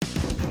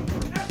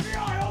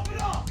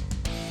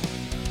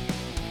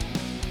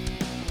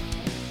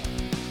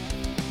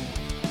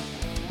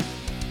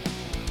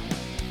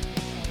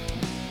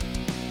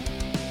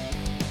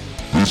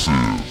This is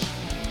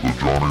the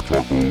Johnny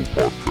Taco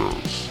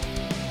Podcast.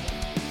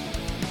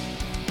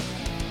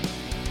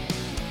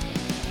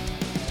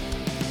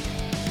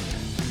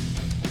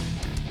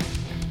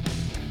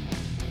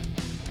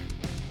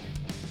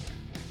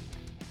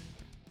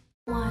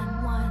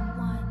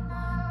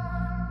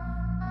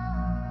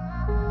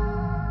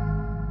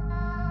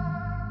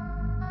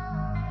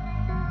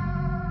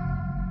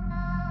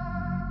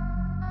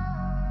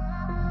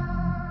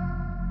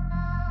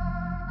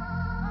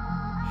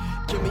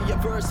 Give me a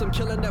verse, I'm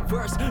killing that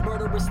verse.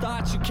 Murderous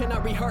thoughts you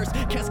cannot rehearse.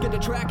 Casket a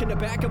track in the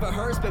back of a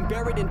hearse. Been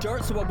buried in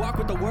dirt, so I walk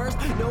with the worst.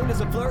 Known as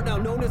a flirt, now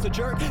known as a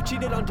jerk.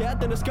 Cheated on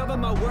death and discovered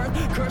my worth.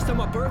 Cursed on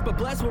my birth, but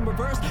blessed when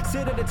reversed.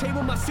 Sit at the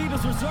table, my seat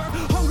is reserved.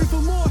 Hungry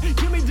for more,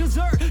 give me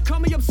dessert.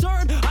 Call me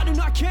absurd, I do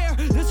not care.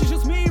 This is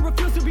just me,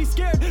 refuse to be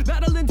scared.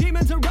 Battling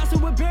demons and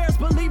wrestling with bears.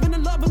 Believing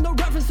in love with no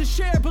reference to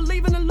share.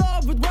 Believing in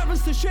love with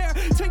reverence to share.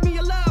 Take me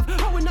alive,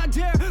 I would not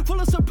dare.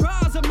 Full of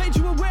surprise, I made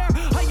you aware.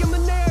 I am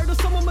an heir to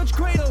someone much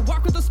greater.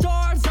 Walk with the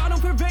stars, I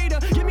don't pervade her.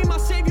 Give me my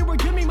savior or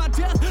give me my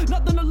death.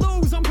 Nothing to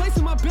lose, I'm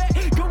placing my bet.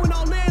 Going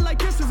all in like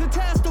this is a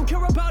test. Don't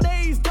care about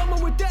A's, done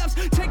with deaths.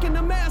 Taking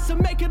the mass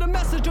and making a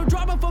message. Or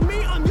driving for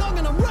me, I'm young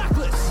and I'm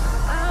reckless.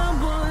 I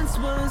once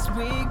was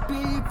weak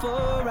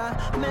before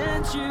I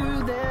met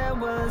you. There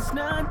was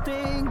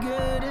nothing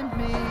good in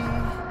me.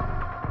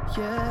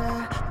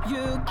 Yeah,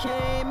 you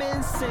came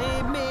and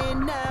saved me.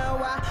 Now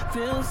I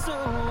feel so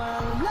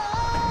alive.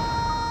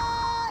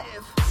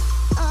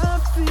 I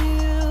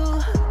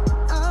feel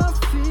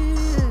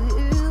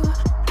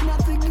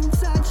nothing can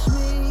touch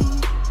me.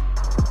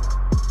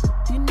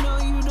 You know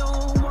you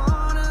don't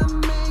wanna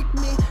make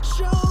me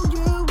show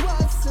you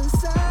what's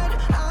inside.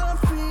 I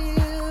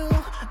feel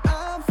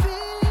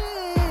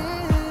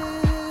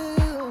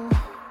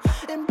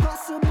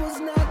impossible's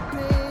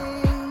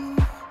nothing.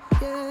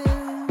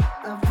 Yeah,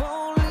 I've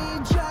only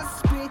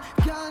just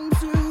begun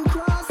to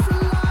cross the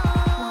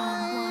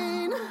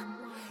line.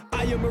 I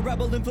am a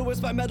rebel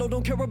influenced by metal,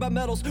 don't care about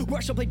medals.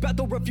 Worship like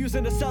Bethel,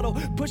 refusing to settle.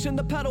 Pushing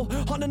the pedal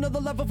on another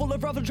level, full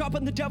of revel.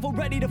 Dropping the devil,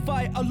 ready to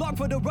fight. Along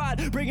for the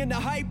ride, bringing the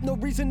hype, no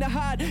reason to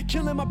hide.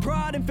 Killing my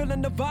pride and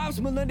feeling the vibes,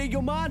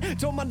 millennial mind.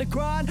 Don't mind the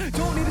grind,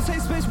 don't need a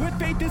safe space with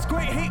faith. It's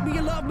great, hate me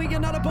and love me, you're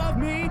not above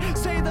me.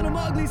 Say that I'm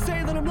ugly,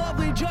 say that I'm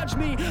lovely, judge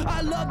me.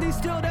 I love these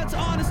still, that's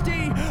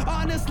honesty.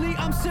 Honestly,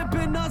 I'm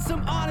sipping on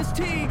some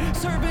honesty.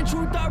 Serving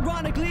truth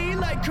ironically,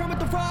 like Kermit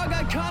the Frog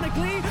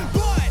iconically.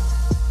 But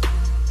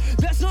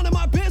that's none of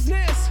my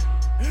business.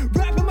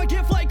 Rapping my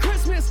gift like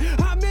Christmas.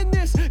 I'm in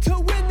this to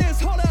win this.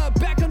 Hold up,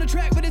 back on the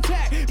track with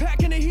attack.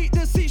 Packing the heat,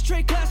 the seat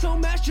straight class, no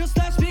match. Just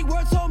last speak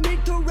words so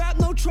meek through rap,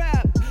 no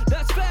trap.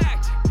 That's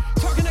fact.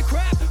 Talking that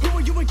crap, who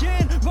are you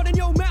again? Running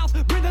your mouth,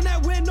 breathing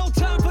that wind. No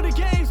time for the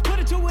games, put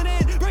it to an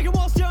end. Breaking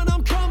walls down,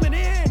 I'm coming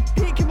in.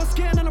 Heat in my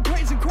skin and I'm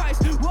praising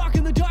Christ. Walk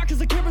in the dark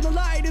as I carry the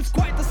light. It's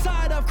quite the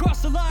sight, I've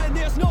crossed the line.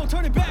 There's no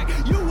turning back,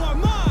 you are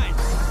mine.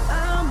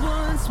 I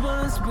once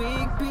was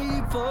weak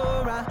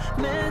before I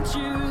met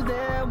you.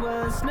 There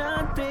was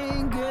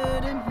nothing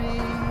good in me.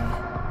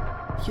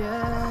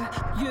 Yeah,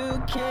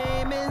 you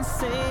came and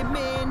saved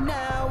me.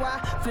 Now I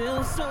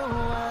feel so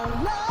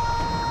alive.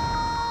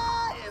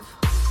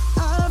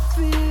 I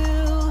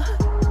feel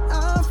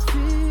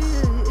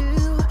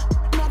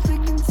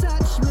nothing can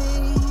touch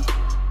me.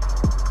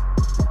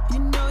 You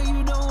know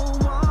you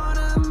don't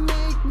wanna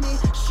make me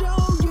show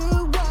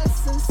you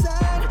what's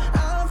inside.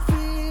 I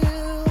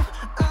feel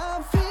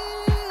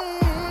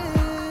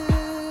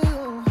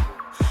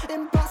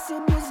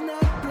impossible's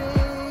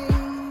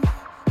nothing.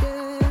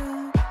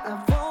 Yeah,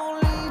 I've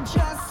only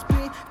just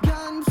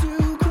begun to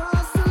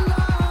cross the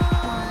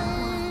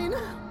line.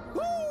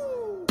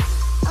 Woo!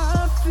 I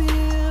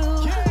feel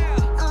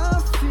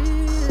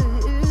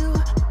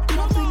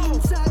nothing can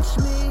touch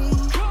me.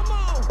 Come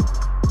on.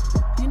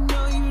 You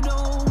know you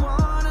don't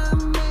wanna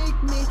make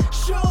me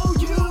show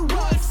you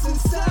what's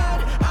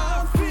inside. I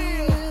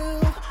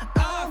feel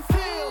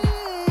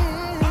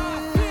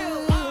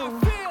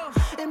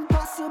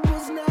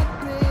impossible's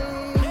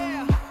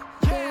nothing.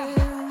 Yeah.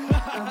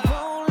 I've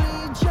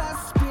only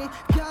just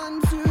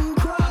begun to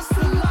cross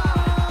the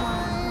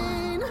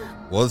line.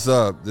 What's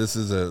up? This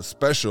is a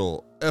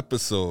special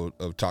episode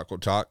of Taco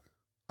Talk.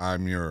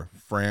 I'm your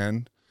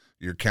friend,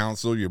 your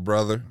counsel, your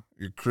brother,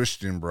 your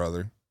Christian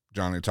brother,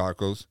 Johnny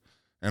Tacos.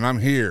 And I'm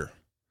here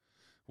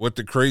with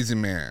the crazy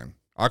man.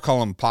 I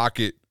call him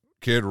Pocket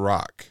Kid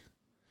Rock.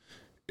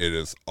 It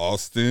is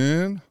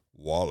Austin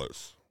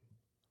Wallace.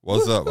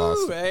 What's up,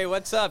 Austin? Hey,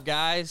 what's up,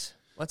 guys?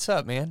 What's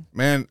up, man?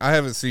 Man, I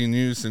haven't seen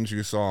you since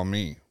you saw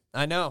me.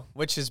 I know,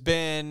 which has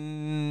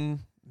been,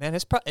 man,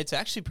 it's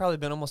actually probably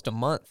been almost a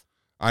month.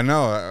 I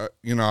know.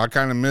 I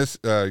kind of miss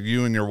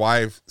you and your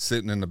wife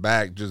sitting in the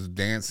back just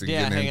dancing,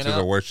 Yeah, getting hanging into the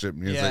out. worship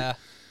music. Yeah.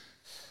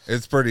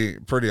 It's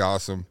pretty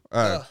awesome.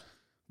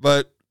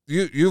 But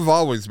you've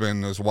always been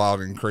this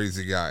wild and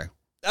crazy guy.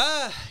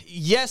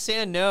 Yes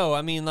and no.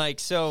 I mean, like,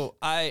 so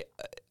I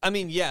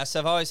mean, yes,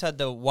 I've always had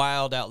the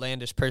wild,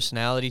 outlandish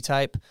personality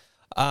type.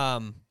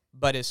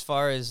 But as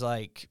far as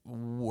like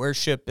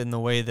worship in the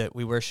way that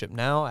we worship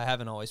now, I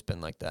haven't always been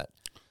like that.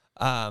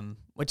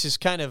 which is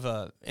kind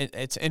of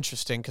it's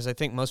interesting because I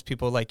think most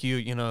people like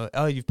you know,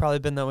 oh, you've probably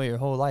been that way your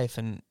whole life.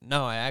 And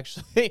no,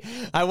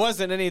 I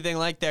wasn't anything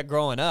like that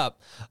growing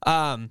up.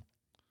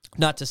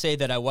 Not to say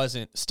that I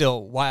wasn't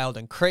still wild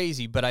and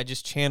crazy, but I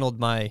just channeled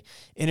my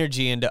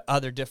energy into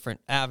other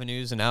different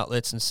avenues and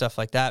outlets and stuff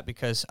like that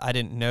because I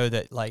didn't know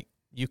that like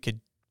you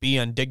could be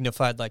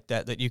undignified like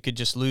that you could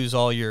just lose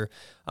all your,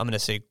 I'm going to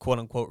say quote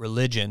unquote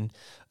religion,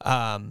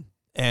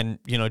 and,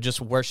 you know, just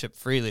worship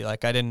freely.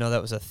 Like I didn't know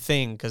that was a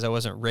thing because I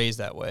wasn't raised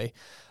that way.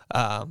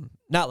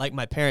 Not like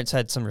my parents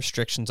had some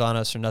restrictions on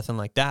us or nothing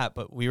like that,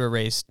 but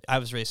I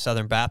was raised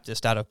Southern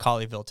Baptist out of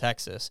Colleyville,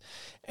 Texas.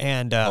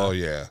 And, oh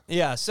yeah.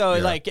 Yeah. So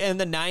like in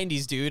the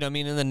 90s, dude, I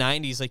mean, in the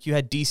 90s, like you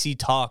had DC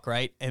talk,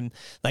 right? And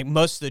like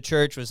most of the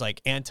church was like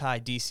anti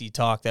DC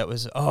talk. That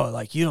was, oh,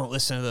 like you don't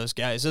listen to those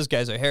guys. Those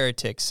guys are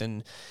heretics.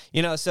 And,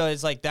 you know, so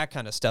it's like that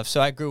kind of stuff.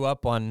 So I grew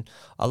up on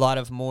a lot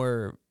of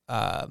more,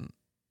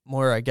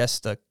 I guess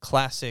the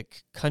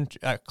classic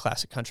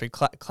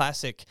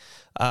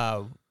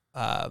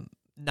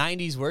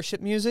 90s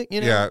worship music, you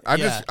know?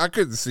 Yeah, I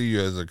couldn't see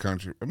you as a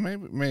country.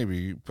 Maybe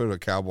you put a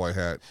cowboy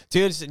hat.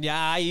 Dude,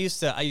 yeah, I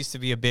used to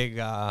be a big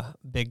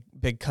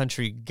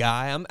country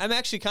guy. I'm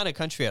actually kind of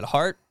country at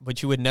heart,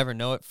 but you would never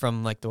know it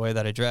from like the way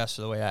that I dress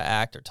or the way I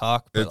act or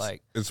talk. But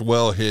it's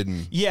well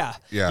hidden. Yeah.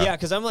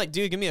 Because I'm like,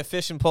 dude, give me a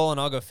fishing pole and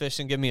I'll go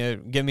fishing. Give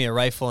me a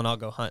rifle and I'll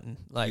go hunting.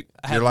 Like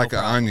you're like an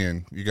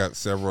onion. You got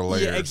several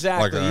layers. Yeah,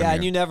 exactly. Like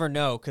and you never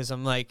know because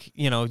I'm like,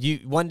 you know,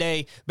 one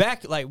day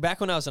back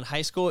when I was in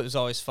high school, it was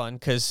always fun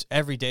because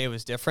every day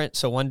was different.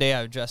 So one day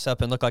I would dress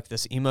up and look like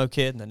this emo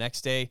kid, and the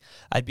next day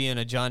I'd be in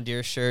a John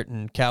Deere shirt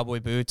and cowboy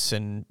boots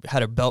and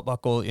had a belt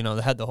buckle, you know,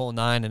 that had the whole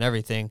nine and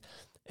everything.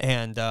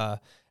 And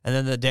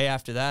then the day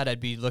after that, I'd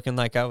be looking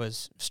like I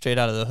was straight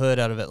out of the hood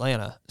out of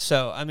Atlanta.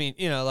 So, I mean,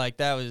 you know, like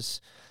that's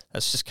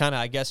just kind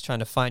of, I guess, trying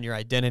to find your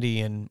identity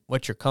and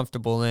what you're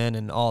comfortable in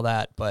and all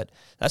that. But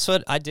that's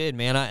what I did,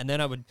 man. And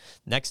then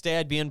next day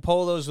I'd be in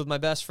polos with my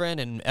best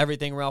friend and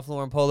everything Ralph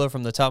Lauren polo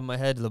from the top of my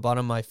head to the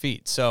bottom of my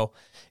feet. So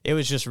it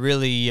was just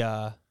really,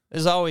 it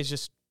was always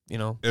just, you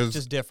know,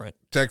 just different.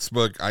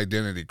 Textbook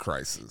identity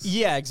crisis.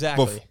 Yeah,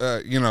 exactly.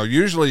 You know,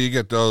 usually you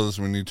get those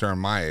when you turn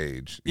my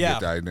age. You Yeah.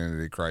 get the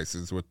identity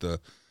crisis with the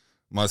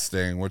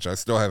Mustang, which I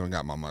still haven't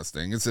got my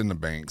Mustang. It's in the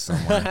bank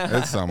somewhere.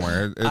 It's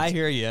somewhere. I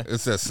hear you.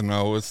 It's the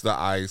snow. It's the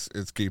ice.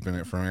 It's keeping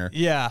it from here.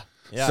 Yeah.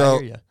 Yeah, So, I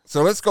hear you.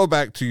 so let's go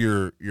back to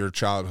your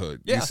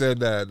childhood. Yeah. You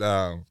said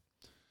that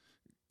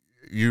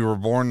you were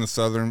born in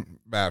Southern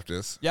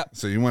Baptist. Yep.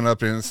 So you went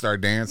up in and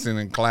started dancing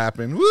and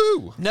clapping.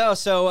 Woo! No,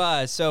 so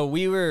I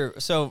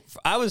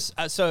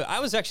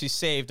was actually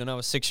saved when I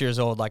was 6 years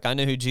old. Like I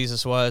knew who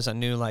Jesus was. I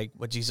knew like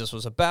what Jesus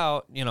was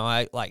about. You know,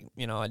 I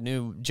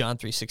knew John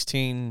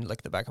 3:16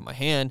 like the back of my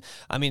hand.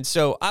 I mean,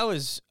 so I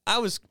was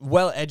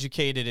well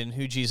educated in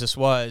who Jesus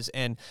was,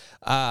 and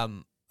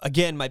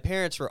again, my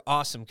parents were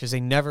awesome because they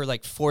never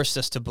like forced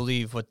us to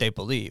believe what they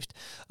believed.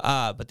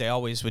 But they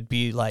always would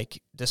be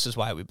like, this is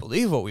why we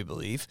believe what we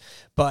believe.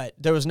 But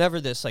there was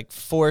never this like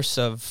force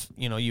of,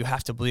 you know, you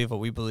have to believe what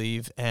we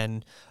believe.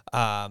 And,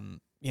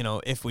 you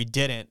know, if we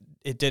didn't,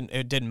 it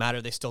didn't matter.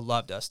 They still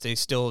loved us. They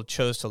still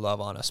chose to love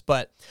on us.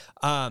 But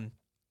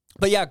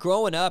yeah,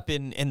 growing up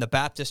in the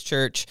Baptist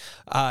church,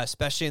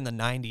 especially in the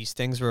 90s,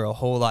 things were a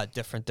whole lot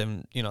different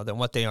than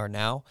what they are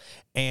now.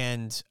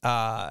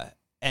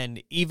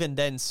 And even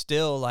then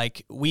still,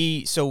 like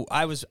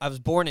I was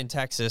born in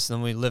Texas, and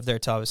then we lived there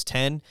till I was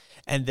 10,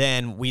 and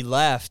then we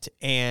left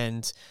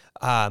and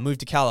moved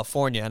to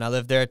California, and I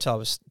lived there till I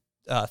was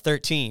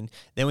 13.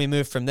 Then we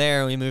moved from there,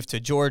 and we moved to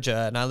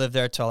Georgia, and I lived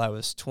there till I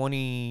was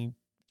 21,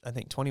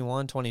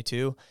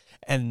 22.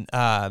 And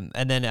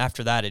then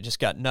after that, it just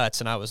got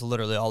nuts, and I was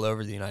literally all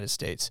over the United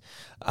States.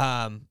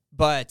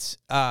 But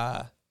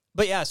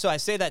yeah, so I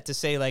say that to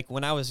say, like,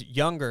 when I was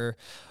younger,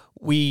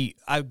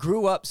 I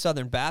grew up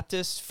Southern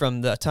Baptist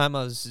from the time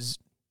I was,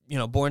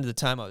 born to the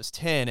time I was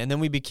 10, and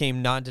then we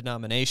became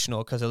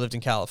non-denominational because I lived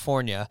in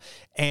California.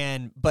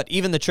 But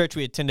even the church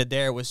we attended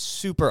there was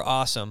super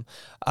awesome.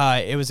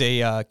 It was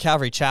a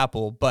Calvary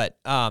Chapel, but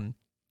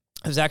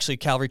it was actually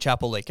Calvary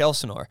Chapel, Lake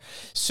Elsinore.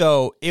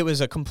 So it was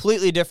a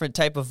completely different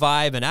type of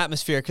vibe and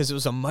atmosphere because it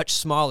was a much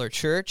smaller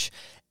church.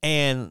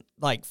 And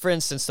like, for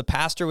instance, the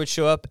pastor would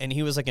show up and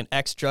he was like an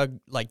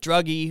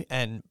druggie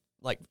and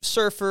like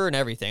surfer and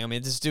everything. I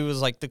mean, this dude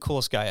was like the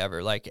coolest guy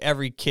ever. Like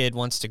every kid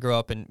wants to grow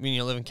up and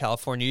live in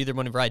California. You either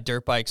want to ride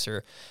dirt bikes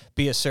or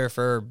be a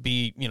surfer or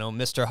be,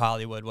 Mr.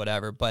 Hollywood,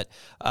 whatever. But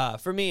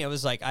for me, it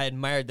was like I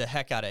admired the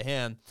heck out of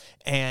him.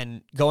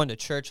 And going to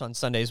church on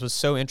Sundays was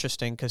so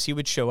interesting because he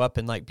would show up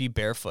and like be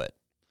barefoot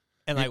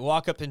and like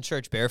walk up in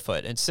church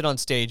barefoot and sit on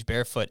stage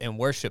barefoot and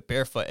worship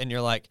barefoot. And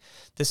you're like,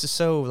 this is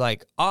so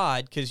like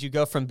odd because you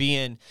go from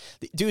being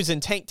dudes in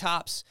tank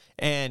tops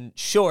and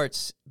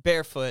shorts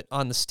barefoot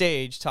on the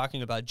stage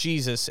talking about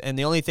Jesus. And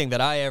the only thing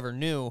that I ever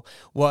knew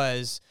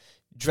was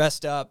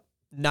dressed up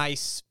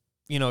nice,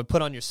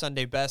 put on your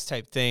Sunday best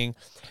type thing.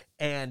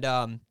 And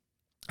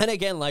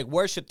again, like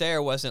worship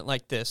there wasn't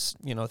like this,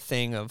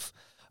 thing of,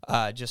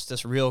 just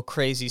this real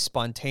crazy,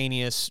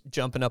 spontaneous,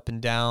 jumping up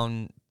and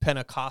down,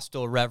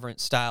 Pentecostal reverent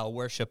style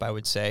worship, I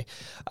would say.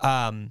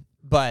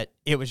 But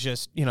it was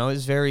just, it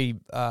was very,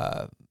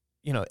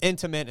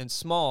 intimate and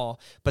small,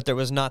 but there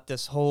was not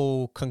this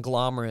whole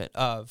conglomerate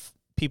of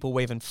people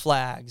waving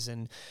flags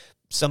and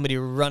somebody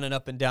running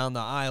up and down the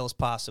aisles,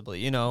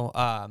 possibly,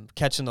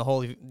 catching the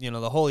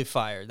holy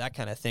fire, that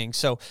kind of thing.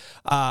 So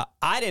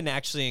I didn't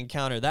actually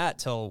encounter that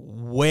till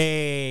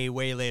way,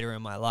 way later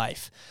in my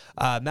life.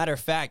 Matter of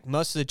fact,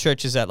 most of the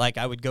churches that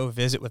I would go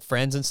visit with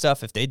friends and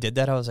stuff, if they did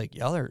that, I was like,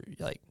 y'all are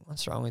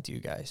what's wrong with you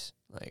guys?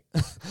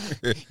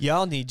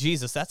 Y'all need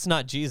Jesus. That's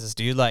not Jesus,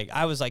 dude.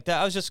 I was like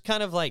that. I was just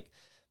kind of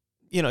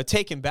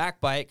taken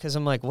back by it, because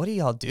I'm like, what are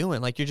y'all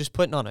doing? You're just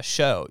putting on a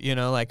show,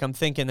 I'm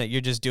thinking that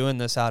you're just doing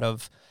this out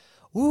of,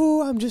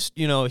 ooh, I'm just,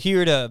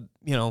 here to,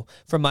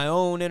 for my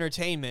own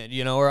entertainment,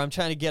 or I'm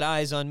trying to get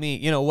eyes on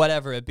me,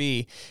 whatever it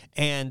be.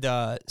 And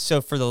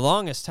so for the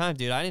longest time,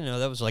 dude, I didn't know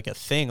that was a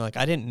thing. I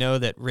didn't know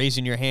that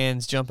raising your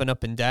hands, jumping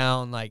up and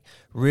down,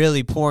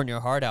 really pouring your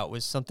heart out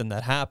was something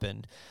that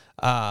happened.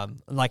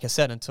 Like I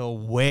said, until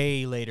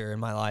way later in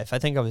my life. I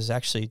think I was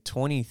actually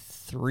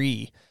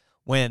 23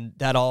 when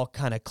that all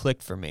kind of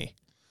clicked for me.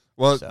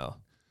 Well, so.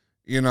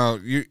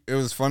 It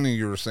was funny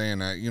you were saying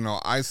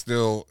that. I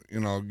still,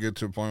 get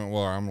to a point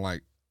where I'm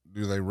like,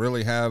 do they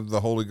really have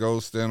the Holy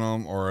Ghost in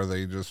them, or are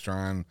they just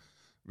trying?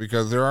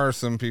 Because there are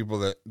some people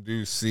that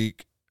do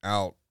seek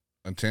out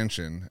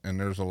attention, and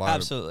there's a lot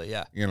Absolutely,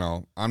 yeah.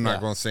 I'm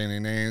not going to say any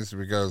names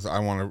because I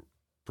want to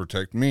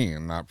protect me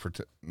and not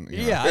protect.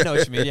 Yeah, I know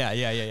what you mean.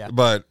 Yeah.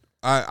 But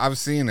I've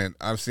seen it.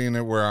 I've seen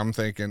it where I'm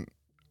thinking,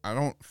 I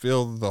don't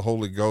feel the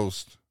Holy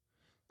Ghost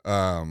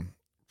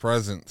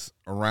presence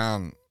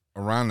around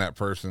that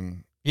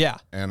person. Yeah.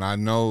 And I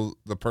know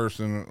the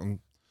person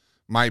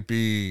might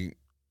be,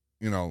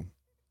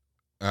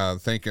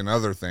 thinking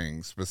other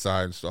things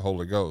besides the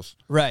Holy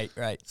Ghost. Right.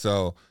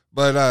 So,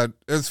 but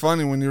it's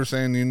funny when you were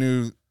saying you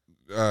knew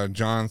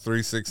John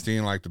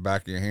 3:16 like the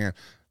back of your hand.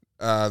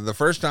 The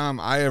first time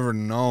I ever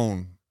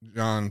known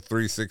John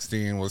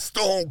 3:16 was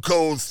Stone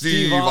Cold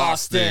Steve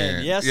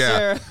Austin. Yes,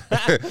 sir.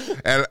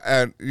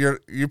 and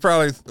you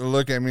probably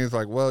look at me as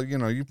like, well,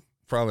 you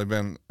probably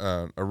been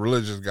a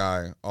religious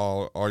guy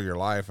all your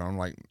life. And I'm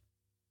like,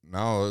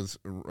 no, it's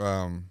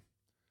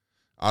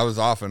I was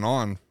off and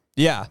on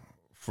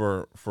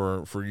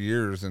for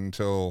years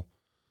until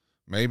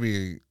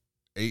maybe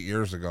 8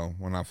 years ago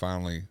when I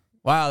finally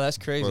that's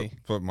crazy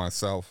put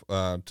myself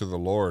to the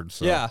Lord.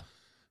 So yeah,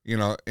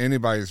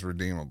 anybody's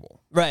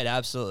redeemable, right?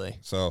 Absolutely.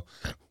 So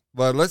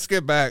but let's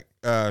get back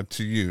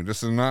to you.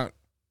 This is not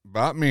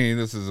about me.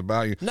 This is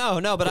about you. No,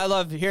 but I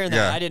love hearing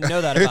that. Yeah. I didn't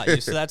know that about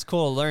you, so that's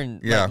cool.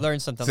 Learn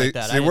something like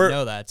that. I didn't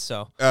know that.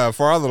 So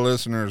for all the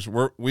listeners,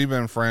 we've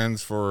been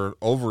friends for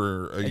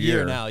over a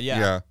year now.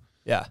 Yeah.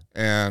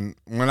 And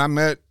when I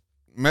met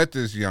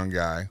this young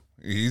guy,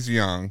 he's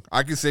young.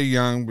 I can say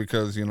young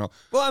because Well,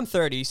 I'm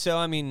 30, so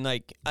I mean,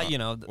 I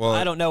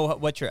don't know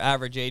what your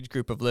average age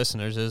group of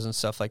listeners is and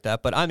stuff like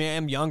that. But I mean,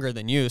 I'm younger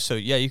than you, so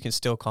yeah, you can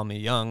still call me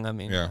young. I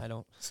mean, I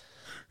don't.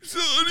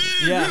 Sonny,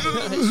 yeah,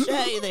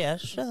 say there,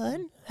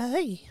 son.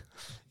 Hey,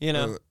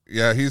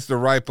 yeah, he's the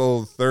ripe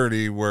old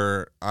 30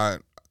 where I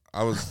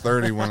was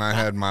 30 when I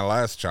had my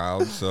last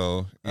child.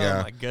 So yeah,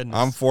 oh my goodness.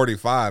 I'm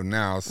 45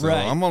 now, so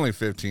right. I'm only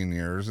 15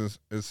 years.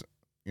 It's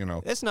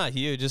it's not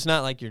huge. It's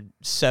not like you're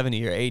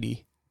 70 or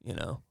 80.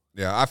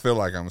 Yeah, I feel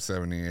like I'm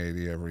 70,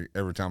 80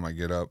 every time I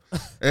get up.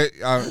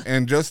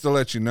 And just to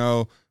let you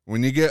know,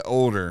 when you get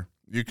older,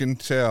 you can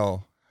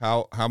tell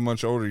how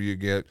much older you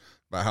get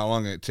by how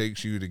long it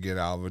takes you to get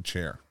out of a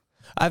chair.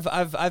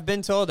 I've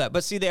been told that.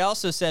 But see, they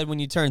also said when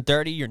you turn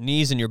 30, your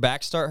knees and your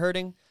back start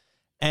hurting.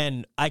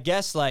 And I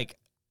guess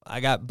I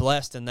got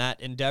blessed in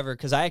that endeavor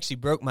because I actually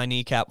broke my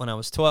kneecap when I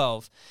was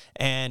 12,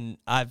 and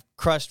I've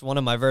crushed one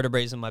of my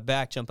vertebrae in my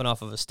back jumping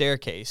off of a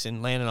staircase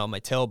and landing on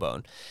my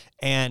tailbone.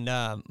 And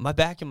my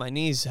back and my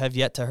knees have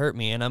yet to hurt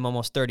me, and I'm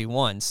almost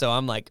 31. So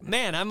I'm like,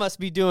 man, I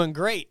must be doing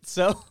great.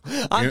 So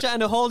I'm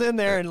trying to hold in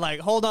there and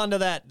hold on to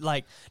that.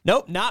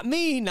 Nope, not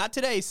me, not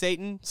today,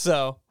 Satan.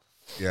 So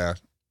yeah.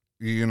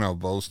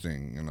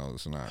 Boasting,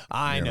 it's not.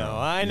 I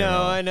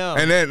know.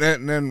 And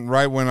then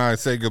right when I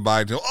say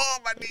goodbye to,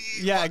 my knee.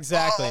 Yeah,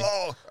 exactly.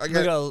 I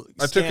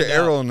took an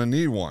arrow in the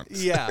knee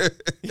once. Yeah,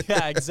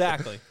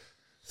 exactly.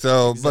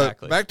 So, but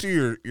back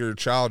to your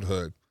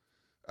childhood.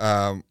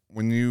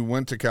 When you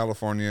went to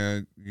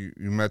California, you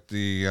met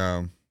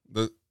the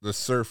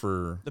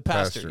surfer, the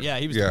pastor. Yeah,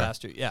 he was the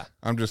pastor. Yeah.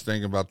 I'm just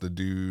thinking about the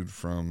dude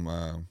from,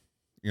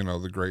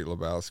 the Great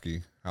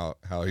Lebowski.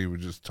 How he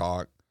would just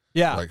talk.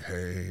 Yeah. Like,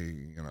 hey,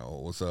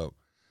 what's up?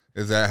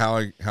 Is that how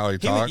he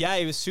talked?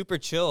 He was super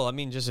chill. I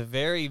mean, just a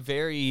very,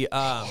 very...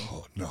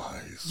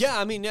 nice. Yeah,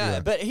 I mean,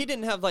 yeah. But he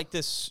didn't have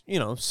this,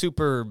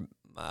 super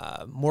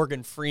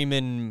Morgan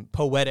Freeman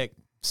poetic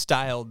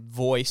styled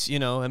voice,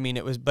 I mean,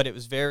 it was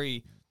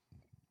very,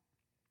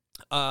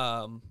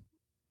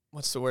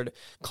 what's the word?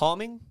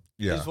 Calming?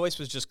 Yeah. His voice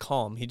was just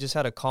calm. He just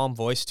had a calm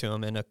voice to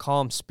him and a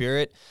calm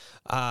spirit.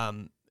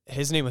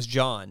 His name was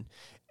John.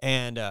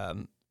 And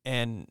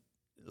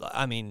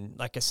I mean,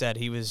 like I said,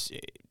 he was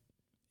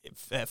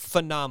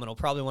phenomenal.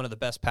 Probably one of the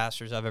best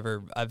pastors I've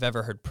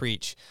ever heard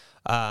preach.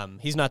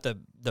 He's not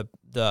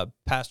the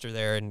pastor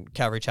there in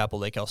Calvary Chapel,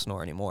 Lake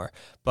Elsinore anymore,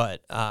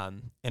 but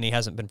and he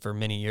hasn't been for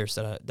many years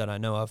that I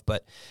know of.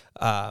 But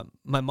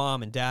my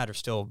mom and dad are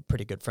still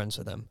pretty good friends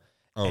with him.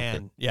 Okay.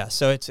 And yeah,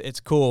 so it's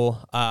cool.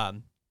 I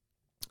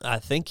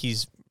think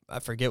I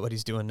forget what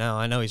he's doing now.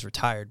 I know he's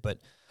retired, but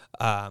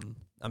I'm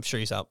sure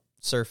he's out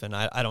surfing.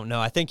 I don't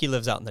know. I think he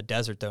lives out in the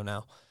desert though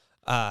now.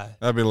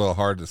 That'd be a little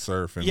hard to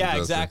surf in the Yeah,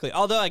 desert. exactly.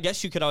 Although I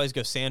guess you could always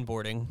go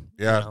sandboarding.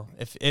 Yeah. You know,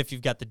 if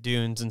you've got the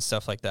dunes and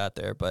stuff like that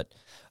there. But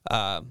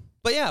I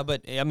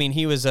mean,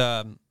 he was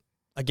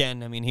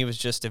again. I mean, he was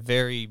just a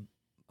very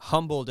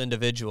humbled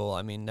individual.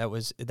 I mean, that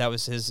was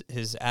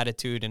his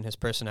attitude and his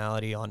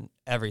personality on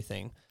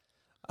everything.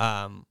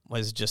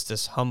 Was just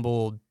this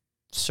humbled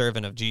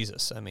servant of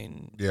Jesus. I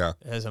mean, Yeah.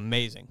 it was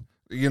amazing.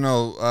 You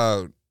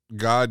know,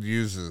 God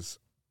uses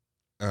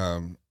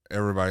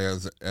everybody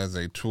as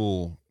a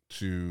tool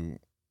to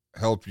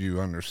help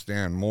you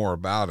understand more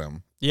about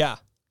him. Yeah.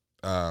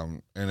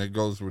 And it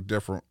goes with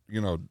different, you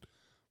know,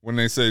 when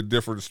they say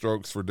different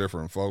strokes for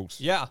different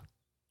folks. Yeah.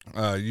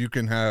 You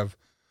can have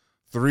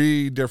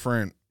 3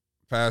 different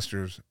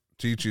pastors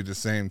teach you the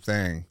same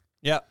thing,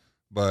 Yeah.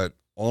 but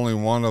only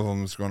one of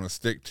them is going to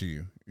stick to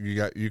you.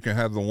 You can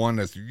have the one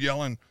that's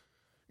yelling,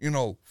 you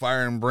know,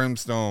 fire and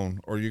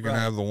brimstone, or you can Right,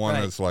 have the one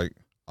right. that's like,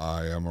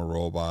 I am a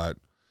robot,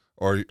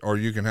 or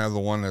you can have the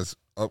one that's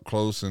up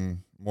close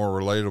and more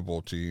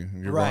relatable to you.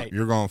 Right.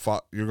 You're going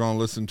to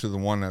listen to the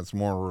one that's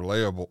more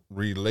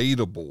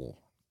relatable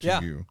to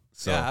Yeah. you.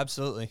 So, Yeah,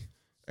 absolutely.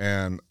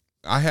 and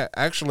I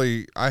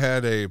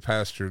had a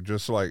pastor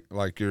just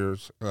like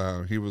yours.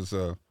 He was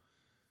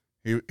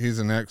he's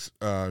an ex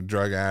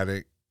drug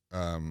addict,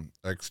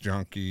 ex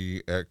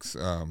junkie, ex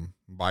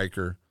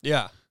biker,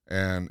 Yeah.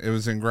 and it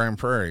was in Grand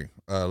Prairie,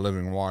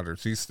 Living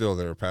Waters. He's still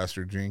there,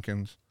 Pastor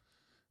Jenkins.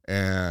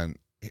 And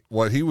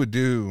what he would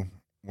do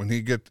when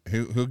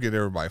he'll get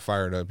everybody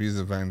fired up. He's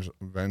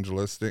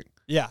evangelistic.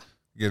 Yeah.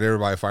 Get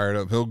everybody fired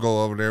up. He'll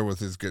go over there with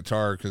his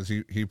guitar because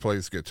he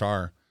plays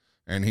guitar,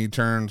 and he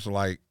turns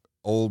like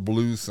old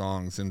blues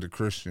songs into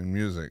Christian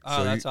music.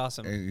 Oh, that's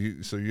awesome.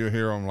 And so you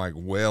hear him like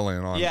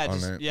wailing on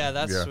it. Yeah,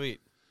 that's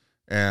sweet.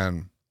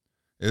 And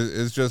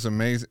it's just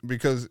amazing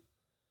because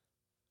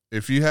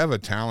if you have a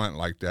talent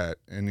like that,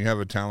 and you have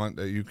a talent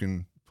that you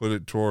can put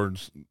it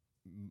towards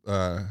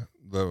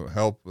the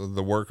help of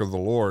the work of the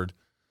Lord,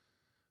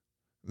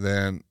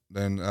 then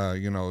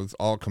you know, it's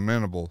all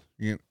commendable.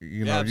 You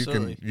know,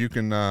 absolutely. you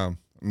can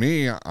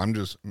me, I'm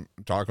just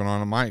talking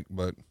on a mic,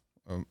 but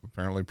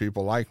apparently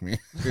people like me.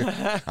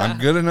 I'm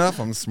good enough,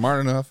 I'm smart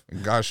enough,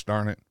 and gosh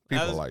darn it,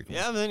 people like me.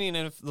 Yeah, I mean,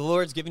 if the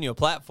Lord's giving you a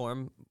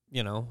platform,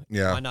 you know,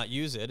 Yeah. why not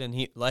use it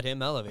and let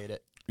him elevate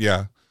it?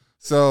 Yeah.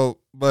 So,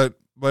 but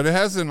it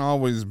hasn't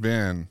always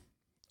been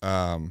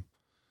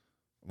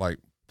like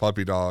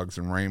puppy dogs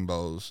and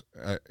rainbows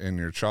in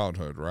your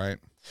childhood, right?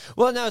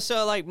 Well, no,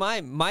 so like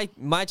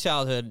my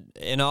childhood,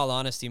 in all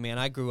honesty, man,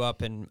 I grew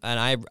up and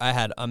I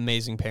had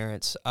amazing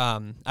parents.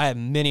 I have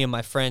many of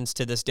my friends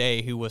to this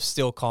day who will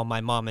still call my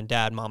mom and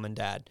dad,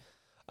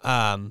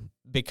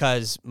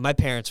 because my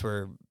parents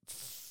were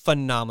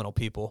phenomenal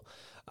people.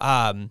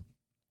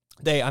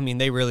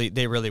 They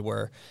really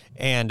were,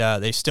 and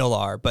they still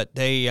are. But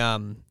they,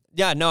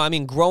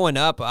 growing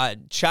up,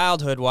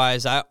 childhood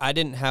wise, I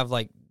didn't have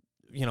like,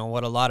 you know,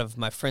 what a lot of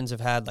my friends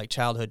have had, like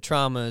childhood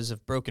traumas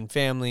of broken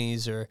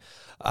families or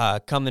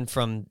coming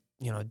from,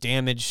 you know,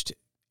 damaged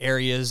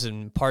areas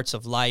and parts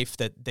of life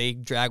that they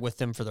drag with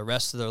them for the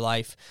rest of their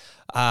life.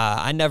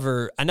 I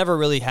never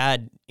really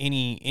had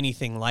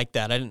anything like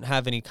that. I didn't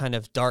have any kind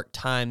of dark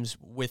times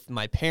with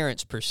my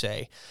parents per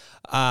se.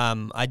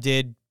 I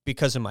did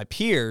because of my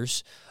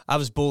peers. I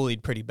was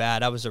bullied pretty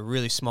bad. I was a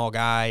really small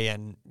guy,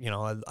 and you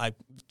know, I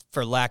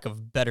for lack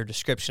of better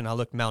description, I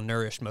looked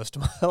malnourished most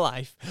of my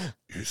life.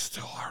 You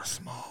still are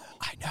small.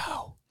 I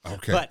know.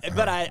 Okay.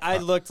 But I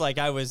looked like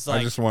I was like,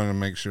 I just wanted to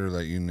make sure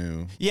that you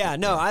knew. yeah,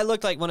 no, I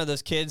looked like one of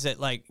those kids that,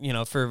 like, you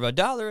know, for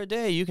 $1 a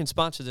day, you can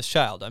sponsor this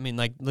child. I mean,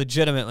 like,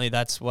 legitimately,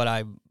 that's what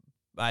I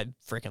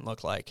freaking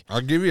look like. I'll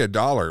give you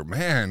 $1.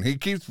 Man, he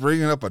keeps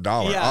bringing up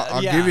 $1. Yeah,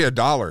 I'll yeah. give you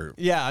 $1.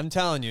 Yeah, I'm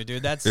telling you,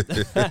 dude, that's,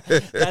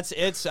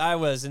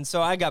 and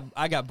so I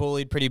got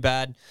bullied pretty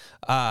bad,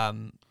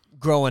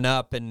 growing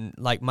up, and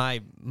like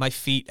my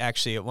feet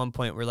actually at one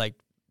point were like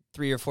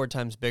 3 or 4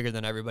 times bigger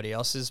than everybody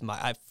else's.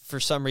 For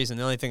some reason,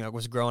 the only thing that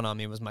was growing on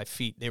me was my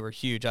feet. They were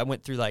huge. I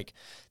went through like,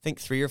 I think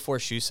 3 or 4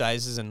 shoe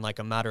sizes in like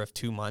a matter of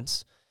 2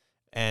 months.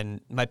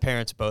 And my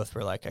parents both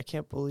were like, I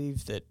can't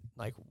believe that,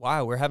 like,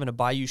 wow, we're having to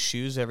buy you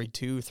shoes every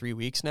 2 or 3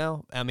 weeks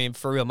now. I mean,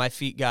 for real, my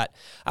feet I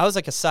was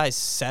like a size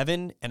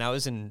 7, and I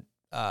was in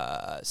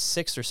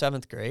 6th or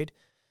 7th grade.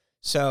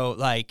 So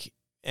like,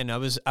 and I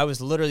was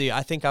literally,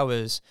 I think I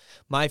was,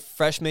 my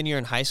freshman year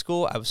in high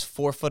school, I was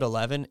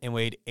 4'11" and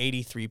weighed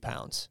 83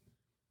 pounds.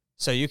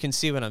 So you can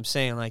see what I'm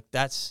saying. Like,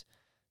 that's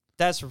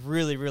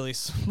really, really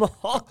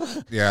small.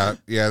 Yeah,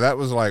 that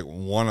was like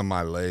one of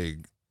my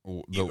leg.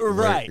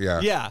 Right.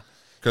 Yeah.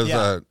 Because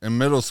Yeah. in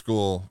middle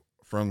school,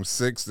 from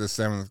 6th to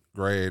 7th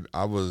grade,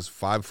 I was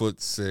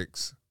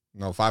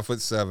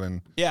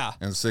 5'7" Yeah.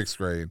 in 6th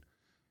grade.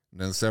 And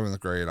then 7th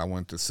grade, I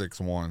went to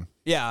 6'1".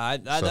 Yeah,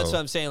 that's what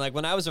I'm saying. Like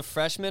when I was a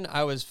freshman,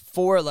 I was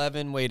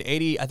 4'11", weighed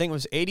 80, I think it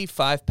was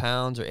 85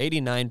 pounds or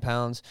 89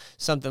 pounds,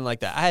 something like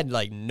that. I had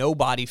like no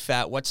body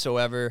fat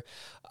whatsoever.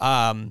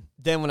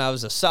 Then when I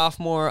was a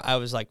sophomore, I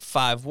was like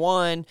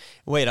 5'1",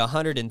 weighed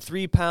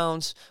 103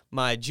 pounds.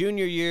 My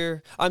sophomore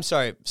year, I was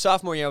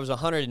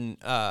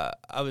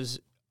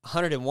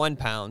 101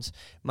 pounds.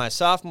 My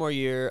sophomore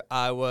year,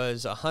 I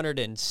was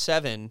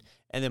 107,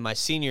 and then my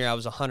senior year, I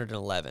was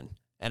 111,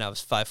 and I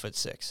was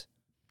 5'6".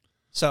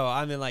 So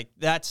I mean, like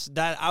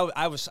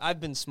I've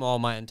been small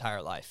my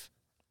entire life.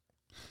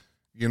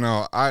 You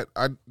know, I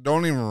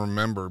don't even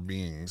remember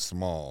being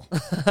small.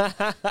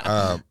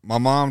 My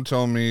mom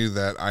told me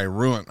that I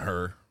ruined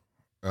her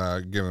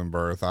giving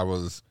birth. I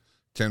was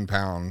 10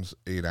 pounds,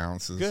 8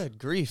 ounces. Good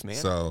grief, man.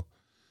 So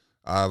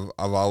I've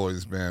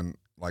always been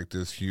like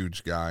this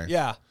huge guy.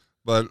 Yeah.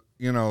 But,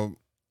 you know,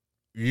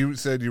 you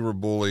said you were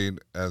bullied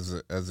as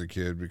a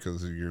kid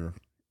because of your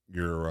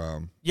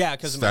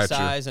Because of my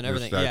size and your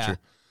everything. stature.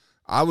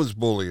 I was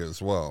bullied as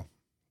well,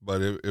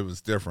 but it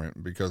was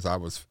different because I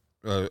was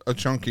a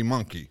chunky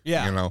monkey,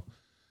 Yeah. you know,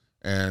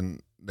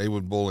 and they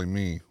would bully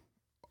me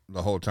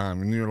the whole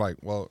time. And you're like,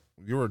 well,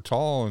 you were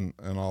tall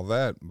and all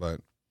that, but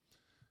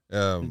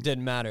It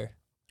didn't matter.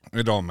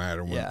 it don't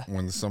matter Yeah.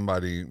 when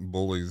somebody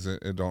bullies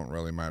it. It don't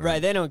really matter.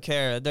 Right. They don't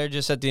care. They're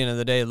just at the end of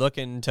the day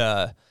looking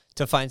to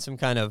find some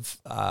kind of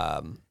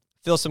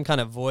fill some kind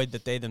of void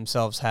that they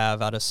themselves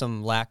have out of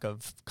some lack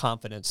of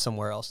confidence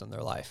somewhere else in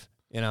their life.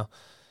 You know,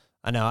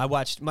 I know. I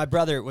watched. My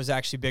brother was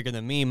actually bigger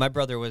than me. My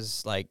brother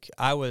was like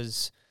I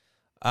was.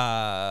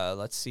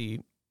 Let's see.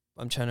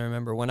 I'm trying to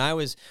remember when I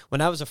was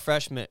a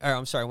freshman. Or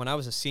I'm sorry, when I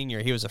was a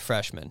senior, he was a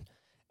freshman,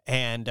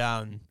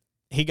 and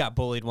he got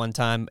bullied one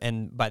time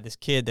and by this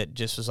kid that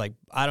just was like,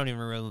 I don't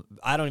even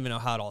know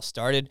how it all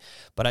started,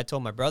 but I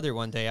told my brother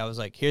one day, I was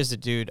like, here's the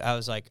dude. I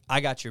was like,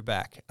 I got your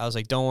back. I was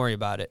like, don't worry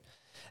about it.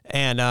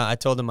 And I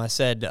told him, I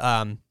said,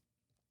 I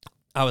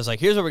was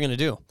like, here's what we're going to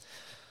do.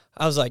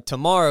 I was like,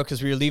 tomorrow,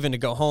 because we were leaving to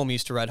go home, he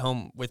used to ride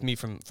home with me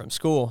from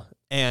school.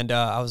 And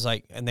I was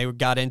like, and they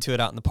got into it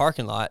out in the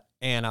parking lot.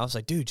 And I was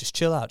like, dude, just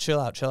chill out.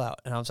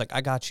 And I was like, I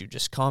got you.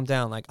 Just calm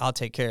down. Like, I'll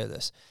take care of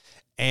this.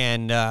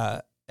 And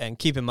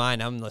keep in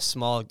mind, I'm the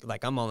small,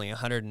 like I'm only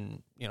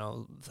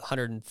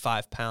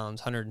 105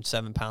 pounds,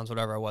 107 pounds,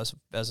 whatever I was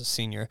as a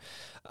senior.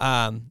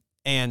 I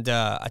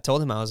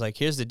told him, I was like,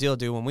 here's the deal,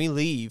 dude. When we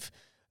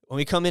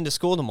come into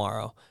school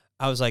tomorrow,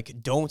 I was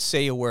like, don't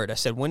say a word. I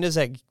said, when does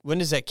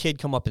that kid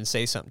come up and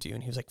say something to you?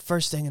 And he was like,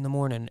 first thing in the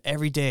morning,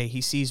 every day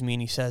he sees me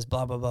and he says,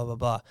 blah, blah, blah, blah,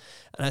 blah.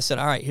 And I said,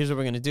 all right, here's what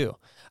we're going to do.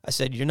 I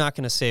said, you're not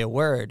going to say a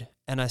word.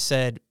 And I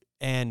said,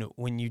 and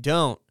when you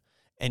don't,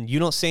 and you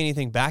don't say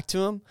anything back to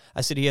him,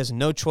 I said, he has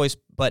no choice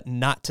but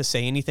not to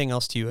say anything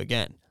else to you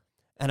again.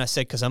 And I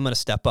said, because I'm going to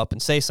step up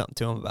and say something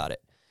to him about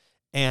it.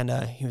 And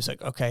he was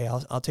like, okay,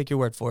 I'll take your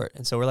word for it.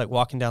 And so we're like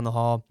walking down the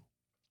hall,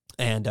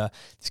 and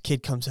this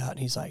kid comes out and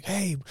he's like,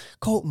 hey,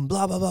 Colton,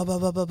 blah, blah, blah, blah,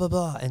 blah, blah, blah,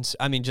 blah. And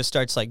I mean, just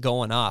starts like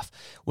going off.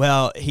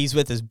 Well, he's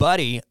with his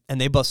buddy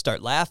and they both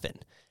start laughing.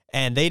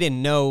 And they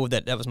didn't know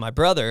that was my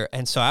brother.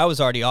 And so I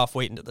was already off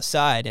waiting to the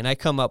side. And I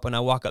come up and I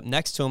walk up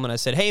next to him and I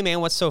said, hey,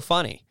 man, what's so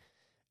funny?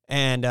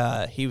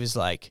 And he was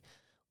like,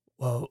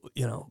 well,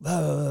 you know, blah,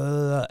 blah,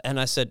 blah, blah. And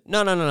I said,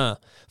 no.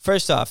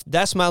 First off,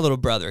 that's my little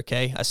brother,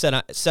 okay? I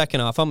said,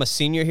 second off, I'm a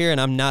senior here, and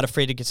I'm not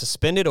afraid to get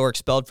suspended or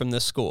expelled from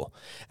this school.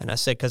 And I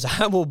said, because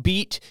I will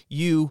beat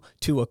you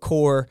to a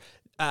core.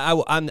 I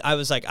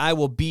was like, I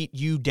will beat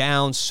you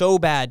down so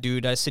bad,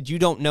 dude. I said, you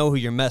don't know who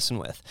you're messing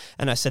with.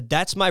 And I said,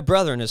 that's my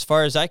brother, and as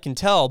far as I can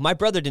tell, my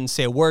brother didn't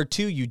say a word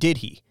to you, did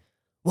he?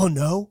 Well,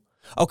 no.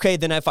 Okay,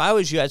 then if I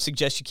was you, I'd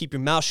suggest you keep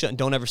your mouth shut and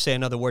don't ever say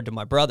another word to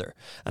my brother.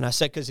 And I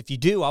said, because if you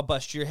do, I'll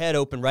bust your head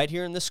open right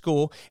here in the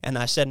school. And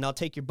I said, and I'll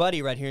take your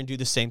buddy right here and do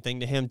the same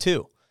thing to him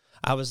too.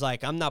 I was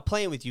like, I'm not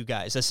playing with you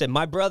guys. I said,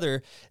 my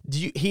brother,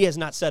 he has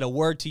not said a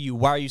word to you.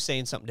 Why are you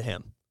saying something to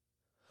him?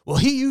 Well,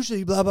 he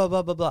usually blah, blah,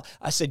 blah, blah, blah.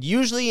 I said,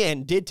 usually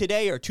and did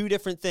today are two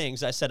different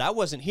things. I said, I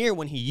wasn't here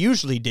when he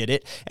usually did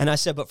it. And I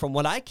said, but from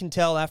what I can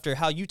tell after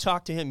how you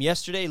talked to him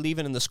yesterday,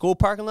 leaving in the school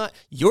parking lot,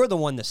 you're the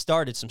one that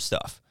started some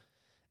stuff.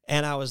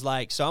 And I was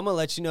like, so I'm going to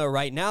let you know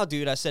right now,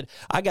 dude. I said,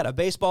 I got a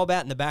baseball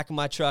bat in the back of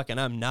my truck, and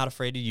I'm not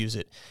afraid to use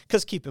it.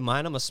 Because keep in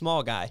mind, I'm a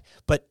small guy.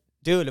 But,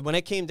 dude, when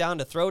it came down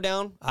to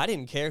throwdown, I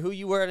didn't care who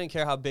you were. I didn't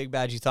care how big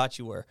bad you thought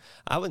you were.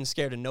 I wasn't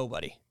scared of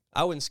nobody.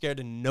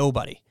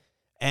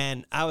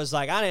 And I was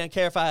like, I didn't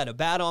care if I had a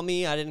bat on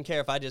me. I didn't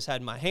care if I just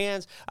had my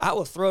hands. I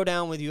will throw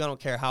down with you. I don't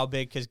care how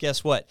big, because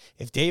guess what?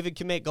 If David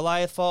can make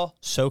Goliath fall,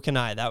 so can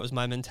I. That was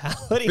my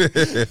mentality.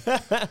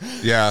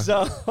 Yeah.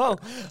 So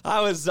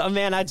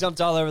I jumped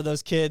all over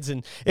those kids.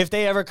 And if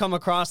they ever come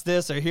across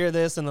this or hear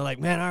this and they're like,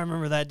 man, I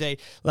remember that day.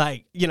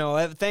 Like, you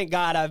know, thank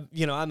God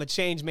I'm a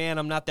changed man.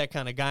 I'm not that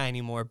kind of guy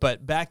anymore.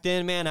 But back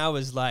then, man, I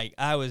was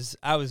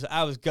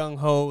gung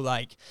ho,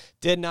 like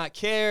did not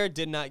care,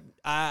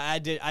 I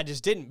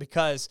just didn't,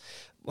 because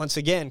once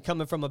again,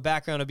 coming from a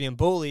background of being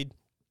bullied,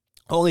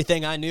 only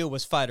thing I knew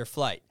was fight or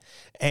flight.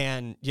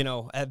 And, you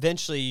know,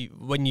 eventually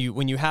when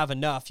you have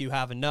enough, you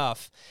have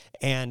enough.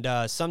 And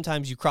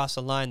sometimes you cross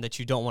a line that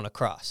you don't want to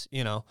cross,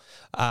 you know.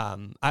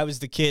 I was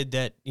the kid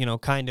that, you know,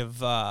 kind of,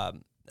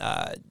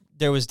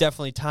 there was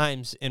definitely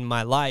times in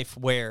my life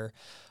where,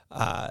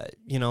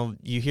 you know,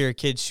 you hear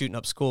kids shooting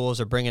up schools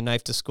or bringing a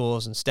knife to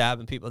schools and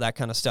stabbing people, that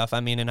kind of stuff.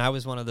 I mean, and I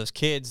was one of those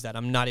kids that,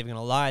 I'm not even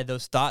going to lie,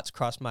 those thoughts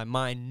crossed my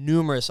mind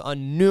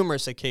on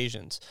numerous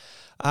occasions.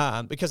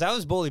 Because I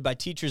was bullied by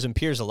teachers and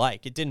peers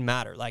alike. It didn't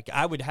matter. Like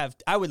I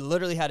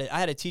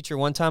had a teacher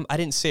one time, I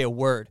didn't say a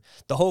word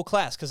the whole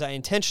class because I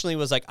intentionally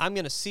was like, I'm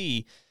going to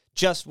see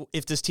just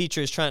if this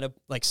teacher is trying to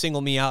like single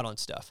me out on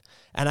stuff.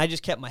 And I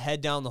just kept my head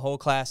down the whole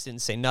class,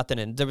 didn't say nothing.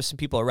 And there was some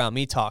people around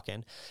me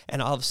talking,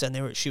 and all of a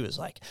sudden she was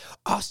like,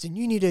 Austin,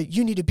 you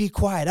need to be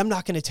quiet. I'm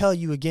not going to tell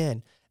you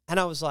again. And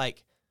I was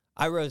like,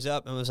 I rose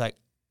up and was like,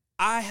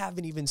 I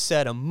haven't even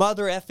said a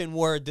mother effing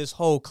word this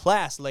whole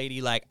class,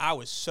 lady. Like, I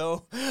was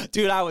so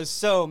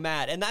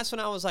mad. And that's when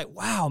I was like,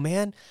 wow,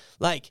 man,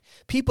 like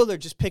people are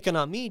just picking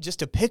on me just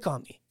to pick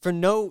on me for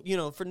no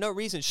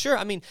reason. Sure.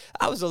 I mean,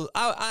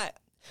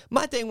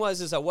 my thing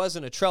was I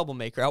wasn't a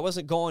troublemaker. I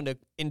wasn't going to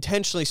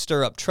intentionally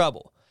stir up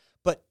trouble.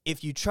 But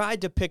if you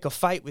tried to pick a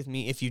fight with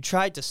me, if you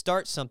tried to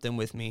start something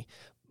with me,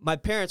 my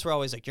parents were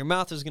always like, your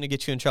mouth is going to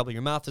get you in trouble.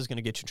 Your mouth is going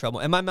to get you in trouble.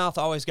 And my mouth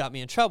always got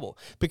me in trouble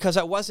because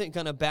I wasn't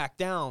going to back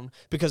down,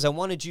 because I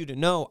wanted you to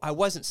know I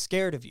wasn't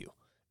scared of you.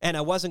 And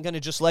I wasn't going to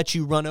just let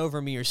you run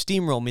over me or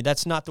steamroll me.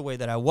 That's not the way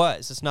that I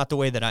was. It's not the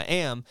way that I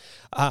am.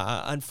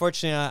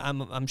 Unfortunately,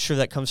 I'm sure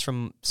that comes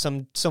from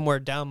somewhere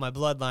down my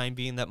bloodline,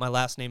 being that my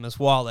last name is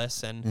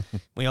Wallace, and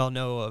we all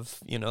know of,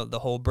 you know, the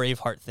whole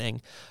Braveheart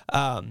thing.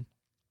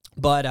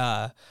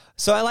 But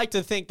so I like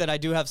to think that I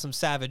do have some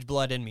savage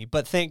blood in me,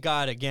 but thank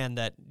God again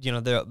that, you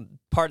know,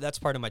 that's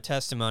part of my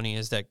testimony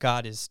is that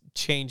God has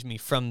changed me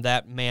from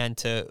that man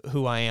to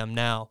who I am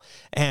now,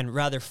 and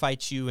rather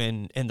fight you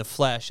in the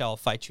flesh, I'll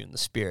fight you in the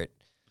spirit.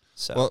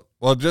 So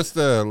well, just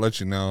to let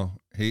you know,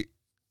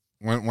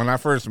 when I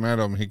first met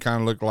him, he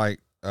kind of looked like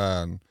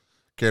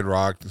Kid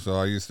Rock, so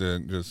I used to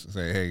just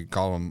say, "Hey,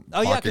 call him."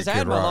 Oh yeah, because I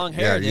had my long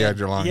hair. Yeah, you had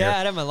your long hair. Yeah,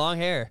 I had my long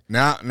hair.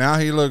 Now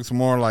he looks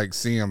more like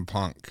CM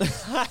Punk.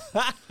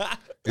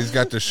 He's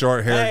got the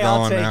short hair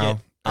going now.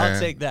 I'll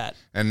take that.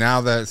 And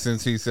now that,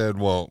 since he said,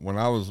 "Well, when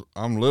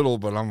I'm little,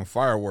 but I'm a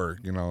firework,"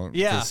 you know,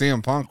 yeah. 'cause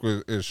CM Punk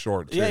is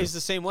short too. Yeah, he's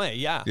the same way.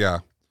 Yeah.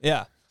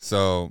 Yeah.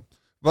 So,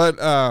 but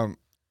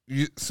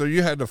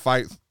you had to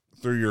fight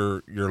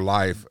through your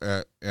life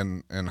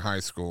in high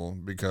school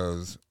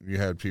because you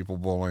had people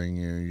bullying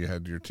you, you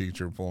had your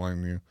teacher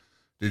bullying you.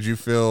 Did you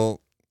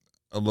feel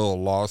a little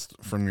lost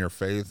from your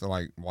faith?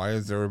 Like, why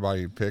is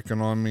everybody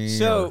picking on me?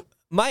 So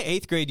my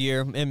 8th grade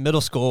year in middle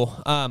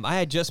school, I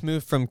had just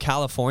moved from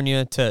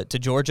California to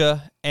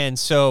Georgia. And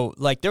so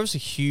like there was a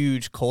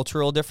huge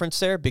cultural difference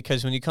there,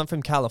 because when you come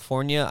from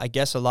California, I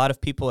guess a lot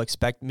of people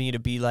expect me to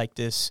be like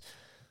this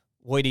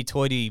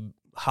hoity-toity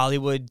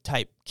Hollywood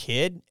type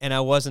kid, and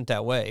I wasn't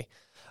that way.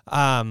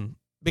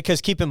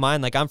 Because keep in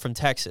mind, like, I'm from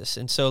Texas,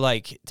 and so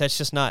like that's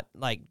just not,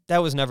 like, that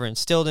was never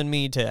instilled in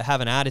me to have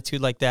an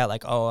attitude like that,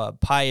 like,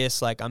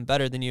 pious, like I'm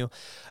better than you.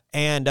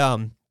 And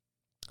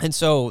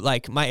so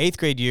like my 8th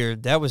grade year,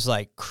 that was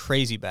like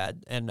crazy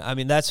bad. And I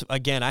mean, that's,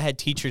 again, I had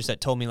teachers that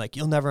told me like,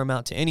 you'll never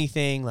amount to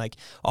anything, like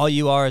all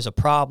you are is a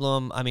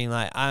problem. I mean,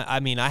 like I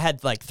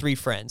had like 3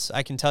 friends.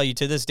 I can tell you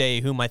to this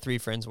day who my 3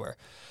 friends were.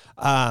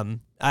 And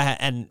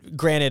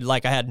granted,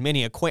 like I had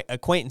many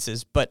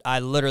acquaintances, but I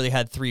literally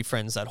had 3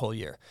 friends that whole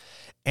year.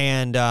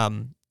 And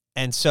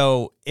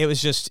so it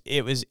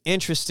was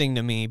interesting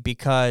to me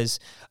because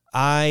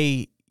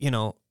I, you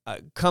know,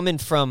 coming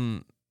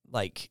from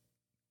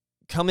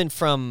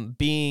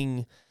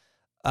being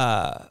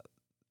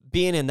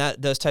in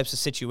those types of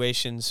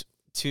situations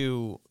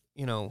to,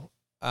 you know,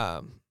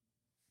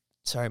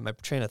 sorry, my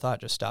train of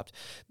thought just stopped.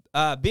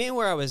 Being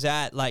where I was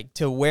at, like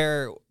to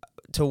where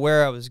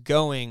I was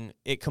going,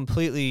 it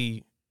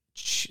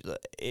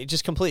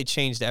just completely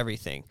changed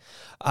everything.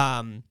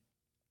 I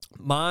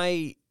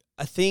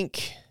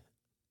think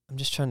I'm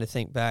just trying to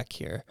think back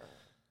here.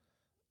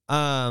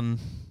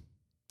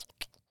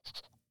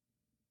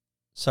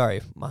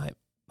 Sorry, my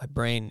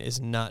brain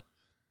is not.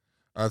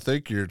 I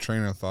think your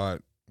train of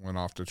thought went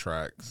off the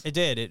tracks. It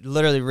did. It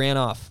literally ran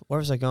off. Where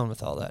was I going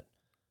with all that?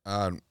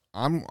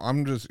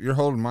 I'm just, you're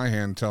holding my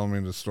hand telling me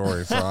the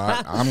story, so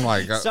I'm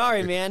like,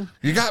 sorry, man.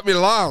 You got me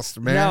lost,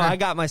 man. No, I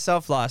got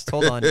myself lost.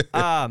 Hold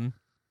on.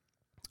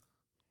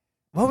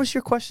 What was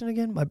your question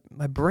again?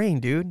 My brain,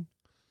 dude.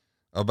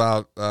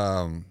 About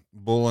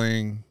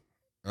bullying,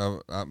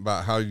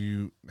 about how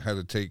you had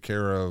to take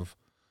care of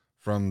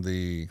from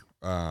the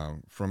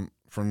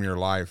from your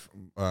life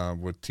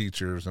with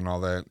teachers and all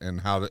that, and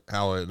how it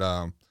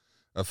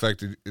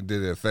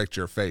did it affect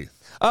your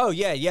faith? Oh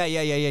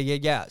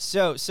yeah.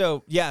 So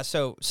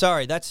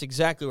sorry, that's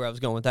exactly where I was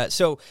going with that.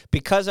 So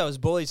because I was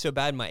bullied so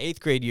bad in my 8th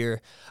grade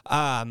year,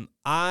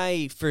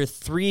 I for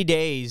 3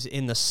 days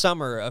in the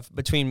summer of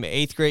between my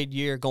 8th grade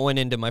year going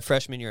into my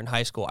freshman year in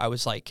high school, I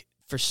was like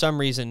for some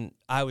reason,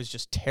 I was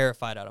just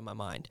terrified out of my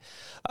mind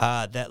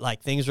that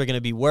like things were going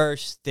to be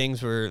worse.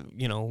 Things were,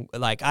 you know,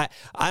 like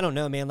I don't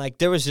know, man. Like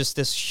there was just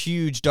this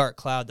huge dark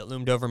cloud that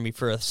loomed over me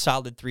for a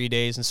solid 3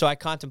 days. And so I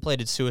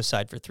contemplated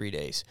suicide for 3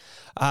 days.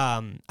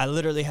 I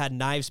literally had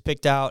knives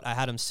picked out. I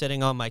had them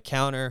sitting on my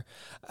counter.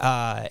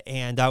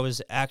 And I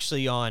was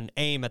actually on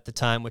AIM at the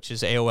time, which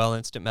is AOL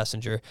Instant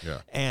Messenger. Yeah.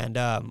 And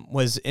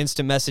was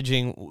instant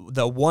messaging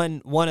the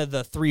one of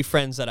the 3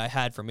 friends that I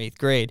had from 8th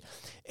grade.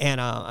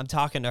 And I'm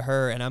talking to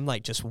her, and I'm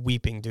like just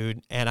weeping,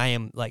 dude. And I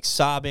am like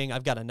sobbing.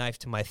 I've got a knife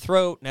to my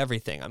throat and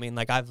everything. I mean,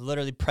 like I've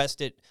literally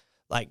pressed it,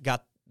 like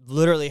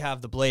literally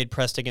have the blade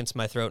pressed against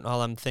my throat. And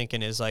all I'm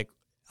thinking is like,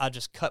 I'll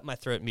just cut my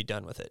throat and be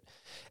done with it.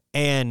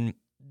 And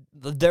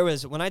there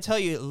was, when I tell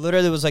you, it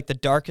literally was like the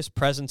darkest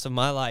presence of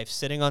my life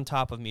sitting on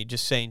top of me,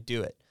 just saying,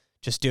 do it.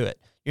 Just do it.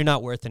 You're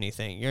not worth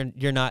anything.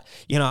 You're not,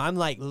 you know, I'm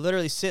like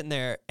literally sitting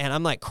there and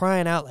I'm like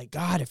crying out like,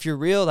 God, if you're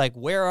real, like,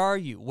 where are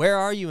you? Where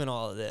are you in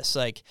all of this?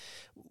 Like,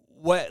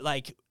 what,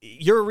 like,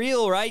 you're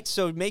real, right?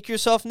 So make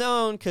yourself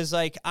known, because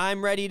like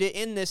I'm ready to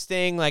end this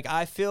thing. Like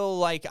I feel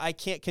like I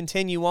can't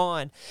continue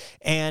on.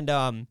 And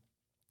on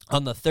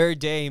the 3rd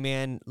day,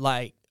 man,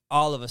 like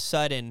all of a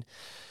sudden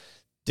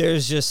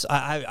there's just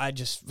I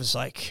just was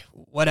like,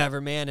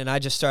 whatever, man. And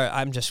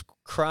I'm just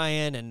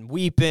crying and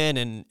weeping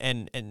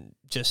and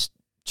just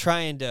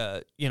trying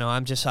to, you know,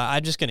 I'm just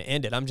gonna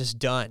end it. I'm just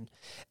done.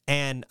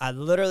 And I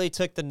literally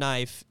took the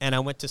knife and I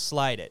went to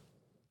slide it,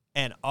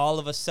 and all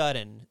of a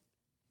sudden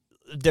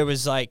there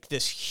was like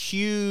this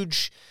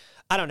huge,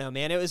 I don't know,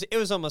 man. It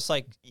was almost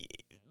like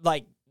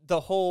the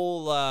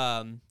whole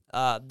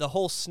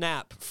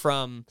snap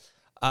from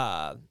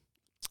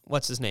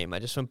what's his name? I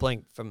just went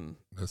blank from.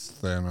 That's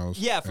Thanos.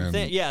 Yeah,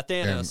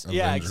 Thanos.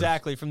 Yeah,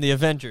 exactly, from the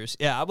Avengers.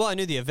 Yeah, well, I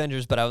knew the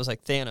Avengers, but I was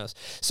like Thanos.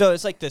 So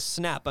it's like this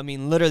snap. I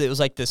mean, literally, it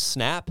was like this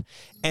snap,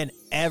 and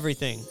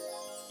everything.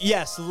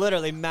 Yes,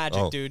 literally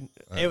magic, dude.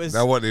 It was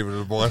that wasn't even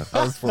the one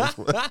I was supposed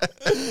to.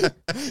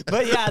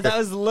 But yeah, that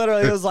was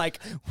literally, it was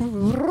like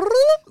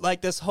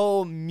this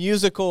whole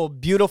musical,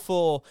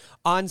 beautiful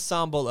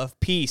ensemble of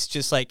peace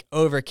just like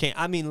overcame.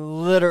 I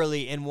mean,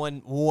 literally in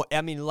one.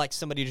 I mean, like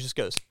somebody just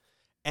goes,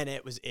 and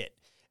it was it.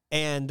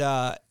 And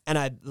I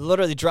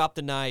literally dropped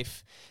the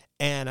knife,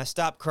 and I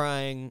stopped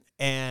crying,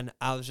 and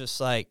I was just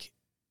like,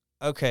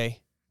 okay,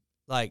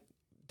 like.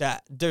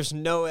 That there's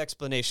no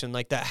explanation,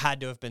 like that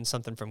had to have been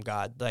something from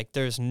God. Like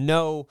there's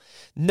no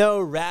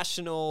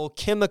rational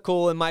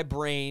chemical in my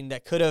brain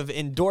that could have,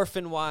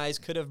 endorphin wise,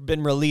 could have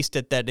been released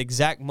at that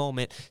exact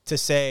moment to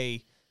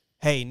say,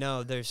 hey,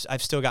 no,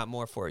 I've still got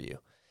more for you.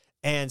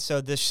 And so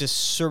this just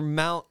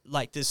surmount,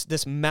 like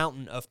this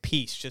mountain of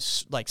peace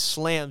just like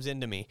slams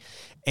into me.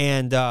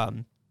 And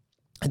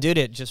dude,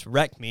 it just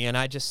wrecked me. And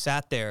I just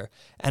sat there,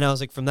 and I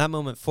was like, from that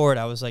moment forward,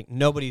 I was like,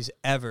 nobody's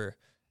ever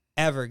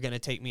gonna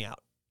take me out.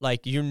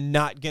 Like, you're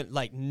not going to,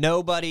 like,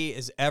 nobody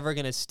is ever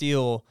going to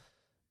steal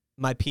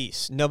my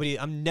peace.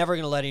 I'm never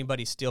going to let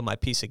anybody steal my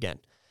peace again.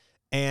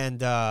 And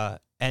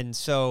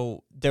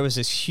so there was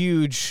this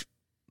huge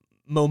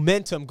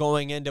momentum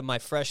going into my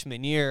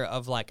freshman year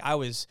of, like, I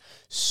was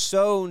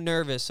so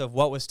nervous of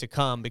what was to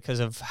come because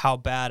of how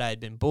bad I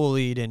had been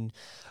bullied and,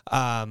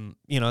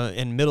 you know,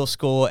 in middle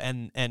school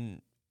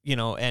and you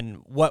know, and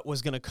what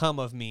was going to come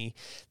of me,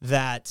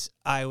 that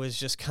I was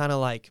just kind of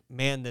like,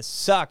 man, this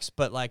sucks.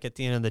 But like at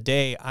the end of the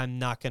day, I'm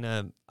not going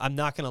to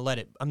let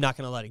it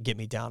get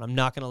me down. I'm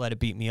not going to let it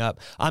beat me up.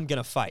 I'm going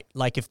to fight.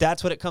 Like if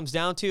that's what it comes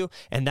down to,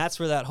 and that's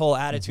where that whole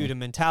attitude and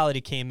mentality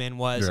came in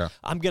was,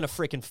 I'm going to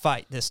freaking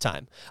fight this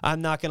time.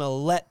 I'm not going to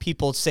let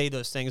people say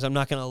those things. I'm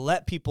not going to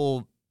let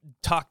people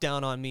talk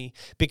down on me,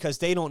 because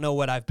they don't know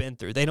what I've been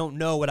through. They don't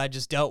know what I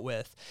just dealt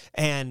with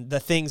and the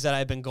things that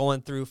I've been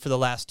going through for the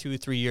last 2 or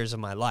 3 years of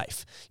my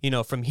life, you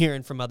know, from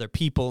hearing from other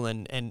people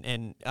and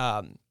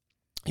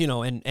you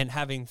know, and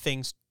having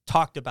things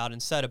talked about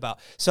and said about.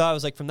 So I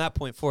was like, from that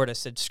point forward, I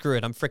said, screw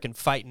it. I'm freaking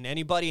fighting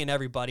anybody and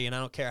everybody. And I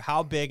don't care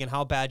how big and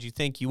how bad you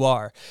think you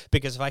are,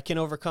 because if I can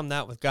overcome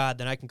that with God,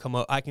 then I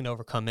can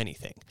overcome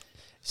anything.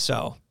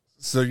 So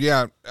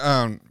yeah,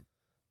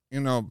 you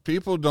know,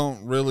 people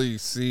don't really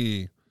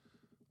see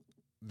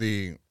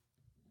the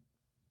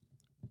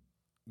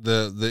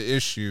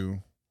issue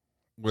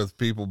with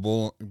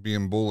people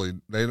being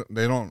bullied.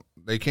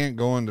 They can't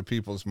go into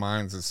people's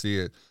minds to see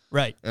it.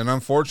 Right. And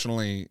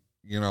unfortunately,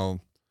 you know,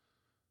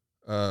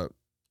 a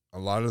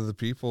lot of the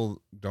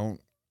people don't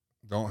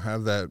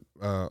have that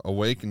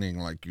awakening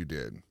like you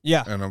did.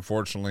 Yeah. And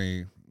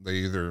unfortunately, they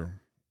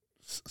either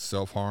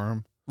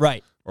self-harm,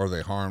 right, or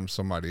they harm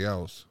somebody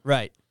else.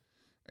 Right.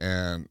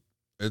 And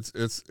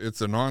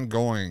it's an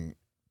ongoing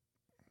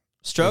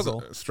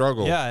struggle.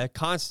 Yeah,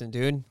 constant,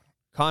 dude.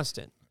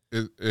 Constant.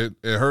 It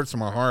hurts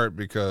my heart,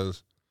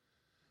 because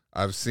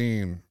I've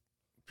seen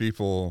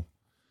people,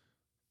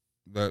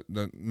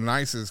 the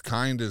nicest,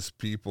 kindest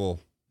people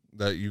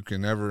that you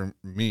can ever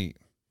meet.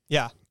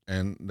 Yeah.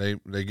 And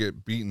they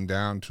get beaten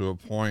down to a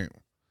point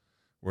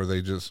where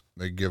they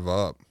give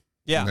up.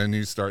 Yeah. And then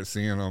you start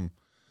seeing them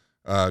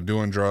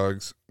doing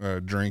drugs,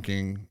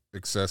 drinking,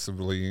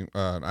 excessively.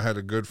 I had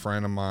a good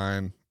friend of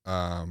mine.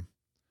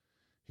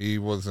 He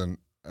was an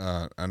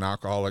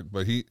alcoholic,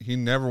 but he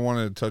never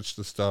wanted to touch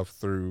the stuff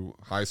through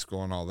high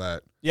school and all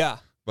that. Yeah.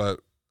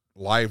 But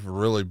life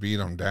really beat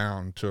him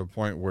down to a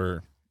point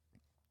where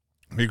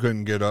he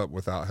couldn't get up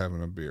without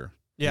having a beer.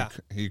 Yeah.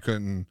 He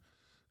couldn't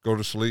go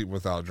to sleep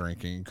without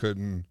drinking. He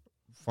couldn't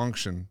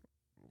function.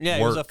 Yeah,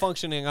 he was a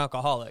functioning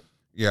alcoholic.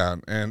 Yeah,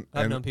 and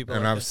I've known people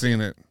and like I've this.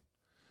 seen it.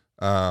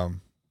 But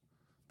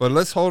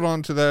let's hold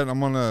on to that. I'm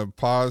gonna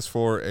pause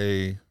for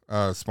a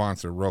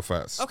sponsor real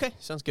fast. Okay,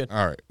 sounds good.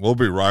 All right, we'll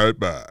be right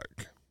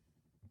back.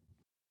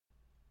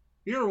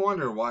 You ever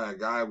wonder why a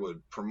guy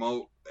would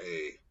promote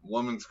a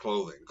woman's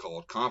clothing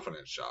called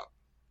Confidence Shop?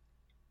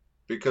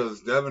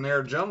 Because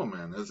Debonair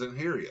Gentleman isn't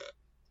here yet.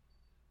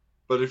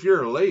 But if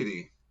you're a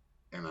lady,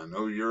 and I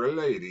know you're a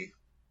lady,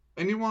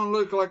 and you want to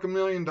look like $1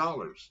 million,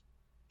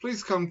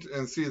 please come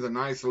and see the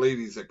nice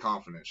ladies at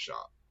Confidence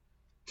Shop.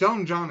 Tell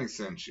them Johnny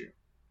sent you,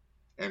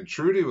 and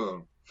Trudy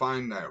will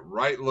find that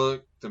right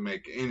look to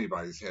make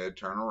anybody's head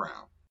turn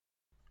around.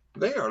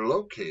 They are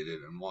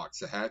located in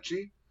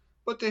Waxahachie,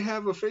 but they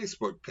have a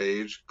Facebook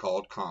page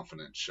called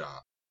Confidence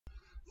Shop.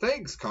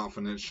 Thanks,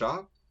 Confidence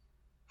Shop,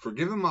 for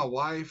giving my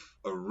wife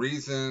a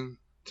reason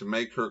to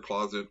make her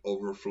closet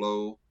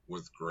overflow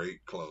with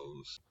great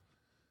clothes.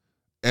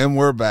 And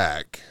we're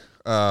back.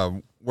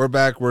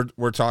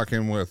 We're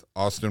talking with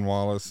Austin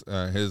Wallace,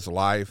 his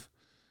life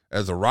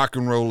as a rock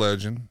and roll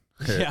legend.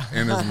 Yeah.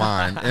 In his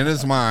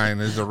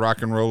mind is a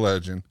rock and roll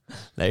legend.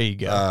 There you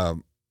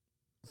go.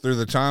 Through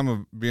the time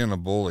of being a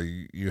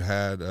bully, you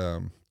had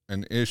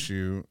an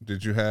issue.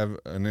 Did you have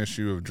an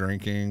issue of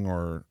drinking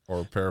or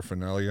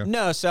paraphernalia?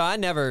 No, so I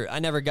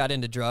never got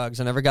into drugs.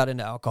 I never got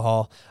into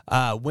alcohol.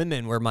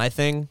 Women were my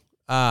thing.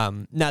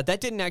 Now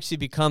that didn't actually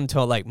become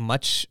till like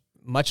much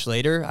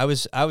later. I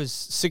was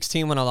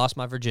 16 when I lost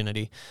my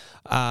virginity.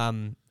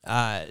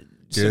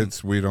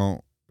 Kids, we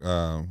don't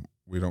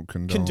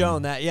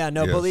condone that. Yeah,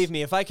 no, Yes. Believe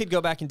me, if I could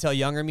go back and tell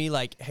younger me,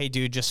 like, hey,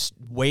 dude, just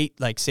wait,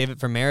 like, save it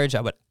for marriage,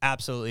 I would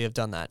absolutely have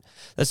done that.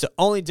 That's the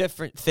only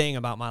different thing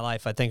about my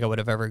life I think I would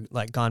have ever,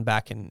 like, gone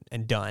back and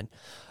done.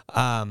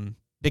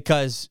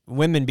 Because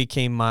women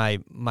became my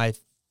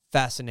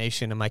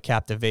fascination and my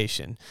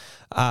captivation.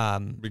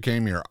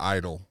 Became your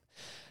idol.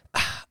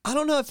 I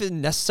don't know if it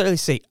necessarily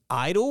say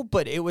idol,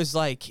 but it was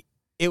like,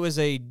 it was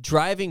a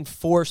driving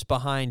force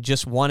behind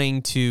just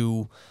wanting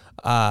to,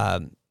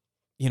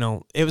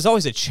 it was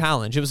always a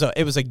challenge. It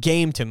was a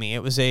game to me.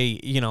 It was I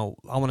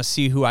want to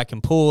see who I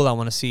can pull. I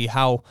want to see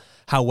how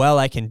well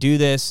I can do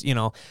this.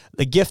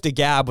 The gift of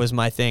gab was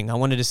my thing. I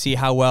wanted to see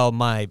how well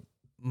my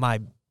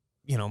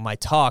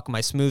talk, my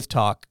smooth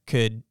talk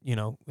could,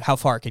 how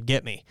far it could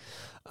get me.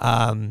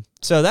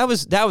 So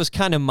that was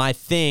kind of my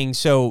thing.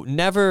 So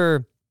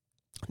never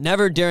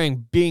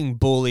during being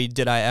bullied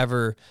did I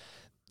ever,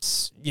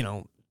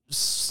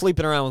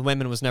 sleeping around with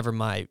women was never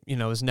my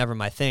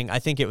thing. I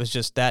think it was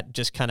just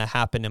kind of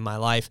happened in my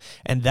life,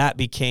 and that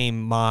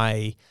became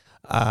my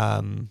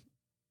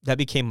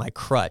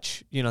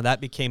crutch. That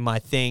became my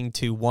thing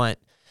to want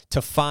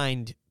to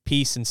find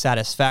peace and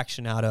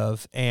satisfaction out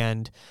of,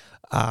 and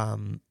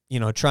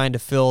trying to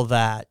fill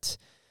that,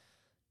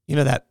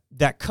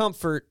 that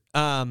comfort,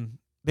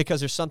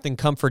 because there's something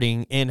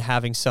comforting in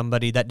having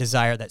somebody, that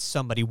desire that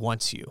somebody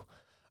wants you.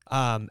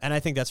 And I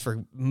think that's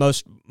for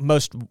most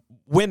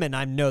women.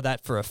 I know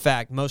that for a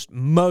fact.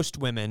 Most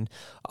women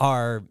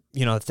are,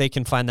 if they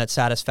can find that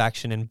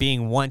satisfaction in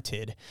being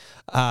wanted.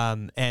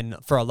 And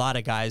for a lot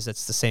of guys,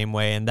 that's the same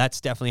way. And that's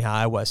definitely how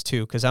I was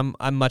too, because I'm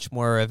much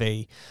more of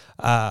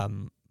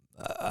an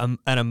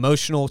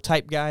emotional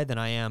type guy than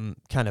I am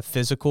kind of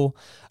physical.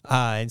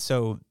 And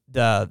so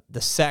the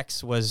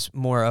sex was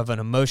more of an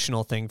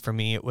emotional thing for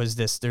me. It was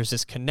there's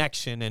this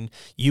connection, and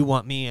you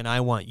want me and I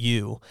want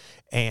you,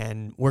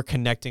 and we're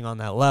connecting on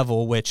that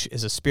level, which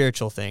is a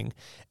spiritual thing.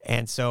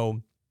 And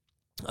so,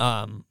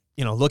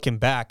 looking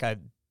back, I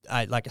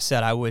like I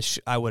said, I wish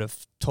I would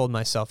have told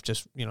myself,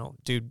 just,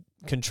 dude,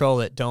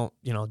 control it. Don't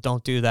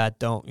do that.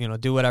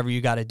 Don't, do whatever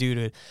you got to do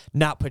to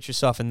not put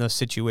yourself in those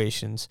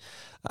situations.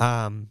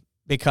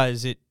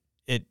 Because it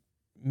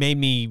made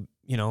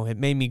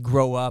me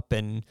grow up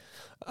and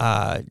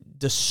not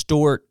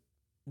distort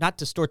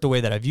the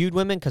way that I viewed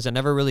women, because I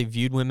never really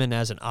viewed women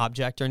as an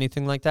object or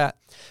anything like that.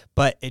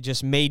 But it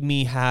just made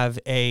me have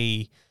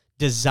a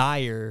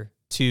desire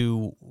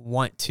to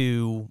want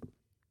to,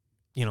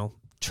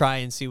 try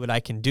and see what I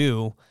can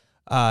do,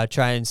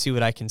 try and see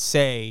what I can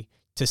say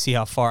to see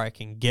how far I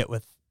can get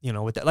with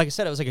that. Like I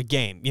said, it was like a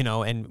game,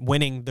 and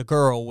winning the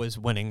girl was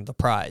winning the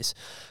prize.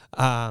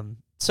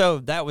 So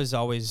that was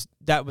always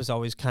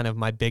kind of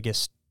my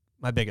biggest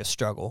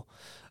struggle.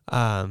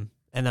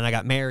 And then I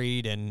got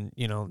married, and,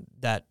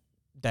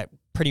 that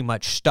pretty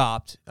much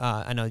stopped.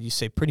 I know you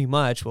say pretty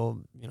much,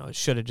 well, it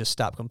should have just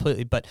stopped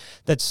completely, but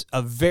that's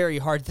a very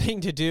hard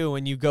thing to do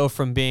when you go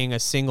from being a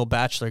single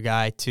bachelor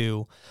guy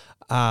to,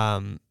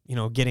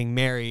 getting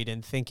married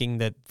and thinking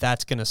that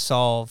that's going to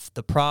solve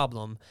the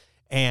problem.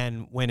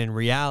 And when in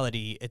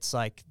reality, it's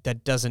like,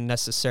 that doesn't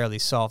necessarily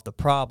solve the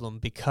problem,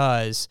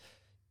 because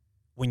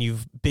when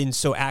you've been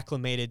so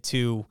acclimated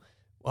to,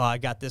 well, I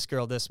got this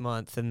girl this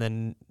month, and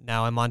then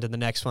now I'm on to the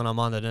next one, I'm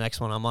on to the next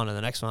one, I'm on to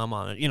the next one, I'm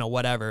on,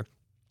 whatever.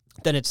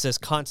 Then it's this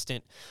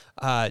constant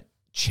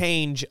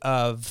change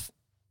of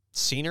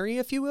scenery,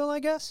 if you will, I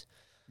guess.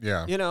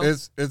 Yeah.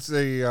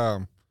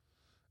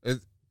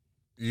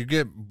 You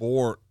get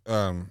bored.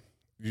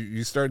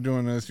 You start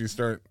doing this, you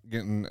start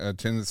getting a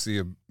tendency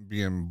of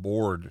being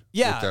bored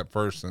with that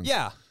person.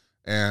 Yeah.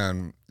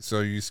 And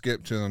so you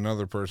skip to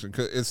another person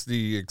because it's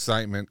the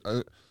excitement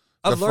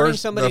of learning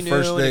somebody new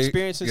and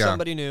experiencing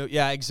somebody new.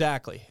 Yeah,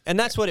 exactly. And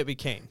that's what it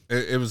became.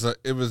 It was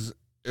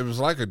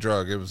like a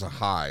drug. It was a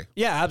high.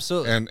 Yeah,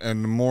 absolutely.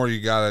 And the more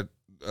you got it,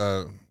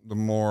 the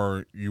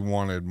more you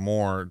wanted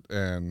more.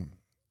 And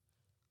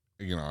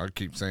I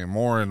keep saying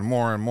more and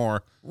more and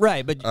more.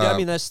 Right, but I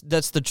mean that's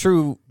the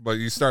true. But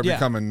you start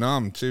becoming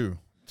numb too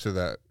to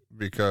that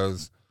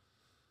because.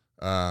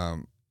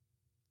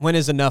 When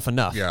is enough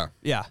enough? Yeah.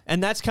 Yeah.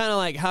 And that's kind of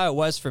like how it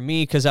was for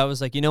me, because I was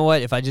like, you know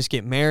what, if I just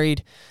get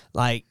married,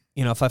 like,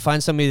 if I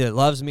find somebody that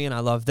loves me and I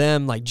love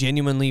them, like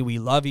genuinely we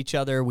love each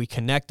other, we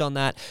connect on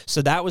that.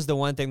 So that was the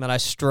one thing that I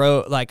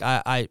strove, what's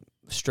the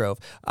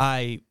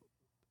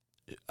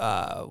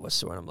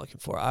word I'm looking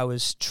for? I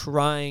was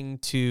trying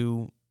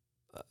to,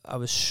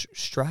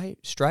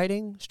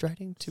 striding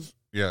to...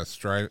 Yeah,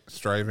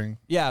 striving.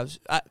 Yeah,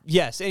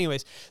 yes.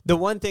 Anyways, the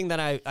one thing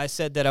that I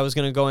said that I was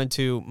going to go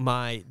into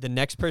the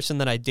next person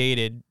that I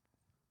dated,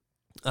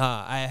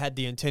 I had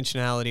the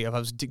intentionality of I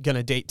was going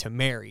to date to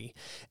marry,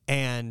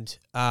 and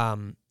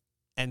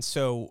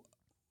so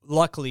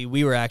luckily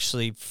we were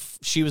actually,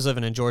 she was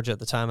living in Georgia at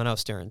the time and I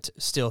was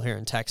still here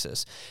in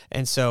Texas,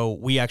 and so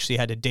we actually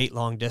had to date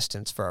long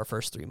distance for our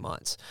first 3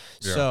 months.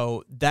 Yeah.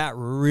 So that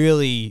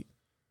really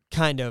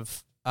kind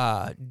of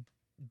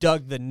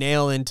dug the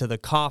nail into the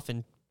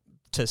coffin,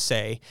 to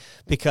say,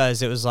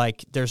 because it was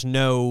like there's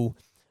no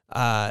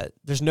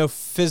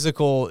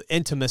physical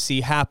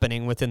intimacy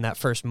happening within that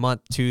first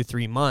month,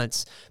 2-3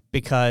 months,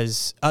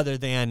 because other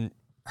than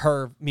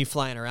me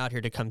flying her out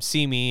here to come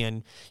see me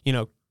and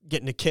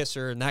getting to kiss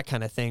her and that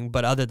kind of thing.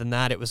 But other than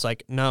that, it was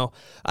like, no,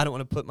 I don't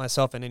want to put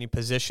myself in any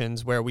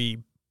positions where we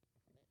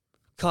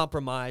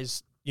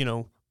compromise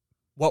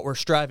what we're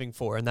striving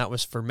for, and that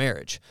was for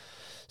marriage.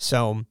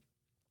 So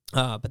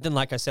but then,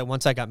 like I said,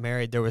 once I got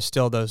married, there was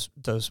still those.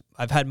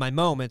 I've had my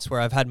moments where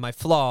I've had my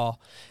flaw,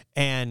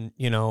 and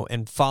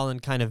and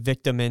fallen kind of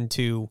victim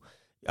into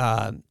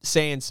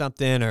saying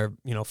something or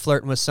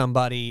flirting with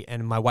somebody,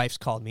 and my wife's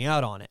called me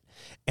out on it.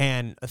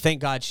 And thank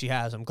God she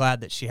has. I'm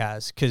glad that she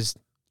has, because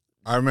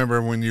I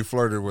remember when you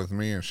flirted with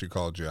me and she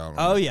called you out on it.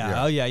 Oh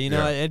yeah.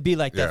 It'd be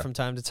like that from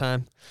time to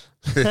time.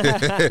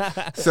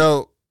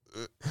 So.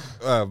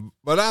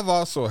 But I've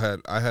also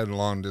had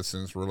long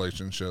distance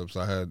relationships.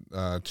 I had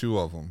 2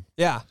 of them.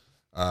 Yeah.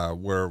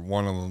 Where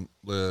one of them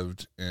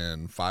lived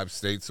in 5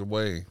 states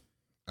away.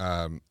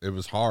 It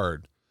was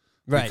hard,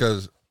 right?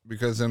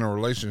 Because in a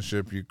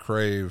relationship you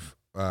crave,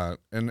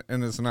 and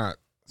it's not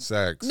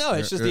sex. No,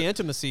 it's just the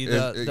intimacy.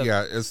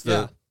 It's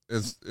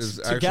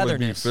actually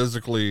be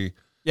physically.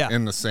 Yeah.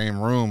 In the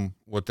same room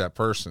with that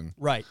person.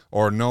 Right.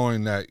 Or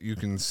knowing that you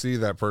can see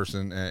that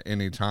person at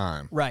any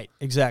time. Right,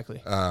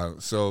 exactly.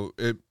 So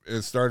it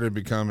started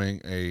becoming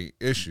a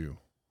issue.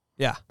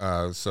 Yeah.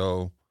 But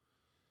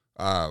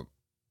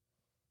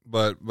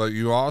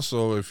you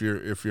also, if you're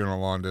in a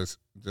long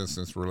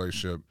distance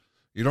relationship,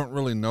 you don't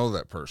really know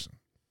that person.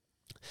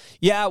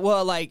 Yeah,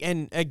 well,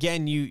 and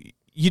again, you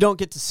don't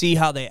get to see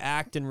how they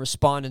act and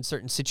respond in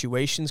certain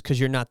situations because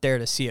you're not there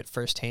to see it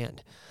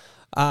firsthand.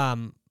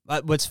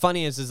 What's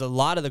funny is a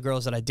lot of the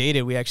girls that I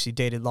dated, we actually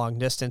dated long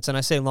distance. And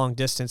I say long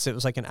distance, it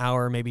was like an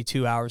hour, maybe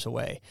 2 hours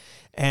away.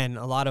 And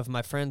a lot of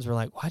my friends were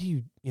like, why do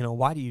you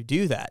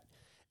do that?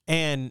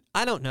 And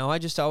I don't know. I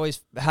just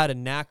always had a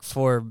knack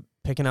for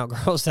picking out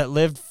girls that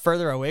lived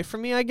further away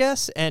from me, I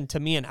guess. And to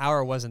me, an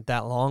hour wasn't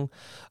that long.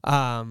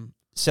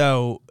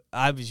 So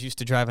I was used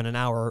to driving an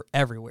hour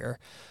everywhere.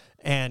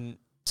 And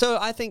so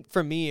I think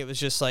for me, it was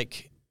just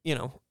like,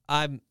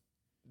 I'm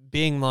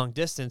being long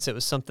distance. It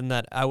was something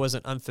that I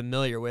wasn't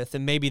unfamiliar with.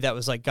 And maybe that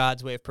was like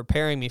God's way of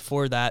preparing me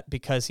for that,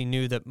 because he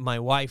knew that my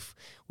wife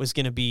was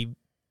going to be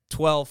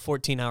 12,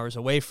 14 hours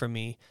away from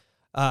me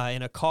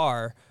in a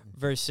car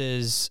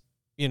versus,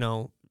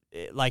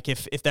 like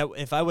if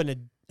I wouldn't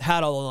have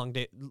had all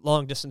the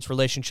long distance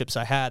relationships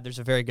I had, there's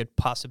a very good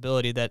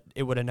possibility that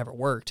it would have never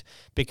worked,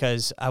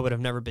 because I would have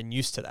never been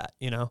used to that.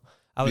 I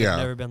would have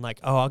never been like,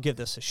 oh, I'll give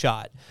this a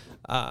shot.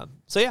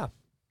 So yeah.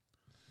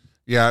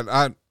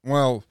 Yeah.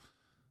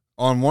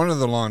 On one of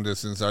the long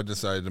distance, I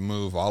decided to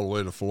move all the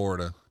way to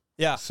Florida.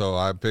 Yeah. So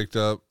I picked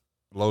up,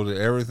 loaded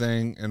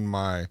everything in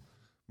my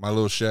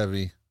little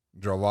Chevy,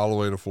 drove all the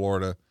way to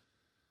Florida,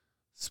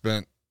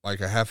 spent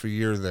like a half a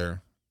year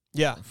there.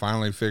 Yeah.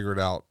 Finally figured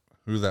out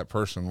who that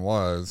person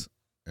was,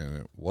 and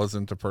it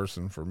wasn't the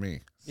person for me.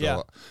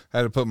 So I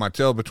had to put my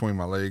tail between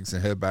my legs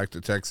and head back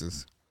to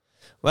Texas.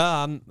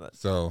 Well,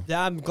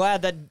 I'm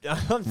glad that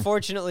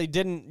unfortunately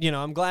didn't,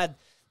 I'm glad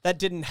that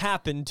didn't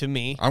happen to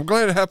me. I'm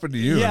glad it happened to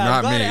you Yeah, and not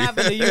I'm glad me. it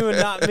happened to you and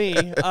not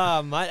me.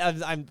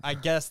 I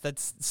guess that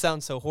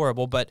sounds so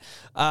horrible, but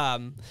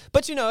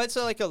you know, it's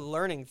like a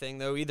learning thing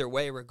though. Either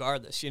way,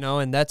 regardless, you know,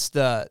 and that's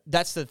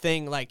the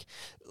thing. Like,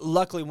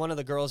 luckily, one of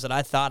the girls that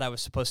I thought I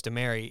was supposed to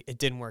marry, it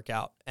didn't work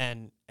out,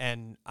 and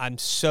I'm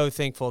so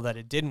thankful that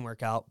it didn't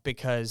work out,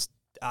 because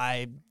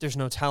there's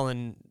no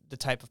telling the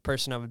type of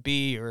person I would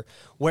be or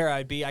where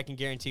I'd be. I can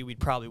guarantee we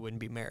probably wouldn't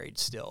be married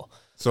still.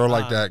 Sort of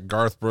like that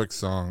Garth Brooks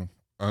song,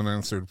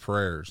 Unanswered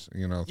Prayers,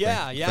 you know.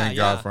 Thank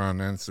God for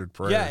unanswered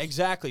prayers. Yeah,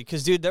 exactly.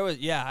 Because, dude,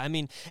 I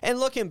mean, and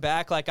looking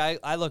back, like,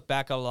 I look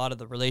back at a lot of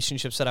the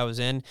relationships that I was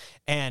in,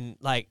 and,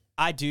 like,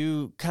 I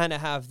do kind of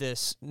have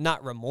this,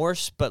 not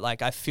remorse, but,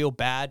 like, I feel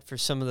bad for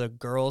some of the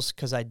girls,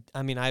 because I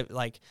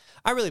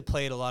really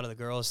played a lot of the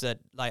girls that,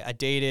 like, I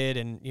dated,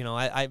 and, you know,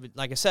 I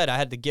like I said, I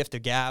had the gift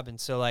of gab, and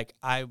so, like,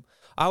 I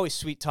always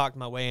sweet-talked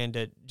my way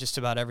into just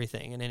about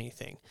everything and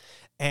anything.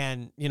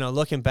 And, you know,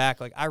 looking back,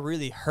 like, I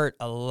really hurt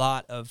a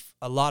lot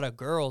of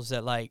girls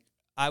that, like,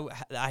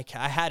 I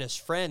had as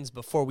friends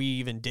before we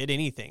even did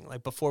anything,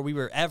 like, before we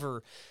were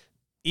ever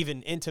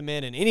even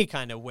intimate in any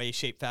kind of way,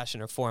 shape,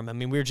 fashion, or form. I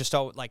mean, we were just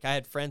all, like, I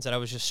had friends that I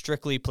was just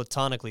strictly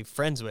platonically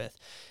friends with.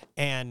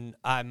 And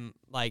I'm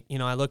like, you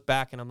know, I look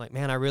back and I'm like,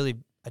 man, I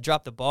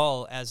dropped the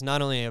ball as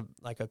not only a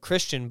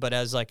Christian, but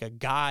as like a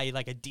guy,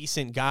 like a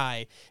decent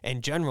guy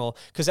in general.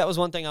 Because that was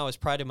one thing I was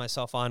priding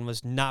myself on,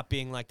 was not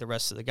being like the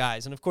rest of the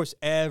guys. And of course,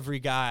 every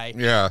guy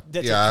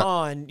that's a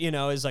con, you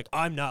know, is like,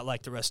 I'm not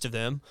like the rest of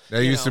them.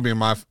 That used to be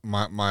my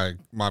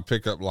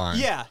pickup line.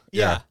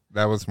 Yeah.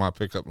 That was my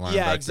pickup line.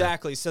 Yeah,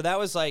 exactly. So that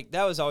was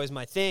always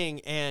my thing.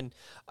 And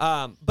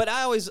but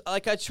I always,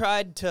 like, I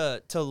tried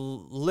to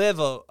live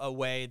a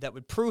way that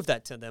would prove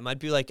that to them. I'd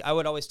be like, I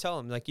would always tell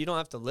them, like, you don't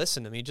have to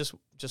listen to me. Just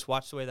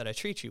watch the way that I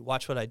treat you.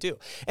 Watch what I do.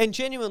 And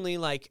genuinely,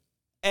 like,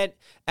 at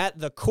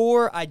the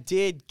core, I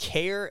did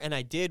care, and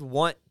I did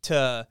want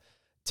to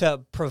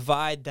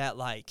provide that,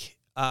 like,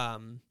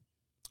 you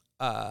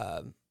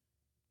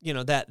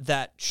know,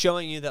 that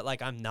showing you that,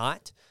 like, I'm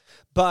not.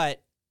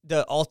 But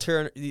the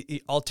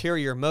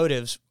ulterior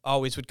motives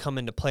always would come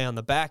into play on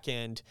the back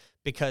end,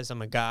 because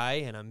I'm a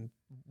guy and I'm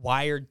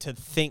wired to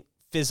think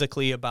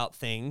physically about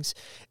things.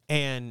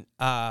 And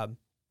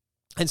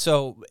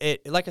so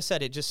it, like I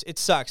said, it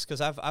sucks, because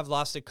I've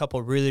lost a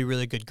couple really,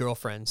 really good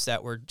girlfriends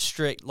that were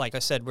like I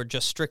said, were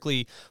just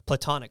strictly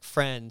platonic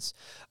friends.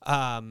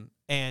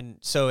 And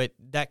so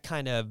that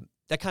kind of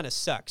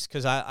sucks,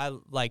 because I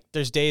like,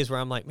 there's days where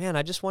I'm like, man,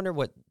 I just wonder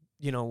what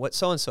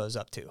so-and-so is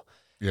up to.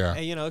 Yeah.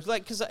 And, you know,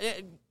 like, because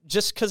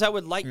I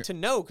would like to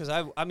know, because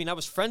I mean, I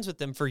was friends with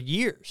them for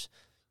years,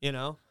 you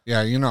know?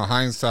 Yeah, you know,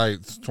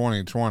 hindsight's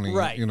 20/20.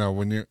 Right. You know,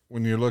 when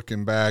you're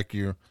looking back,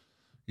 you're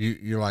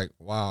like,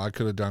 wow, I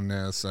could have done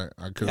this, I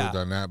could have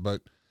done that.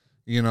 But,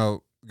 you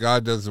know,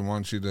 God doesn't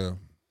want you to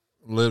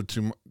live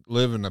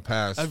in the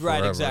past forever.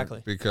 Right,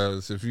 exactly.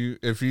 Because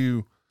if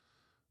you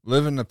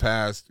live in the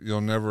past, you'll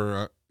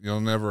never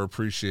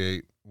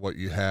appreciate what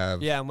you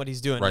have. Yeah, and what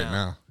he's doing right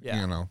now.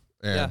 Yeah. You know.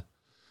 And yeah.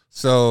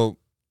 So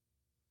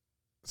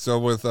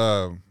with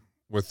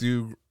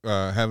you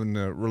having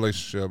a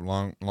relationship,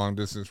 long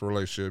distance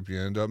relationship, you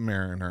end up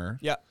marrying her.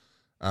 Yeah.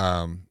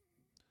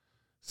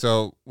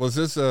 So was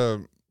this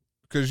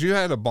because you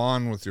had a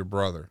bond with your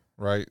brother,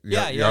 right?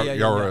 Yeah.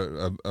 Y'all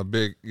were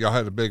y'all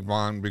had a big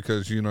bond,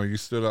 because, you know, you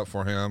stood up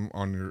for him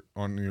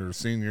on your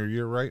senior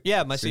year, right?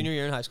 Yeah, my senior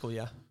year in high school.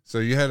 Yeah. So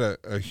you had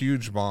a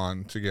huge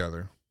bond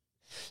together.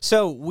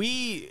 So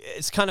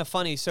it's kind of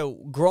funny. So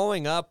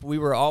growing up, we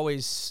were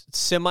always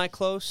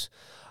semi-close.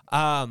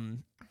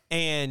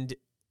 And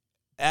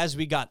as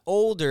we got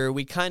older,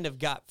 we kind of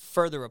got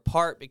further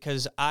apart,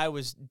 because I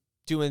was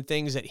doing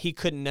things that he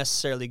couldn't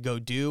necessarily go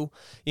do.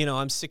 You know,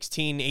 I'm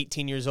 16,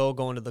 18 years old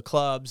going to the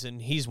clubs,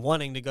 and he's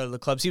wanting to go to the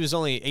clubs. He was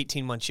only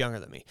 18 months younger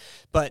than me.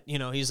 But, you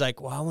know, he's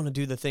like, well, I want to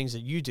do the things that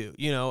you do,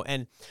 you know?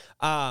 And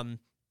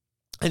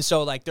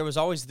so, like, there was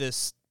always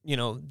this, you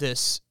know,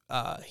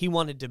 he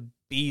wanted to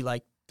be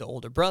like the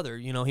older brother,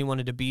 you know, he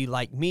wanted to be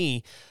like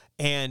me.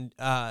 And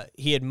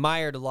he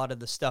admired a lot of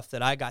the stuff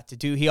that I got to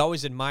do. He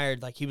always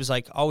admired, like, he was,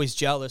 like, always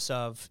jealous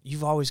of,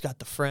 you've always got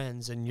the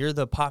friends, and you're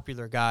the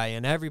popular guy,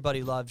 and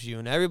everybody loves you,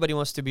 and everybody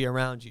wants to be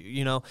around you,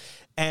 you know?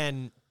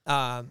 And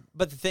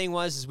but the thing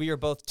is we were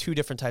both two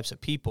different types of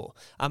people.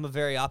 I'm a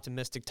very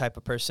optimistic type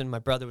of person. My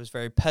brother was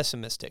very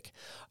pessimistic,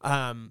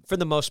 for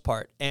the most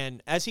part.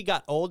 And as he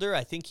got older,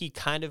 I think he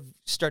kind of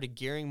started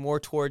gearing more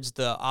towards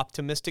the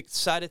optimistic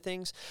side of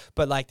things.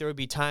 But, like, there would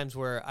be times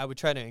where I would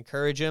try to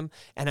encourage him,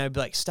 and I'd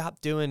be like,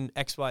 stop doing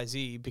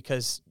XYZ,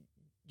 because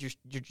you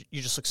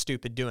just look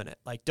stupid doing it.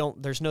 Like,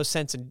 there's no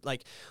sense in,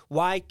 like,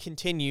 why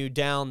continue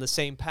down the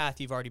same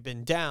path you've already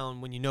been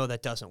down when you know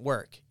that doesn't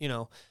work, you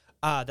know?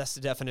 That's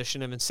the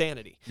definition of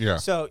insanity. Yeah.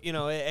 So, you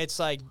know, it's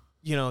like,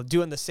 you know,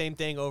 doing the same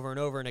thing over and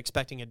over and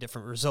expecting a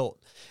different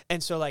result.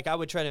 And so, like, I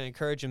would try to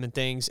encourage him in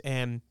things,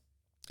 and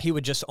he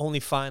would just only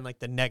find, like,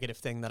 the negative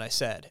thing that I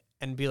said,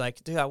 and be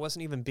like, dude, I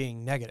wasn't even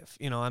being negative.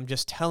 You know, I'm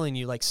just telling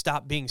you, like,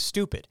 stop being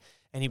stupid.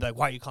 And he'd be like,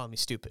 why are you calling me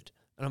stupid?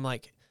 And I'm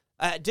like,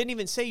 I didn't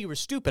even say you were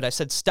stupid. I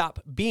said stop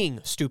being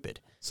stupid.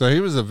 So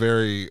he was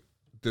he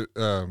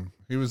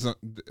was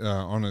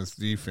on his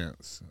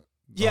defense.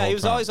 Yeah, he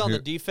was time. always on the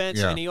defense,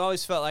 yeah. and he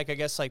always felt like, I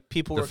guess, like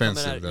people were coming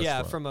Defensive,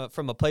 at it,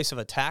 from a place of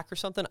attack or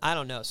something. I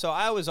don't know. So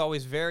I was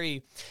always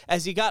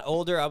as he got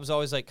older, I was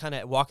always like kind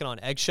of walking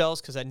on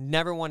eggshells because I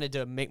never wanted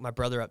to make my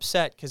brother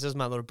upset because this is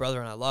my little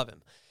brother and I love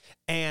him,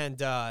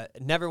 and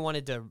never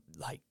wanted to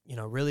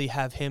really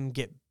have him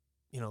get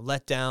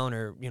let down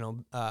or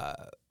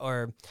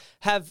or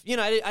have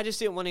I just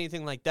didn't want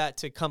anything like that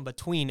to come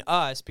between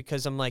us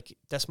because I'm like,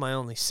 that's my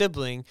only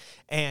sibling,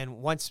 and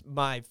once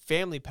my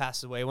family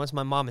passes away, once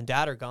my mom and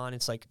dad are gone,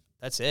 it's like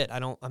that's it.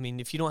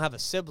 If you don't have a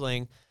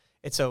sibling,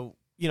 it's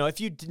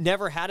if you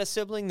never had a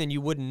sibling, then you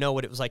wouldn't know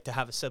what it was like to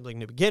have a sibling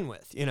to begin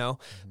with,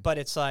 but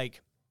it's like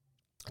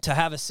to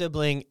have a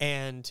sibling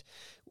and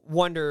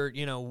wonder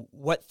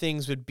what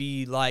things would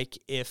be like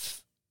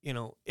if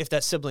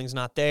that sibling's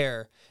not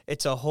there.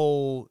 It's a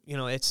whole,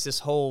 it's this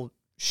whole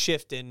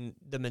shift in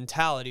the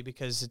mentality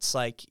because it's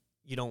like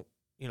you don't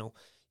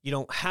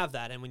have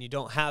that, and when you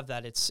don't have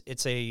that, it's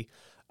a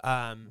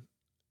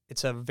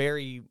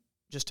very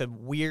just a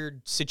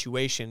weird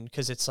situation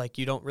because it's like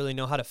you don't really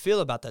know how to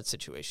feel about that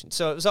situation.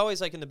 So it was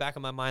always like in the back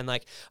of my mind,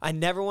 like I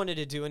never wanted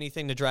to do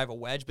anything to drive a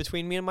wedge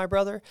between me and my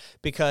brother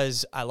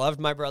because I loved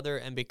my brother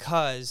and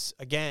because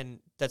again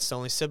that's the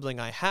only sibling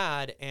I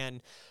had,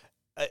 and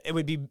it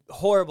would be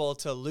horrible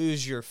to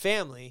lose your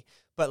family,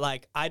 but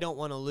like I don't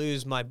want to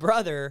lose my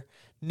brother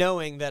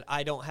knowing that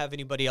I don't have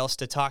anybody else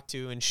to talk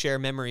to and share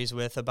memories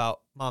with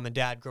about mom and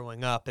dad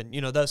growing up and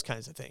those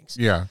kinds of things.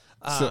 Yeah.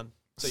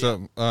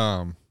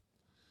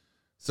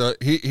 So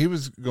he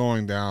was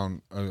going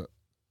down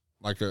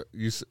like a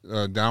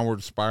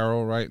downward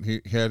spiral, right?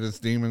 He had his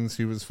demons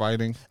he was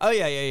fighting. Oh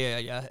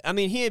yeah. I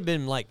mean, he had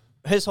been like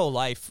his whole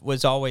life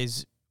was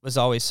always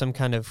some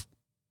kind of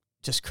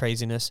just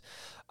craziness.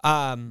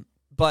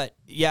 But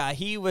yeah,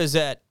 he was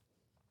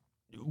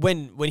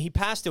when he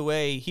passed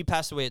away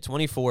at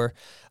 24.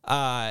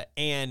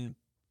 And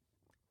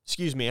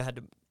excuse me,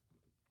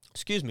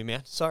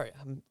 man. Sorry.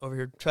 I'm over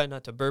here trying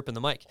not to burp in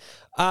the mic.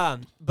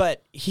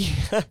 But he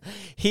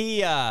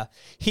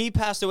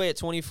passed away at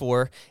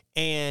 24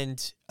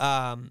 and,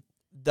 I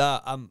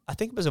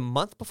think it was a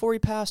month before he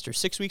passed or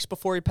 6 weeks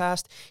before he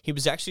passed, he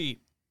was actually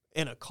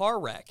in a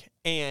car wreck,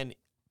 and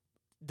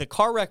the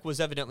car wreck was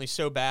evidently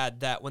so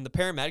bad that when the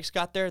paramedics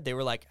got there, they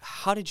were like,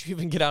 how did you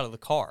even get out of the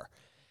car?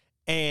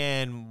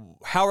 And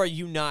how are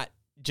you not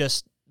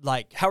just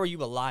like, how are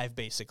you alive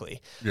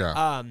basically?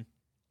 Yeah.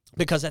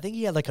 Because I think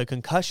he had like a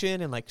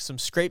concussion and like some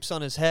scrapes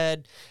on his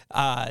head,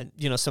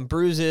 some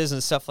bruises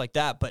and stuff like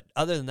that. But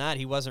other than that,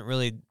 he wasn't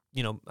really,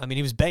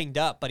 he was banged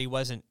up, but he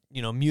wasn't,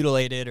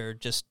 mutilated or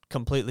just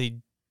completely,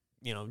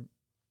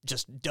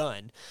 just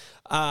done.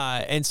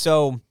 And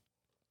so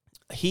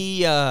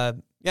he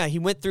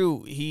went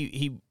through,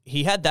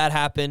 he had that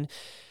happen.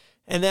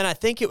 And then I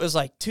think it was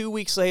like 2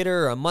 weeks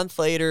later or a month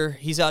later,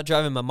 he's out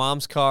driving my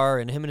mom's car,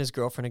 and him and his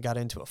girlfriend had got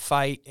into a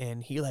fight,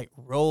 and he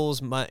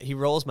rolls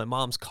my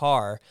mom's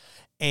car,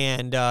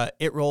 and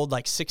it rolled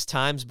like 6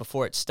 times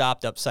before it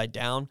stopped upside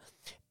down,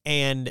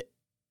 and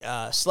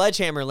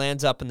sledgehammer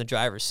lands up in the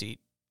driver's seat.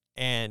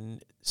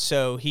 And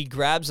so he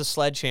grabs a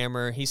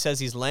sledgehammer. He says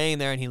he's laying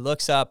there, and he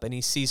looks up, and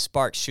he sees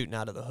sparks shooting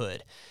out of the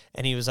hood.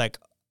 And he was like,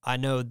 I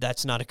know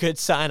that's not a good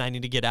sign. I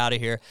need to get out of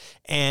here.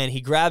 And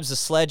he grabs the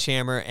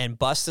sledgehammer and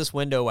busts this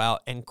window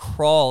out and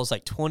crawls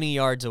like 20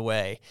 yards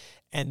away.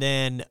 And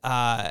then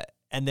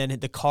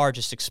the car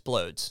just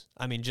explodes.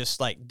 I mean, just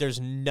like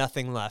there's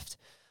nothing left.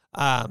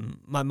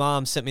 My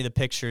mom sent me the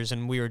pictures,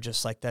 and we were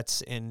just like,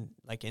 that's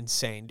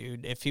insane,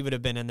 dude. If he would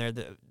have been in there,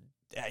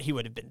 he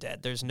would have been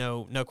dead. There's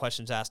no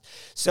questions asked.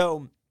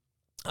 So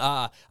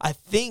I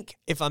think,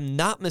 if I'm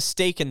not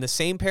mistaken, the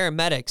same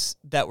paramedics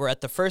that were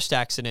at the first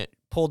accident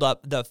pulled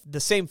up, the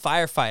same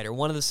firefighter,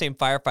 one of the same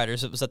firefighters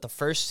that was at the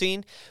first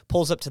scene,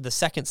 pulls up to the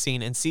second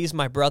scene and sees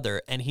my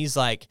brother, and he's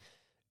like,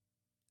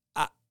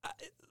 I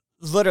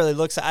literally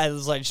looks, I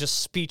was like just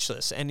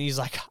speechless, and he's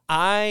like,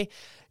 I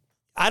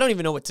don't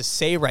even know what to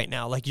say right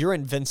now. Like, you're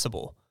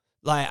invincible.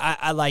 Like,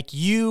 I like,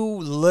 you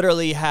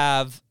literally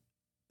have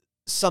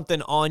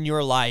something on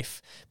your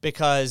life,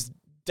 because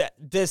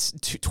this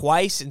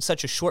twice in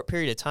such a short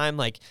period of time,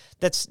 like,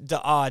 that's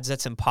the odds,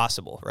 that's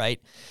impossible,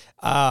 right?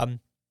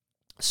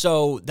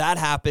 So that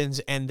happens,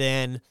 and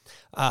then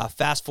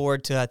fast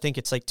forward to, I think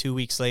it's like 2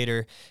 weeks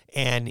later,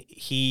 and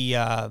he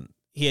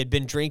had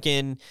been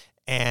drinking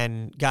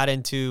and got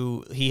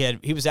into,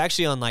 he was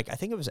actually on, like, I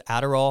think it was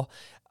Adderall.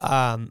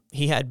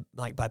 He had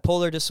like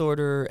bipolar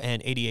disorder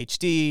and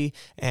ADHD,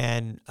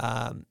 and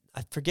I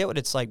forget what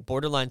it's like,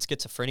 borderline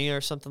schizophrenia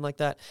or something like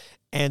that.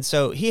 And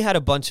so he had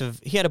a bunch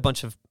of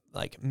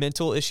like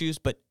mental issues,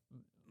 but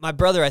my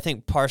brother, I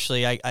think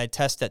partially I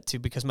attest that to,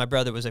 because my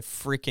brother was a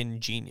freaking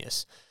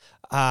genius.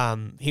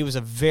 He was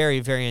a very,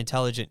 very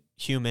intelligent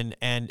human,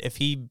 and if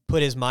he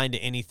put his mind to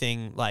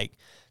anything, like,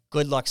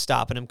 good luck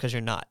stopping him, because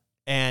you're not.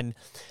 And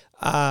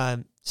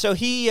so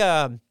he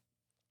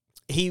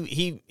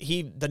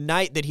the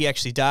night that he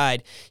actually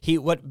died,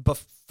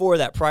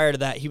 prior to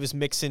that, he was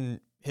mixing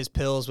his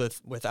pills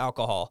with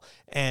alcohol,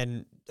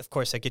 and of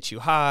course that gets you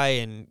high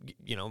and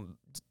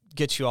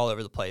gets you all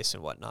over the place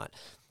and whatnot.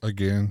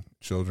 Again,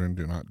 children,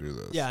 do not do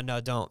this. Yeah, no,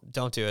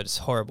 don't do it. It's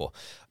horrible.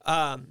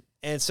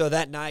 And so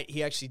that night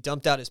he actually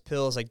dumped his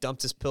pills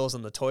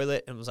on the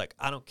toilet and was like,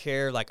 I don't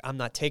care. Like, I'm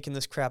not taking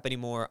this crap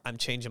anymore. I'm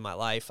changing my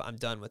life. I'm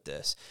done with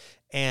this.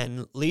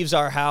 And leaves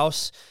our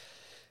house.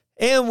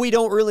 And we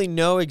don't really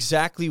know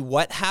exactly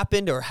what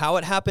happened or how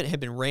it happened. It had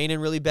been raining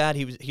really bad.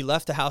 He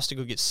left the house to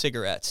go get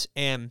cigarettes.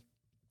 And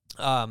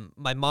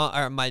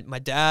my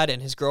dad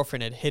and his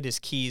girlfriend had hid his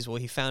keys. Well,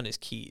 he found his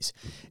keys.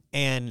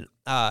 And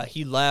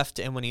he left.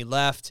 And when he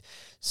left,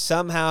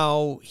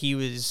 somehow he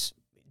was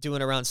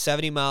doing around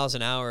 70 miles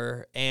an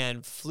hour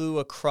and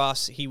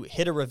he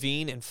hit a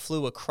ravine and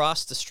flew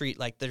across the street.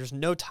 Like, there's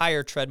no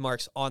tire tread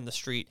marks on the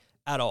street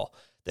at all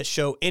that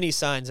show any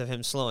signs of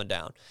him slowing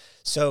down.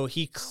 So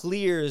he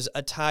clears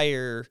an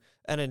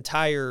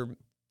entire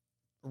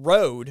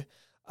road,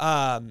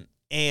 and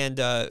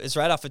it's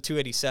right off of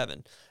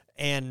 287.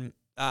 And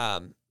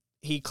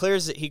he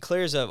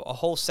clears a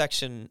whole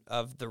section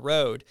of the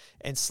road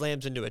and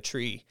slams into a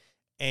tree.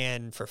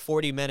 And for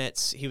 40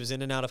 minutes, he was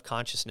in and out of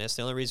consciousness.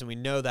 The only reason we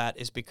know that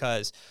is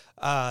because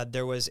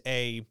there was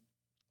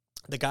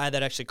the guy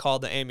that actually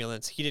called the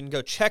ambulance. He didn't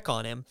go check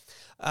on him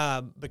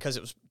because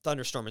it was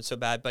thunderstorming so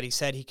bad, but he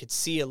said he could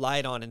see a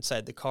light on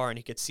inside the car and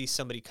he could see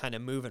somebody kind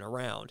of moving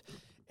around.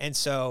 And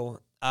so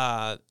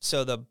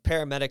the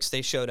paramedics,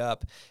 they showed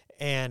up,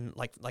 and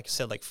like I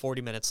said, like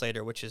 40 minutes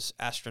later, which is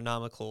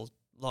astronomical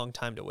long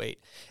time to wait.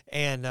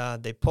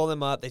 And they pull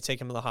him up, they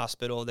take him to the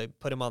hospital, they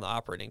put him on the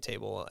operating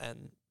table,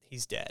 and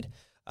he's dead.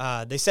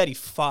 They said he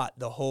fought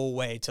the whole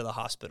way to the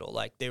hospital.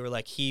 Like, they were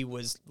like, he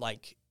was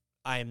like,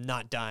 I am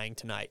not dying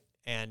tonight.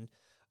 And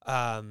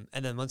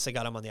then once they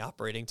got him on the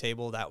operating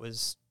table, that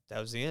was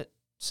the end.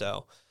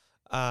 So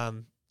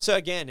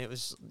again, it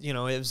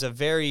was a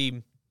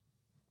very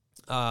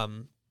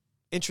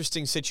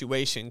interesting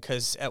situation,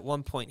 because at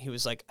one point he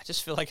was like, I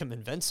just feel like I'm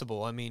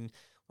invincible. I mean,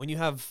 when you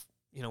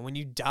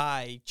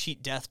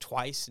cheat death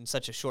twice in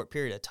such a short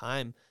period of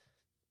time,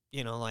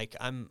 like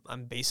I'm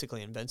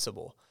basically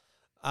invincible.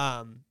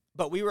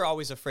 But we were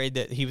always afraid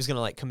that he was going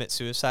to like commit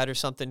suicide or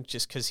something,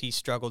 just because he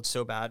struggled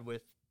so bad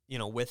with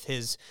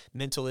his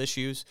mental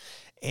issues.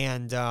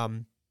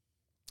 And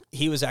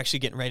he was actually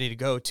getting ready to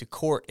go to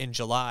court in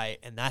July,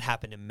 and that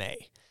happened in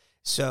May.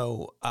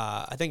 So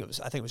I think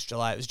it was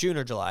July. It was June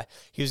or July.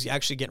 He was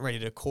actually getting ready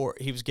to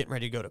court. He was getting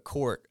ready to go to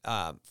court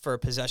for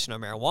possession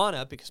of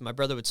marijuana, because my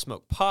brother would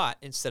smoke pot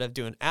instead of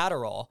doing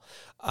Adderall,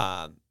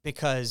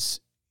 because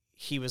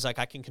he was like,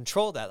 I can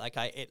control that. Like,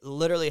 it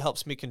literally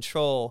helps me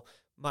control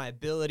my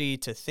ability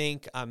to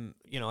think.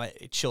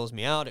 It chills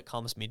me out. It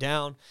calms me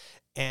down.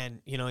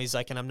 And, he's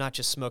like, and I'm not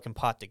just smoking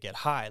pot to get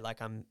high.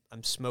 Like, I'm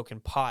smoking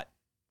pot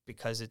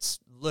because it's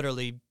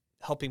literally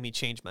helping me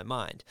change my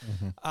mind.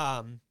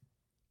 Mm-hmm.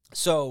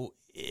 So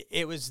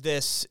it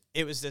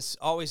was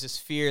always this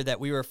fear that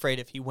we were afraid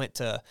if he went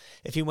to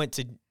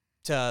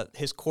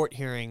his court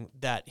hearing,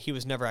 that he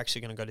was never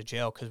actually going to go to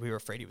jail, because we were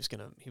afraid he was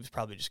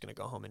probably just going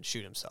to go home and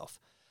shoot himself.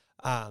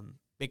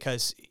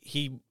 Because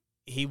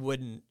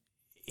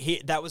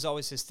that was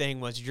always his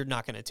thing, was, you're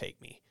not going to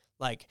take me.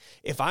 Like,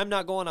 if I'm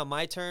not going on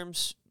my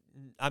terms,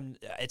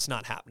 it's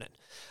not happening.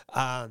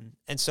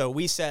 And so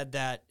we said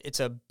that it's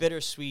a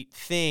bittersweet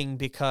thing,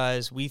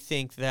 because we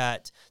think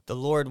that the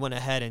Lord went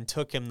ahead and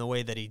took him the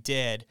way that he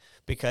did,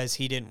 because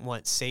he didn't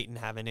want Satan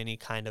having any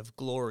kind of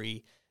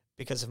glory.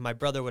 Because if my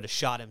brother would have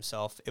shot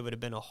himself, it would have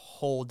been a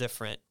whole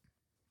different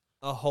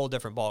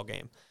ball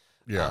game.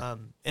 Yeah.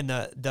 And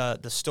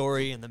the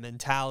story and the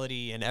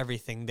mentality and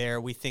everything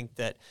there, we think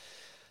that.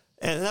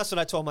 And that's what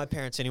I told my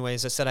parents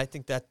anyways. I said, I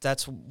think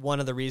that's one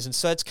of the reasons.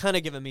 So it's kind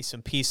of given me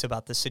some peace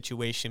about the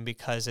situation,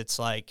 because it's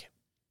like,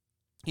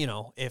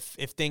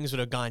 if things would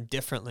have gone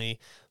differently,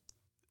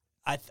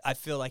 I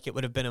feel like it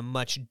would have been a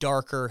much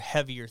darker,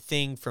 heavier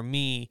thing for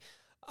me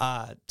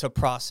to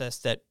process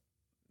that,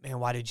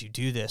 man, why did you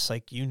do this?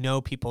 Like,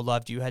 people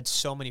loved you. You had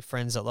so many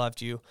friends that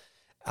loved you.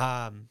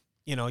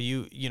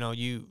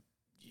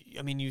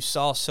 You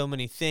saw so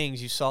many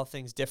things. You saw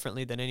things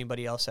differently than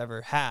anybody else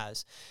ever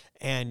has.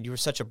 And you were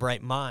such a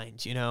bright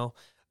mind,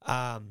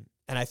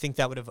 And I think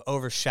that would have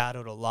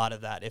overshadowed a lot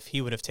of that if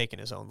he would have taken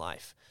his own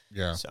life.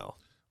 Yeah. So,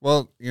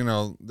 well,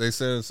 they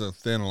say it's a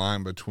thin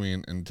line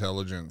between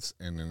intelligence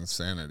and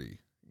insanity.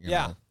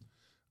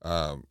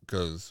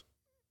 Because,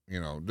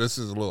 this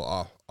is a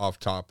little off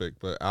topic,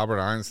 but Albert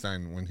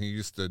Einstein, when he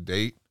used to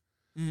date,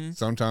 mm-hmm.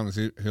 sometimes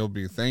he'll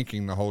be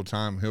thinking the whole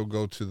time. He'll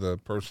go to the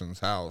person's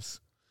house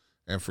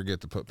and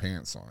forget to put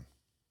pants on.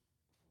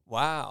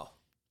 Wow.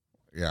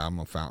 Yeah, I'm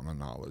a fountain of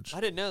knowledge.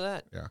 I didn't know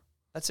that. Yeah.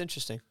 That's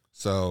interesting.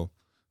 So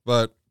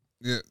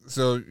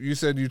you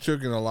said you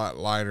took it a lot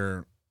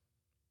lighter,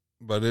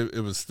 but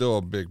it was still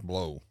a big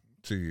blow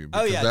to you.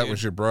 Because that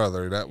was your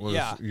brother. That was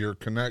your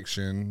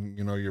connection,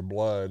 your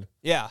blood.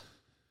 Yeah.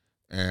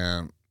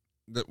 And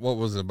what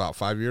was it, about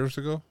 5 years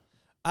ago?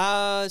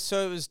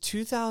 So it was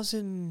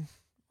 2000.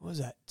 What was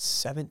that?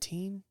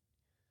 17.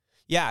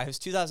 Yeah, it was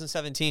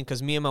 2017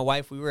 because me and my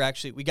wife, we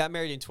got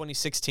married in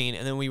 2016,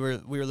 and then we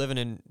were living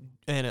in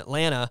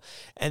Atlanta,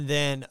 and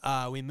then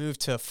we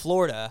moved to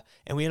Florida,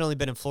 and we had only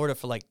been in Florida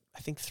for like I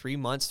think 3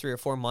 or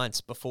 4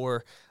 months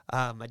before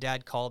my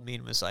dad called me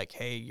and was like,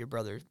 "Hey, your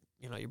brother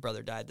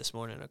died this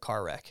morning in a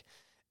car wreck,"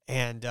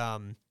 and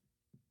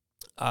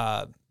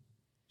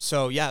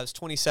so yeah, it was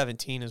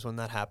 2017 is when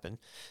that happened.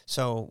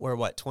 So we're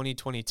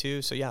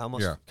 2022. So yeah,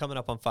 almost coming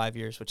up on 5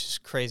 years, which is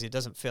crazy. It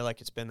doesn't feel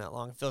like it's been that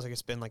long. It feels like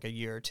it's been like a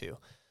year or two.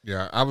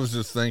 Yeah, I was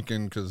just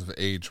thinking because of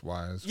age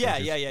wise.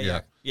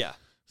 Yeah.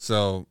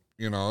 So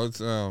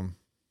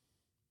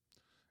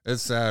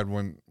it's sad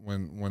when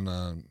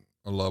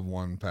a loved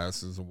one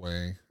passes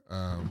away.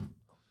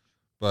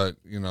 But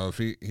if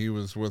he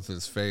was with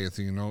his faith,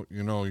 you're going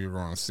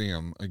to see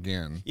him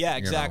again. Yeah,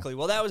 exactly.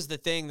 Well, that was the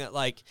thing that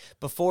like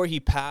before he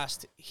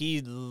passed,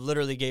 he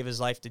literally gave his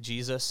life to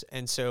Jesus,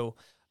 and so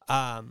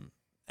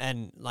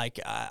and like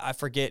I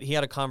forget, he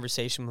had a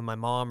conversation with my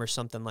mom or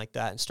something like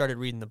that, and started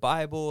reading the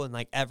Bible and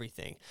like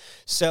everything.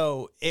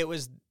 So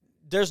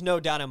there's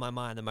no doubt in my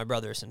mind that my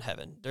brother is in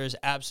heaven. There's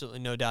absolutely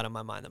no doubt in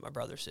my mind that my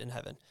brother's in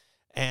heaven,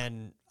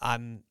 and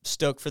I'm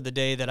stoked for the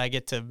day that I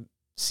get to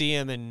see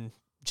him and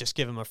just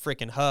give him a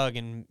freaking hug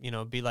and,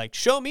 be like,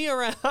 show me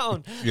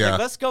around. Yeah. Like,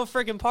 let's go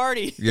freaking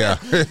party. Yeah.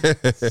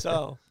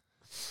 So,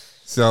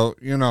 it's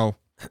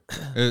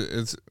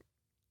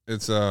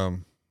a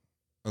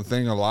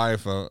thing of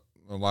life. A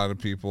lot of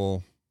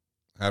people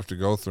have to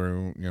go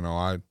through.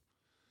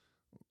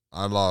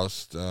 I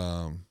lost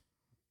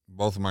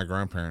both of my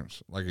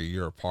grandparents like a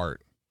year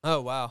apart.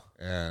 Oh, wow.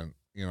 And,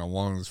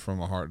 one's from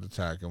a heart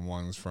attack and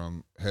one's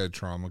from head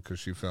trauma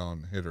because she fell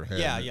and hit her head.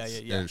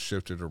 Yeah. It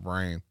shifted her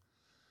brain.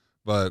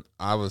 But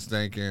I was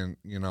thinking,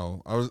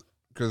 I was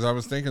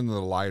thinking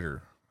the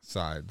lighter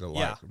side,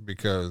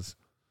 because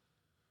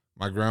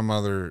my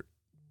grandmother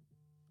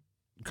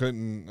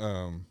couldn't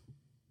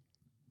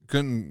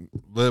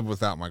live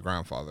without my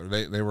grandfather.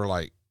 They were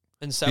like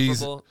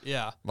inseparable.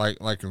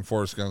 Like in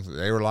Forrest Gump,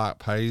 they were like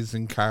peas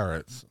and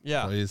carrots.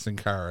 Yeah, peas and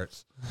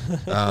carrots.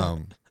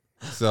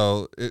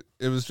 So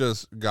it was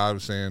just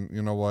God saying,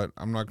 you know what,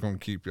 I'm not going to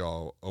keep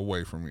y'all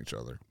away from each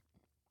other.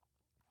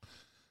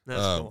 That's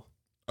cool.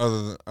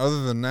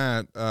 Other than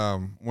that,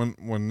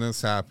 when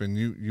this happened,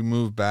 you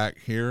moved back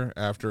here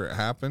after it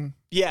happened?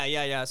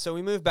 Yeah. So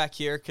we moved back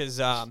here because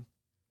I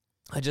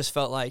just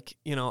felt like,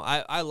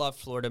 I love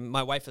Florida.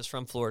 My wife is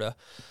from Florida.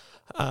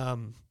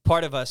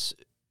 Part of us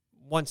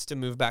wants to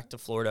move back to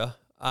Florida.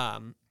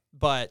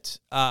 But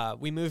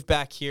we moved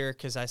back here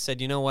because I said,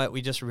 you know what,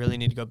 we just really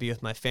need to go be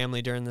with my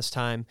family during this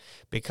time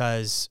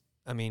because,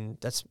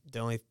 that's the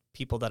only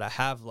people that I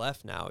have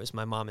left now is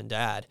my mom and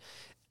dad.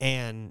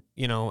 And,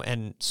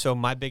 and so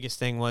my biggest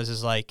thing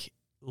is like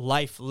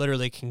life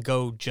literally can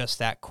go just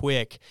that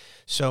quick.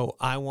 So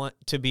I want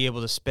to be able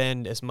to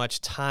spend as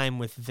much time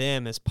with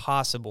them as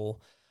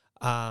possible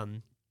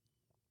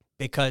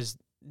because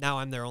now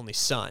I'm their only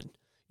son,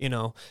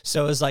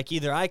 So it's like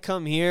either I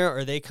come here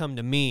or they come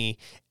to me.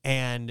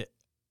 And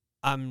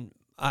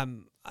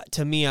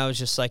to me, I was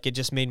just like, it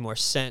just made more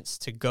sense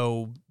to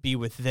go be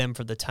with them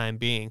for the time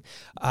being.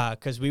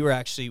 Because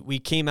we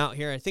came out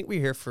here. I think we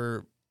were here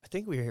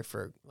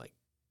for like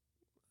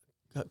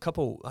a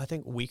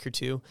week or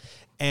two,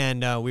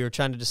 and we were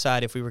trying to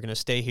decide if we were going to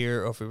stay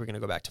here or if we were going to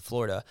go back to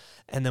Florida.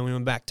 And then we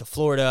went back to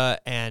Florida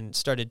and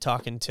started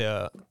talking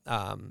to,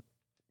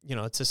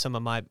 to some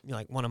of my,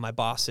 one of my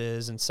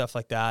bosses and stuff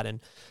like that. And,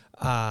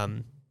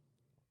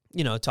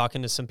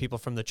 talking to some people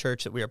from the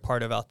church that we were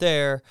part of out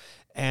there.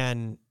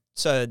 And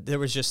so there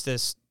was just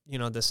this,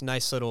 this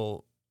nice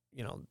little,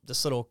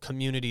 this little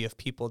community of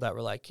people that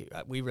were like,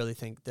 we really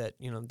think that,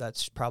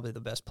 that's probably the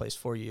best place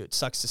for you. It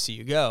sucks to see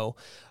you go.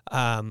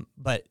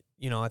 But,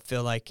 I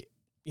feel like,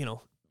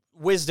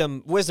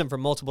 wisdom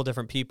from multiple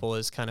different people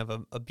is kind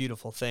of a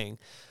beautiful thing.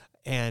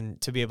 And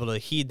to be able to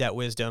heed that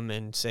wisdom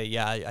and say,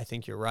 yeah, I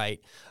think you're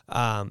right.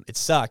 It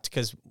sucked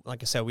because,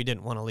 like I said, we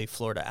didn't want to leave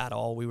Florida at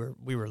all. We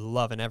were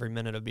loving every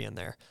minute of being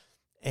there.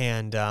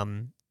 And,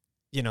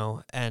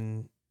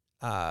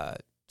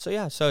 so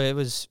it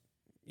was,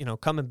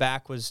 coming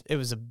back was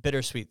a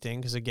bittersweet thing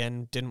because,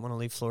 again, didn't want to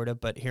leave Florida,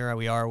 but here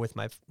we are with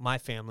my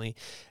family,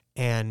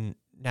 and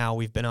now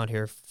we've been out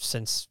here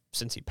since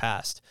he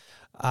passed.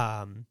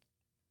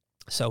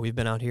 So we've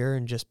been out here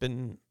and just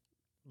been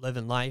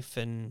living life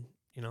and,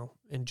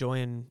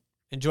 enjoying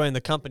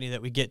the company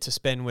that we get to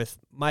spend with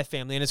my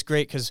family. And it's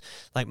great because,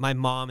 like, my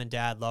mom and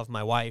dad love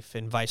my wife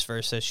and vice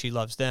versa. She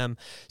loves them.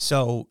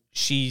 So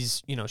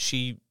she's,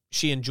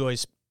 she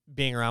enjoys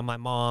being around my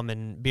mom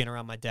and being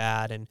around my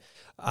dad and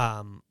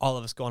all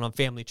of us going on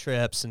family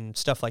trips and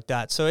stuff like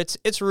that. So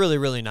it's really,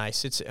 really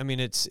nice.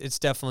 It's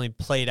definitely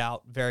played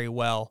out very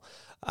well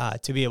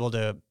to be able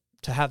to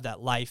have that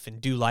life and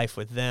do life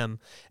with them.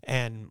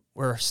 And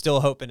we're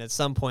still hoping at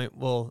some point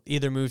we'll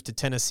either move to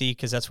Tennessee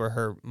because that's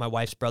where my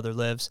wife's brother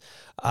lives,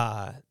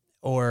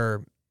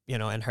 or,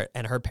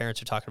 and her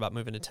parents are talking about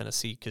moving to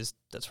Tennessee because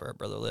that's where her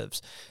brother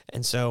lives.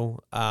 And so,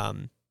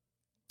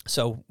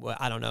 So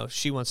I don't know.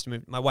 She wants to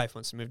move. My wife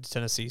wants to move to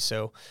Tennessee.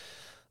 So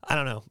I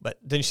don't know. But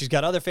then she's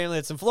got other family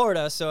that's in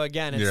Florida. So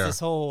again, it's this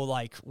whole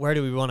like, where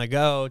do we want to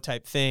go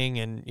type thing.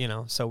 And,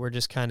 so we're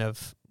just kind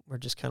of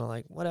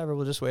like, whatever,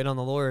 we'll just wait on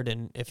the Lord.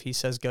 And if he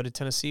says go to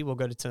Tennessee, we'll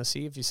go to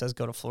Tennessee. If he says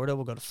go to Florida,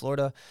 we'll go to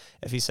Florida.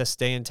 If he says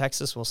stay in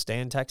Texas, we'll stay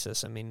in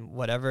Texas. I mean,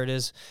 whatever it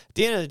is, at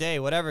the end of the day,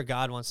 whatever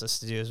God wants us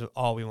to do is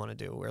all we want to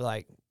do. We're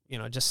like,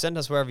 just send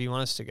us wherever you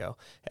want us to go.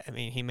 I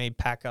mean, he may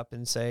pack up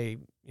and say,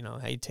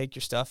 hey, take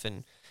your stuff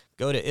and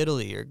go to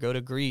Italy or go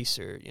to Greece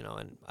or,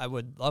 and I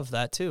would love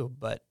that too.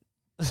 But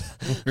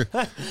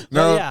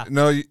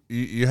no,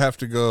 you have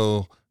to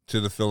go to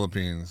the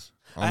Philippines.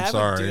 I'm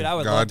sorry. Dude, I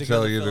would God love to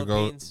tell go to you the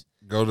Philippines.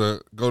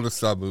 to go to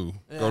Cebu.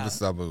 Yeah. Go to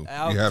Cebu.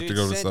 You have to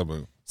go to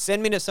Cebu.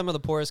 Send me to some of the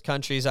poorest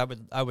countries. I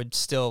would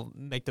still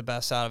make the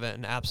best out of it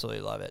and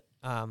absolutely love it.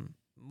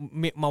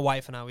 My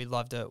wife and I, we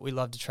love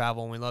to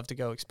travel and we love to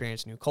go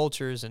experience new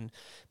cultures and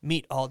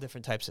meet all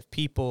different types of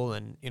people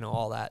and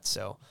all that.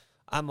 So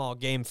I'm all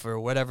game for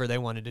whatever they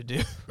wanted to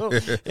do.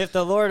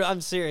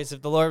 I'm serious.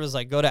 If the Lord was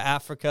like, go to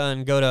Africa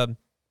and go to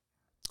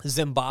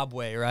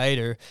Zimbabwe, right?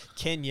 Or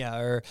Kenya,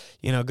 or,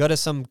 go to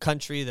some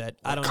country that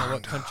I don't know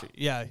what country.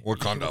 Yeah.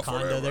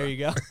 Wakanda. There you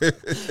go.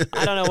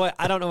 I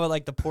don't know what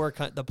like the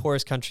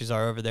poorest countries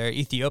are over there.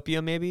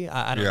 Ethiopia, maybe.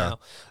 I don't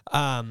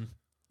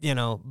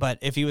know. But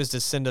if he was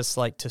to send us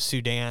like to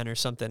Sudan or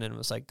something and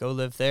was like, go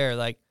live there,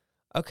 like,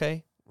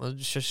 okay, we'll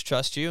just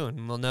trust you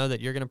and we'll know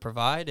that you're going to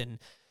provide. And,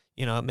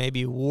 it may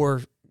be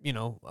war,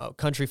 a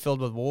country filled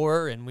with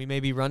war and we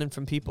may be running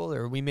from people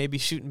or we may be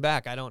shooting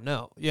back. I don't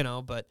know,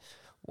 but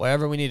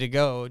wherever we need to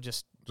go,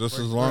 just as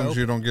long as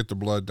you don't get the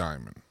blood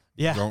diamond.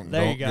 Yeah, don't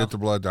you go. Get the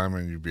blood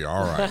diamond, you'd be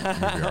all right.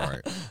 You'd be all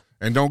right.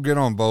 And don't get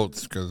on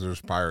boats because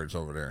there's pirates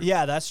over there.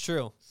 Yeah, that's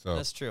true. So,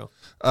 that's true.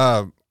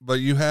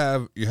 But you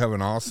have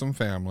an awesome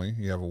family.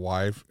 You have a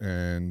wife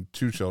and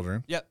 2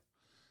 children. Yep.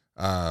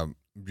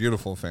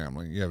 Beautiful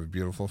family. You have a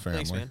beautiful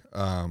family. Thanks,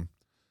 man.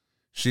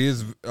 She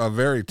is a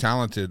very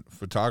talented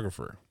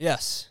photographer.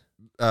 Yes.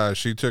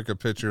 She took a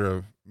picture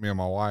of me and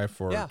my wife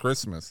for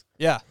Christmas.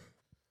 Yeah.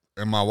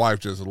 And my wife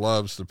just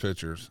loves the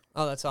pictures.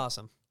 Oh, that's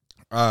awesome.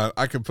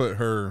 I could put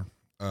her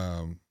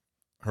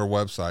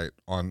website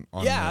on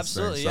yeah, this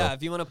absolutely. thing, so. Yeah,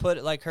 if you want to put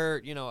it like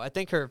her, I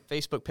think her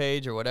Facebook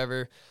page or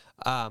whatever,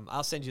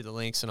 I'll send you the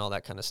links and all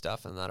that kind of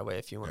stuff, and that way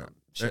if you want to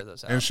share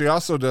those out. And she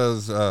also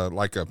does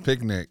like a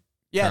picnic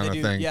kind of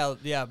thing.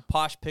 Yeah,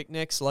 posh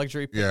picnics,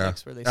 luxury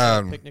picnics where they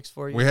set up picnics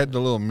for you. We had the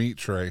little meat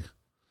tray.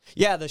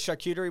 Yeah, the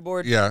charcuterie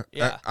board. Yeah.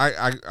 Yeah.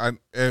 I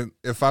and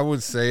if I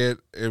would say it,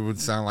 it would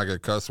sound like a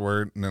cuss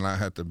word, and then I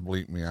had to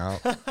bleep me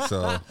out.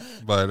 So,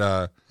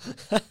 but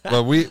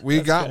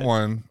we got good.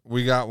 one.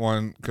 We got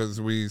one because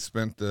we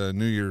spent the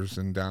New Year's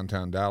in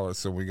downtown Dallas,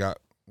 so we got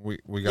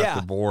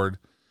the board.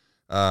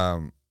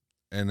 And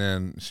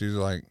then she's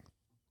like,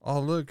 "Oh,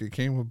 look, it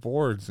came with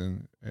boards."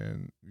 And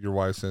your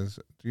wife says,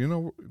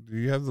 "Do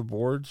you have the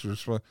boards?"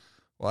 Well,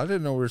 I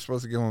didn't know we were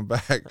supposed to give them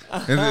back.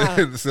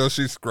 And so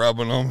she's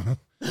scrubbing them.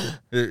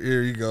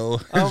 Here you go.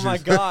 Oh my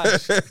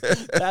gosh,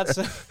 that's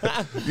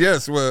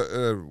yes.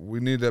 Well, we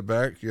need that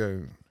back. Yeah,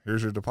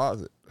 here's your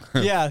deposit.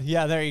 yeah.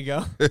 There you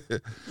go.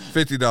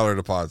 $50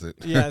 deposit.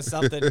 Yeah,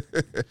 something.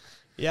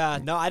 Yeah,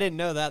 no, I didn't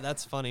know that.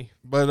 That's funny.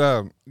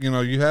 But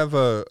you have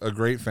a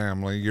great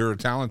family. You're a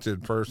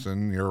talented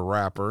person. You're a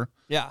rapper.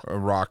 Yeah, a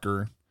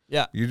rocker.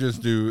 Yeah, you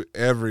just do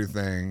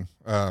everything.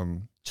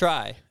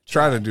 Try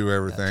to do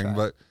everything,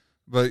 yeah,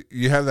 But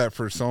you have that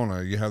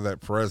persona, you have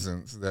that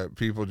presence that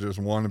people just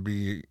want to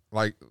be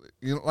like.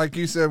 Like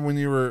you said when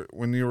you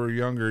were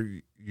younger,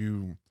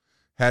 you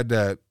had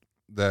that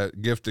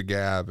gift of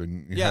gab,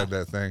 and you had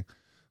that thing.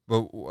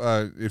 But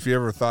if you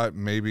ever thought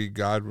maybe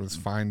God was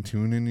fine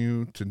tuning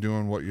you to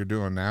doing what you're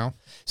doing now,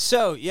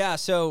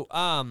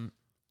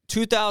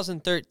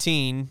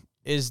 2013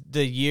 is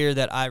the year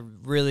that I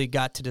really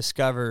got to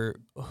discover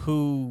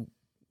who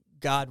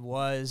God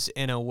was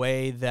in a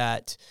way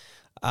that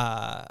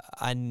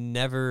I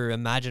never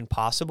imagined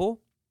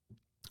possible,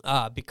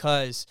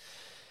 because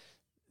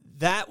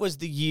that was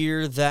the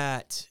year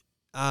that,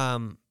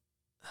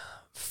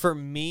 for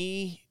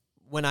me,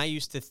 when I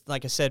used to,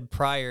 like I said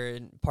prior,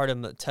 and part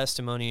of the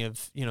testimony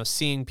of,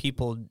 seeing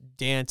people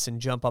dance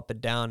and jump up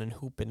and down and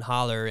hoop and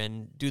holler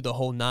and do the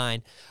whole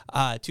nine,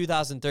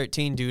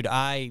 2013, dude,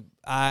 I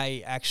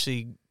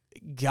actually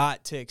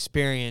got to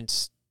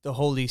experience the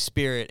Holy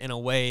Spirit in a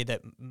way that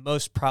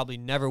most probably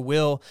never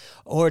will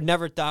or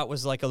never thought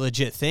was like a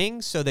legit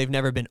thing. So they've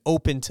never been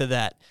open to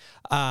that.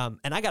 And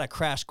I got a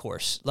crash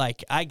course.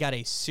 Like I got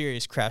a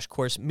serious crash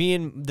course. Me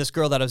and this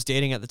girl that I was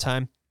dating at the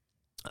time,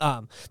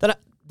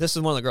 this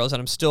is one of the girls that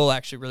I'm still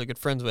actually really good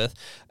friends with.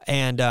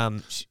 And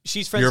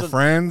she's friends You're with...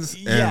 friends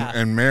Yeah.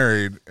 and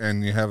married,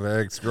 and you have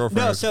an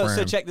ex-girlfriend. No,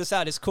 so check this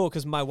out. It's cool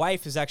because my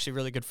wife is actually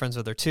really good friends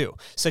with her too.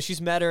 So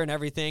she's met her and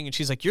everything, and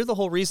she's like, "You're the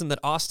whole reason that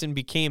Austin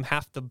became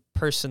half the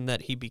person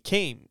that he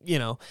became,"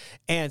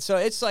 And so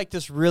it's like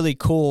this really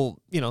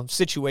cool,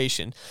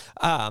 situation.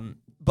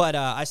 But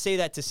I say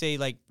that to say,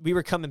 like, we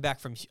were coming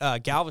back from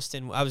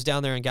Galveston. I was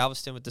down there in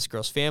Galveston with this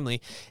girl's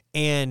family,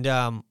 and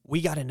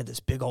we got into this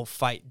big old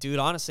fight. Dude,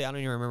 honestly, I don't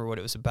even remember what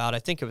it was about. I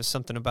think it was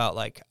something about,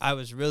 like, I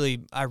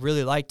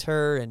really liked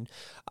her, and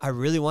I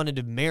really wanted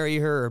to marry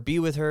her or be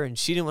with her, and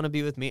she didn't want to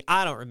be with me.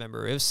 I don't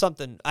remember. It was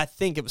something, I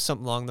think it was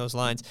something along those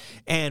lines.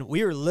 And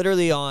we were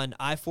literally on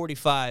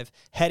I-45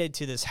 headed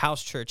to this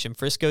house church in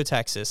Frisco,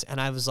 Texas,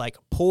 and I was like,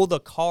 pull the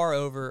car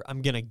over.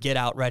 I'm going to get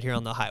out right here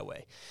on the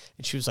highway.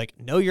 And she was like,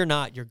 no, you're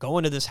not. You're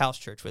going to this house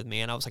church with me.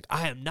 And I was like,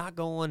 I am not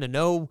going to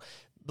no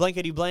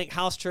blankety blank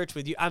house church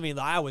with you. I mean,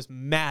 I was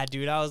mad,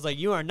 dude. I was like,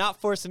 you are not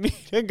forcing me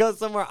to go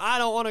somewhere I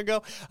don't want to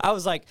go. I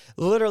was like,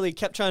 literally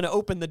kept trying to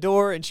open the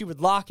door, and she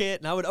would lock it,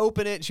 and I would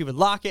open it and she would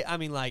lock it. I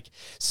mean, like,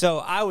 so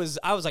I was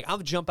like, I'm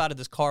gonna jump out of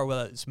this car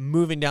while it's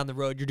moving down the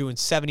road. You're doing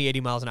 70,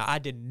 80 miles an hour. I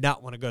did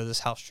not want to go to this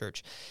house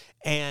church.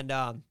 And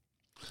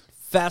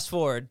fast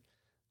forward.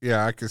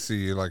 Yeah, I could see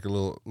you like a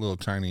little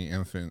tiny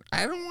infant.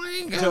 I don't want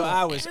to go. So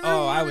I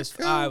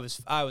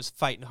was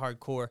fighting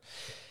hardcore.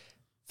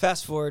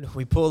 Fast forward,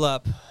 we pull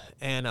up,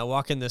 and I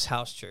walk in this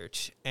house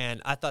church,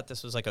 and I thought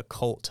this was like a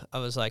cult. I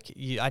was like,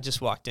 I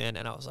just walked in,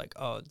 and I was like,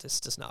 oh, this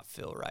does not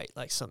feel right.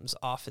 Like, something's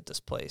off at this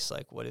place.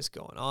 Like, what is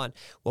going on?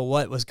 Well,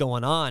 what was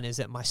going on is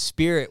that my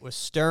spirit was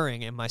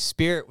stirring, and my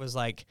spirit was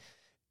like,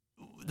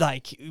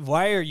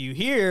 why are you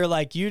here?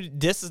 Like,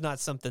 this is not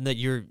something that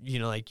you're,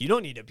 like, you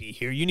don't need to be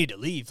here. You need to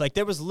leave. Like,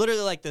 there was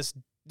literally like this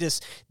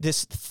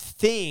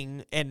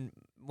thing, and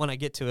when I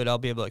get to it, I'll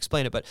be able to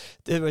explain it. But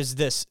there was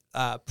this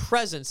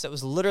presence that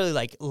was literally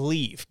like,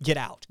 leave, get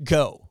out,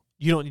 go.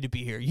 You don't need to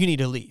be here. You need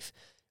to leave.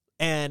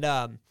 And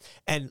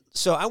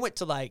so I went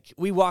to, like,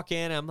 we walk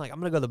in, and I'm like, I'm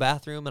going to go to the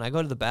bathroom. And I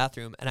go to the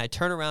bathroom, and I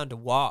turn around to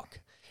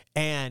walk,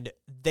 and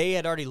they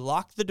had already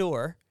locked the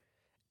door,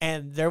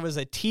 and there was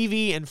a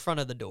TV in front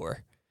of the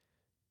door.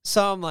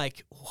 So I'm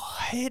like,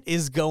 what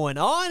is going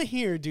on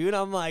here, dude?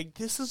 I'm like,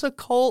 this is a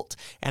cult,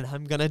 and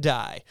I'm going to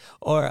die.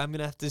 Or I'm going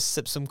to have to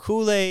sip some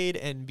Kool-Aid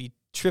and be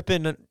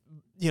tripping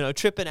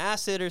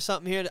acid or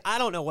something here. I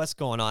don't know what's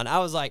going on. I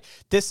was like,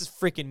 this is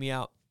freaking me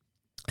out.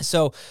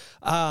 So,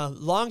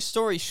 long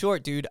story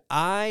short, dude,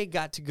 I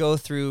got to go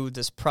through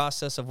this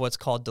process of what's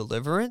called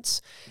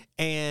deliverance,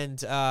 and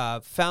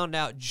found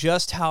out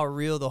just how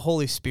real the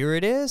Holy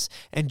Spirit is,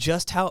 and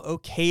just how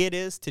okay it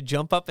is to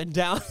jump up and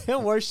down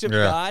and worship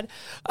God,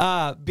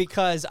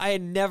 because I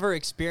had never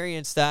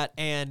experienced that.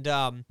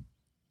 And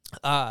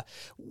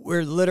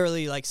we're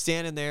literally like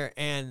standing there,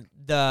 and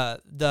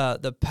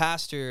the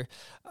pastor,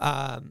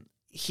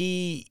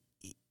 he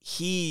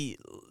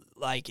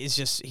like is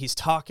just, he's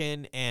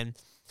talking, and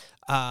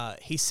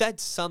he said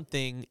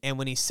something, and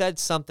when he said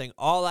something,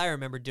 all I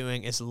remember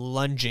doing is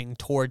lunging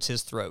towards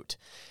his throat.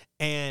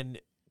 And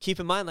keep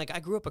in mind, like,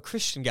 I grew up a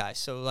Christian guy,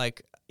 so,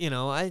 like,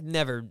 I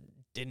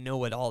didn't know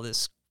what all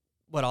this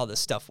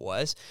stuff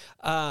was.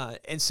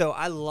 And so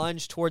I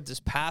lunged towards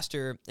this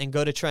pastor and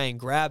go to try and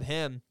grab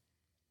him,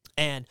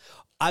 and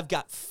I've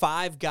got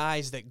 5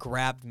 guys that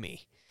grabbed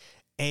me,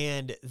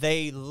 and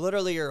they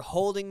literally are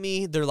holding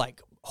me. They're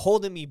like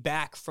holding me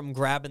back from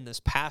grabbing this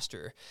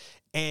pastor.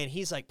 And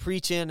he's like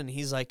preaching, and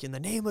he's like, in the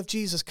name of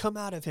Jesus, come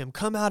out of him,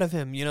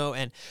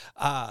 and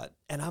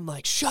I'm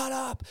like, shut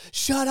up,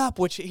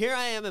 which here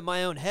I am in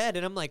my own head,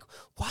 and I'm like,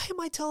 why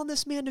am I telling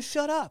this man to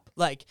shut up?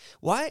 Like,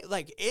 why,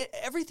 like,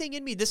 everything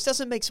in me, this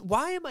doesn't make sense.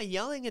 Why am I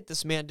yelling at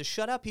this man to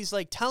shut up? He's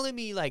like telling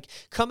me, like,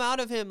 come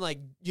out of him, like,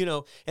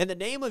 in the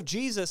name of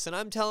Jesus, and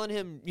I'm telling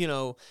him,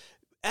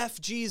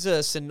 F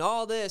Jesus and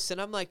all this,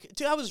 and I'm like,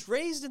 dude, I was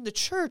raised in the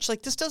church,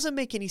 like, this doesn't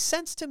make any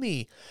sense to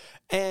me.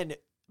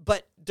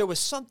 But there was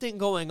something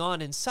going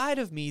on inside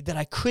of me that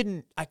I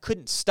couldn't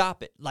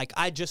stop it. Like,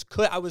 I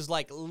was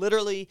like,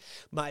 literally,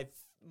 my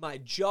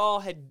jaw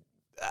had,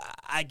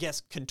 I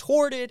guess,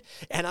 contorted,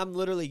 and I'm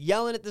literally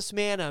yelling at this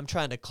man, and I'm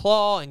trying to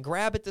claw and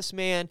grab at this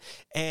man,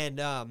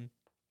 and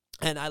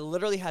I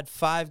literally had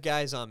 5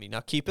 guys on me.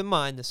 Now, keep in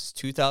mind, this is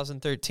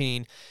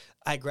 2013.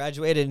 I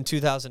graduated in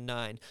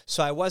 2009,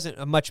 so I wasn't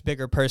a much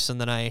bigger person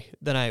than I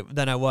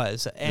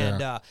was,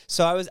 and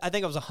so I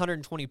think I was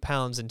 120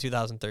 pounds in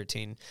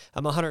 2013.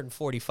 I'm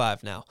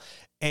 145 now,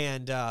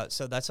 and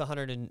so that's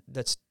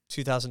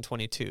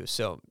 2022.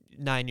 So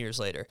 9 years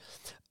later,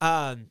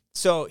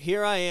 so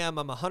here I am.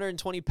 I'm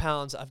 120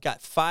 pounds. I've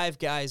got 5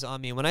 guys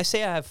on me. And when I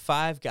say I have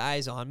 5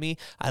 guys on me,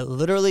 I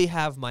literally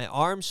have my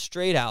arms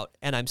straight out,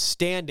 and I'm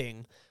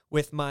standing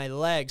with my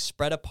legs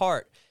spread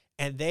apart.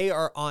 And they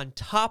are on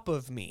top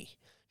of me,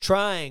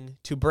 trying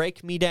to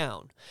break me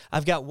down.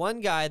 I've got one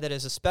guy that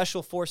is a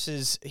special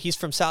forces. He's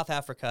from South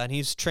Africa, and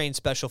he's trained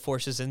special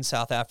forces in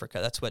South Africa.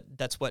 That's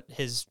what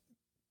his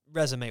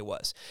resume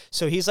was.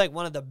 So he's like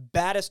one of the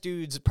baddest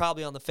dudes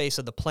probably on the face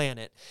of the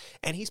planet.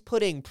 And he's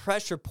putting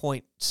pressure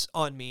points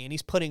on me, and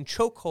he's putting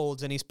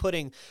chokeholds, and he's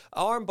putting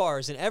arm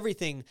bars and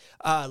everything,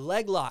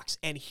 leg locks,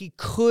 and he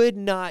could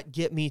not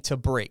get me to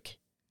break.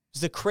 It's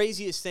the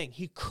craziest thing.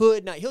 He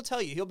could not. He'll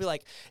tell you. He'll be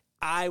like,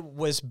 I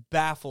was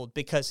baffled,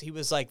 because he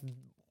was like,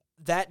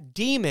 that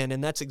demon,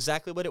 and that's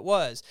exactly what it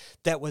was,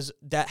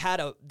 that had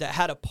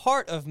a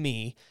part of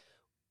me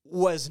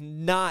was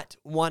not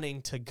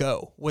wanting to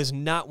go, was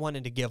not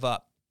wanting to give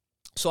up.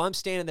 So I'm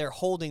standing there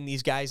holding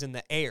these guys in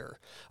the air.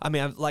 I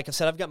mean, like I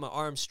said, I've got my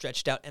arms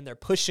stretched out, and they're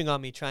pushing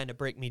on me, trying to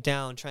break me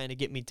down, trying to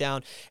get me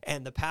down.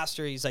 And the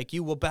pastor, he's like,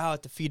 "You will bow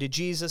at the feet of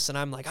Jesus." And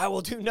I'm like, "I will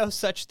do no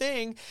such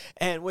thing."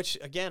 And which,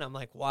 again, I'm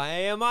like, why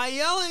am I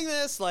yelling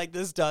this? Like,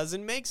 this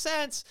doesn't make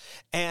sense.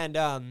 And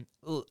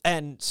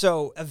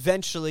so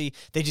eventually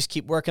they just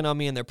keep working on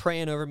me, and they're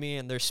praying over me,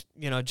 and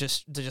they're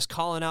just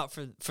calling out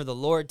for the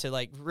Lord to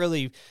like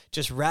really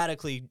just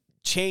radically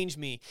change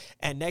me.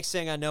 And next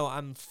thing I know,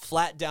 I'm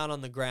flat down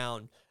on the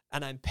ground,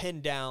 and I'm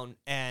pinned down,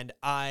 and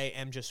I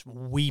am just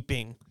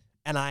weeping.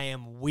 And I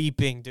am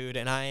weeping, dude.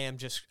 And I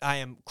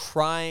am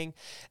crying.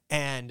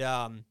 And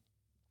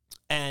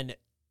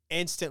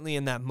instantly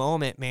in that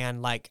moment,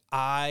 man, like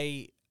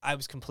I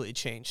was completely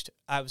changed.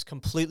 I was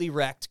completely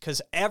wrecked,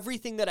 because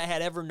everything that I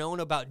had ever known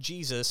about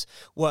Jesus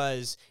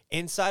was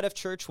inside of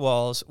church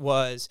walls,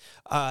 was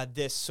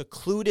this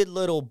secluded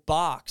little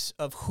box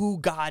of who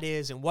God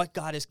is and what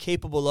God is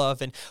capable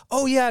of. And,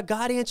 oh, yeah,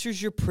 God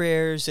answers your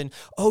prayers. And,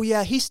 oh,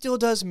 yeah, he still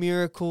does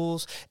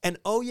miracles. And,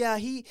 oh, yeah,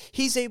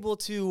 he's able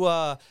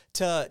to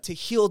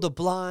heal the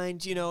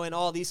blind, and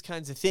all these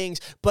kinds of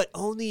things, but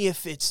only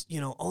if it's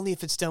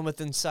done with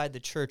inside the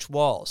church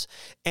walls.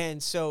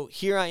 And so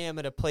here I am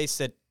at a place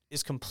that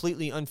is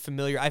completely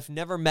unfamiliar. I've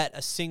never met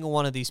a single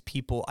one of these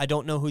people. I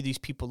don't know who these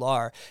people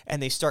are.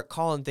 And they start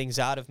calling things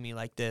out of me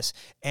like this.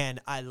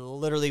 And I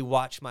literally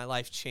watch my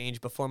life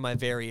change before my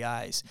very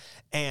eyes.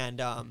 And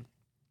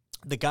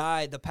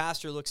the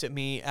pastor looks at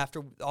me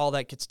after all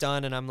that gets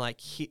done, and I'm like,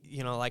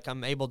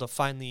 I'm able to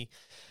finally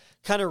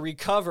kind of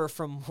recover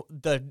from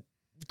the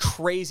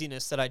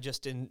craziness that I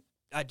just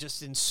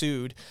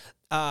ensued.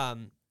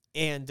 And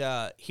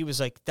he was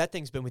like, "That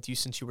thing's been with you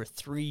since you were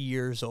 3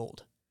 years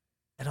old."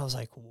 And I was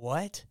like,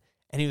 "What?"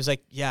 And he was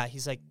like, "Yeah."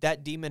 He's like,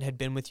 "That demon had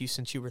been with you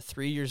since you were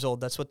 3 years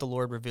old. That's what the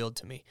Lord revealed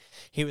to me."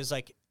 He was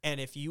like, "And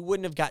if you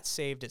wouldn't have got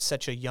saved at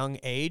such a young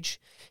age,"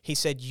 he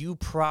said, "you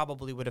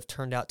probably would have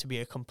turned out to be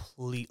a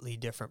completely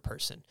different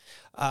person."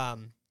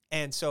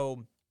 And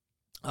so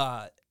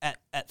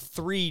at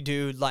 3,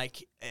 dude,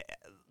 like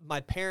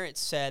my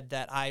parents said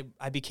that I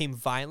became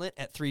violent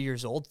at 3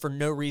 years old for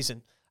no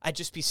reason. I'd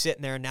just be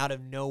sitting there, and out of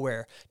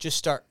nowhere, just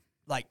start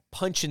like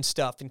punching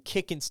stuff and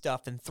kicking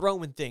stuff and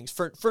throwing things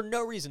for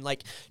no reason,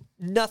 like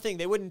nothing.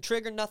 They wouldn't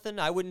trigger nothing.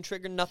 I wouldn't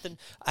trigger nothing.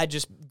 I'd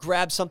just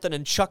grab something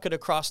and chuck it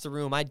across the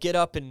room. I'd get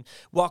up and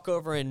walk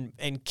over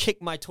and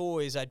kick my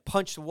toys. I'd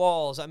punch the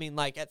walls. I mean,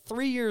 like at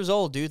 3 years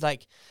old, dude,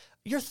 like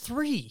you're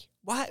 3.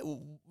 Why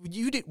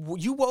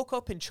you woke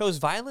up and chose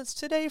violence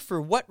today?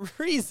 For what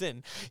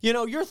reason?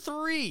 You're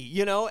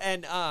 3,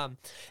 and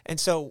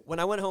so when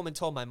I went home and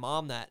told my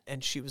mom that,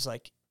 and she was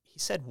like, "He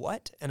said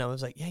what?" And I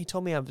was like, "Yeah, he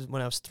told me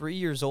when I was 3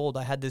 years old,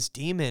 I had this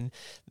demon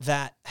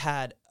that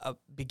had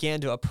began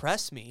to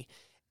oppress me,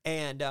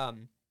 and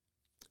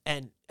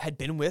had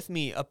been with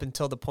me up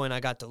until the point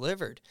I got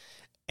delivered.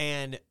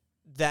 And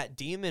that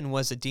demon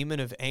was a demon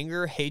of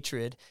anger,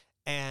 hatred,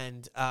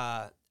 and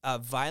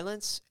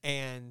violence,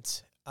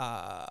 and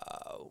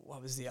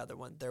what was the other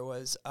one? There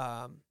was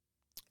I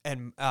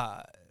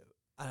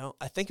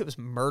think it was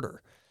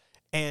murder."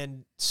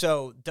 And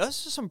so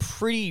those are some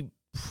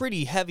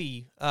pretty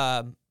heavy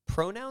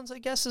pronouns, I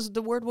guess is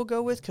the word we'll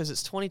go with, because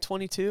it's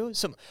 2022.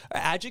 Some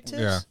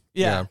adjectives.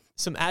 Yeah.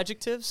 Some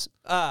adjectives.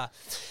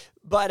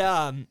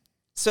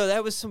 So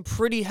that was some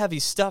pretty heavy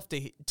stuff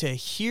to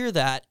hear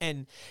that.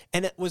 And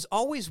it was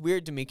always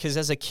weird to me, because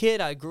as a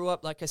kid, I grew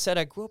up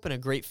in a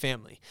great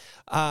family.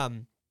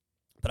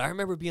 But I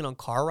remember being on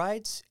car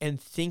rides and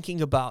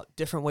thinking about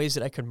different ways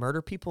that I could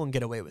murder people and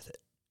get away with it.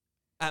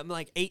 I'm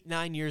like 8,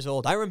 9 years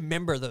old. I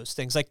remember those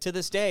things. Like to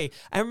this day,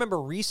 I remember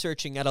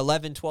researching at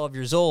 11, 12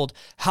 years old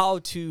how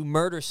to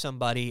murder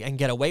somebody and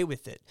get away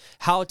with it,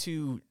 how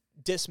to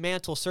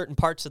dismantle certain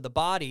parts of the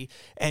body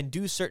and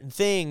do certain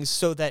things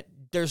so that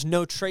there's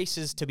no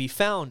traces to be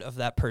found of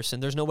that person.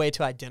 There's no way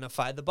to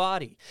identify the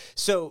body.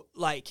 So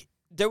like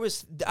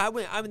that's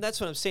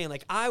what I'm saying.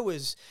 Like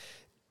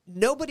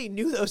nobody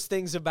knew those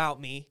things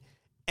about me.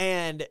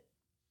 And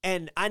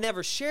I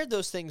never shared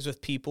those things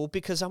with people,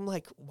 because I'm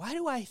like, why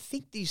do I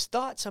think these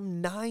thoughts?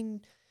 I'm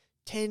 9,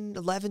 10,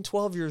 11,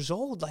 12 years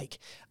old. Like,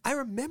 I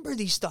remember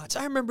these thoughts.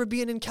 I remember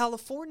being in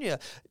California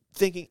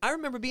thinking, I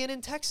remember being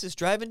in Texas,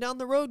 driving down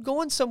the road,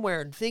 going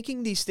somewhere and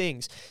thinking these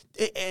things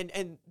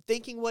and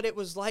thinking what it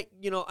was like.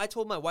 I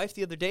told my wife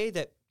the other day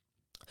that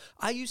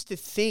I used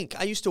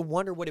to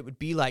wonder what it would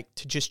be like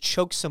to just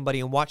choke somebody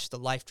and watch the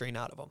life drain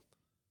out of them.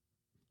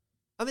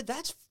 I mean,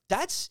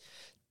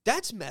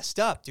 that's messed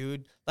up,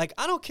 dude. Like,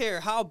 I don't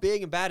care how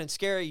big and bad and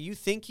scary you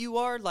think you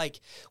are.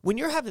 Like, when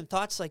you're having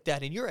thoughts like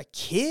that and you're a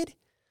kid,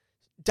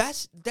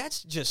 that's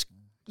just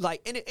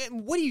like,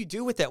 and what do you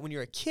do with that when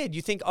you're a kid?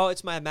 You think, oh,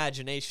 it's my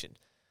imagination.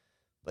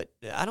 But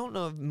I don't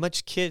know if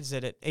much kids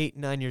that at 8,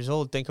 9 years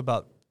old think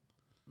about,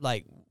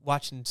 like,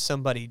 watching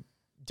somebody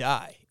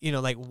die,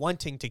 like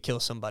wanting to kill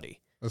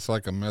somebody. It's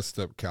like a messed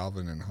up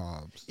Calvin and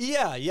Hobbes.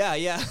 Yeah.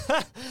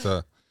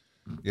 So,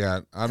 yeah,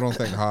 I don't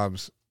think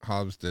Hobbes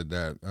did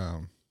that.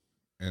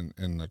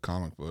 in the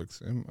comic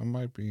books. It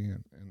might be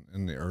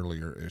in the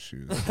earlier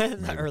issues.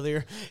 In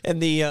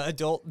the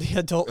adult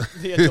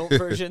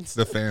versions,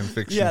 the fan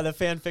fiction. Yeah, the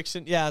fan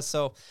fiction. Yeah,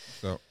 so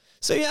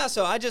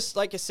I just,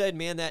 like I said,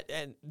 man,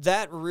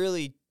 that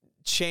really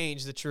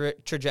changed the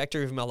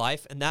trajectory of my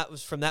life, and that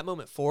was from that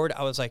moment forward.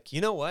 I was like,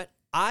 you know what?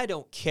 I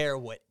don't care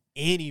what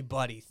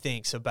anybody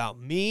thinks about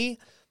me.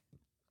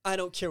 I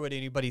don't care what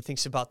anybody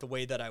thinks about the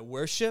way that I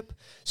worship.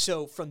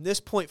 So from this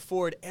point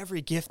forward,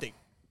 every gift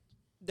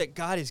that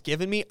God has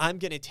given me, I'm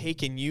going to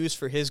take and use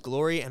for his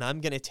glory, and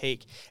I'm going to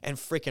take and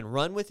freaking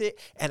run with it,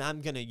 and I'm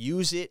going to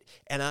use it,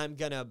 and I'm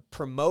going to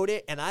promote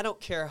it, and I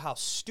don't care how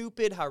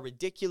stupid, how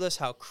ridiculous,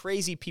 how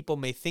crazy people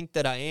may think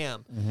that I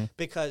am,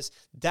 because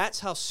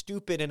that's how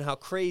stupid and how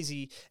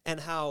crazy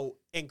and how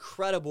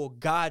incredible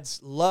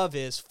God's love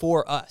is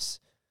for us.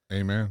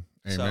 Amen.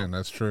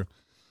 That's true.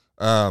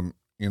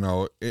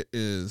 It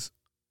is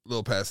a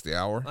little past the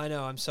hour. I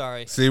know. I'm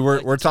sorry. See,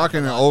 we're talking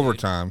in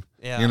overtime.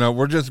 Yeah.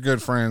 We're just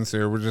good friends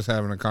here. We're just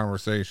having a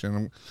conversation.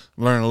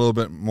 I'm learning a little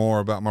bit more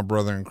about my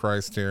brother in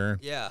Christ here.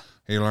 Yeah.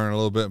 He learned a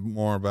little bit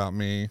more about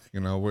me.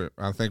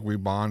 I think we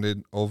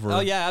bonded over.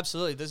 Oh yeah,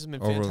 absolutely. This has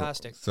been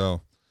fantastic.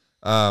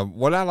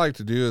 What I like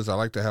to do is I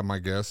like to have my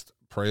guest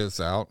pray us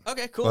out.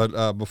 Okay, cool.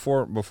 But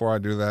before I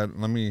do that,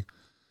 let me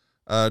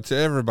to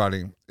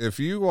everybody, if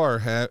you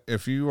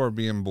are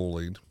being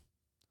bullied,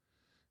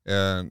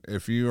 and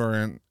if you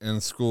are in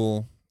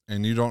school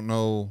and you don't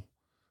know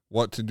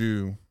what to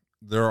do,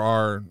 there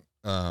are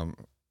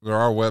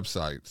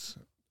websites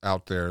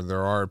out there.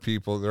 There are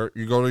people there.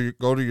 You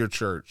go to your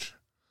church.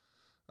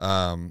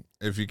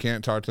 If you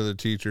can't talk to the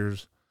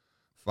teachers,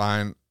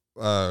 fine.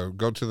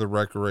 Go to the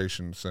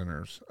recreation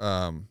centers.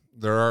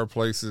 There are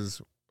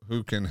places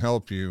who can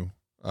help you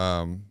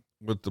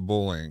with the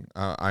bullying.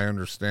 I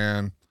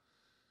understand.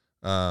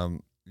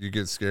 You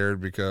get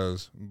scared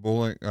because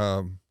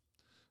bullying.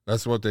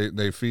 That's what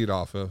they feed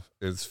off of,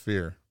 is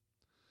fear.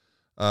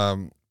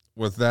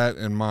 With that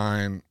in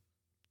mind,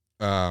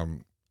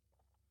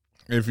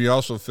 if you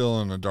also feel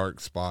in a dark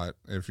spot,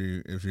 if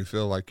you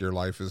feel like your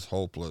life is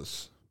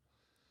hopeless,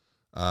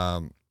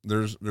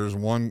 there's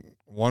one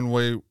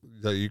way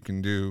that you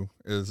can do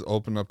is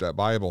open up that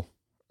Bible,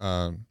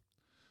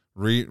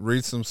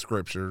 read some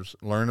scriptures,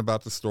 learn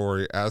about the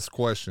story, ask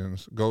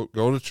questions, go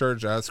to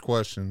church, ask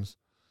questions,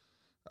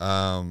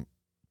 and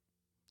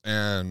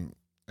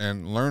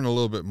learn a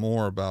little bit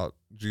more about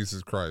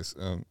Jesus Christ.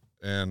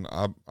 And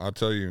I'll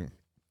tell you,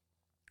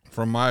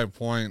 from my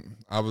point,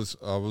 I was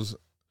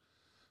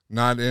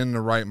not in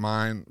the right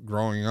mind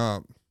growing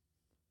up.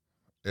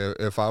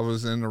 If I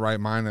was in the right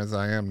mind as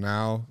I am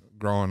now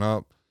growing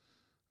up,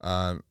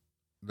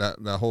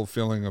 that whole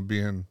feeling of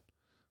being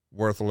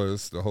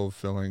worthless, the whole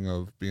feeling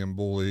of being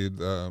bullied,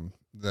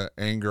 the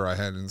anger I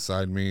had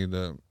inside me,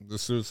 the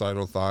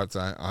suicidal thoughts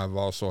I've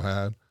also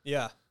had.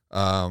 Yeah.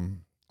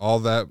 All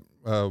that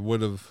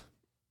would have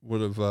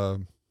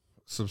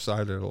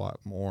subsided a lot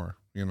more,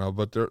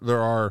 but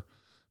there are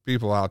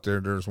people out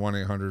there. There's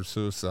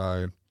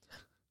 1-800-SUICIDE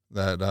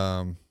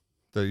that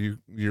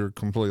you're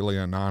completely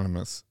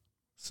anonymous.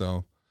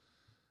 So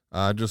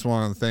I just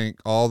want to thank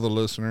all the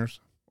listeners,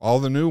 all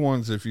the new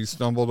ones. If you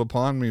stumbled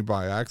upon me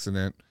by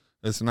accident,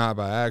 it's not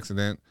by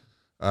accident.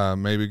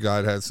 Maybe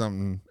God had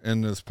something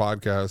in this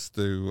podcast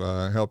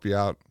to help you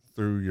out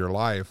through your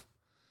life.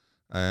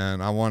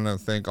 And I want to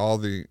thank all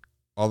the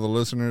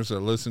listeners that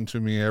listen to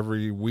me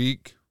every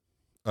week,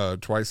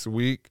 twice a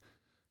week.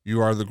 You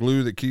are the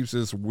glue that keeps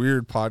this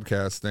weird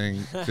podcast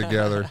thing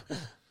together.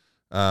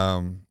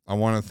 I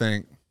want to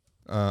thank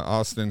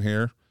Austin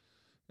here.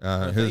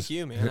 Thank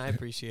you, man. I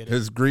appreciate it.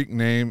 His Greek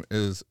name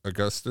is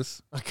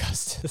Augustus.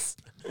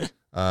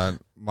 I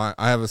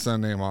have a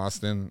son named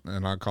Austin,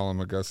 and I call him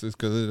Augustus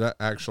because it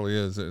actually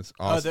is. It's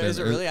Austin. Oh, is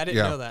it really? I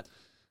didn't know that.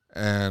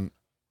 And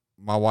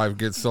my wife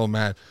gets so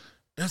mad.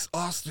 It's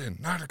Austin,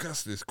 not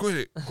Augustus.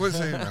 Quit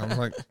saying that. I'm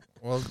like,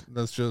 well,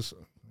 that's just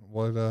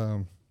what.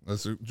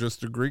 That's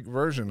just a Greek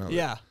version of it.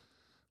 Yeah.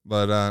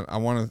 But I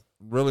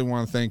really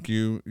want to thank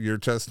you. Your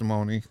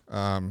testimony.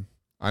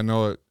 I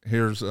know it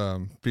hears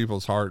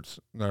people's hearts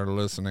that are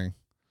listening.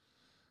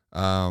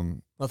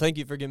 Well, thank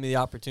you for giving me the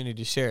opportunity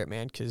to share it,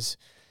 man, because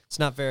it's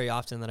not very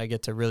often that I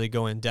get to really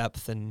go in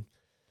depth. And,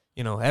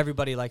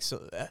 everybody likes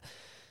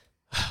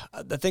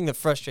the thing that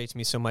frustrates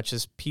me so much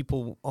is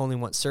people only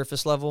want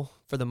surface level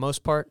for the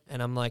most part.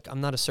 And I'm like,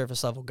 I'm not a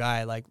surface level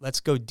guy. Like,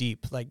 let's go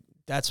deep. Like,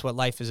 that's what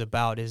life is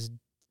about, is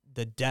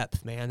the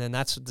depth, man. And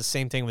that's the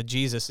same thing with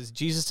Jesus, is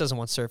Jesus doesn't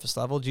want surface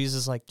level.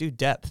 Jesus is like, dude,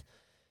 depth.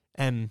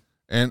 And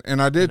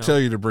I did tell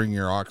you to bring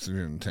your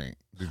oxygen tank.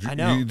 Did you? I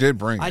know. You did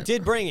bring it. I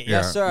did bring it.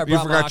 Yes, sir. I You brought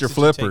my forgot your oxygen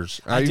flippers.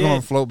 tank. How you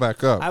going to float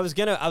back up? I was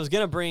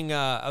gonna bring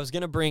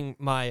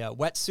my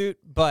wetsuit,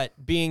 but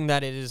being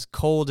that it is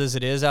cold as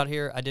it is out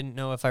here, I didn't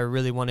know if I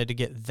really wanted to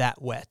get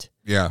that wet.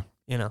 Yeah.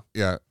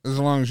 Yeah. As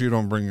long as you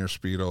don't bring your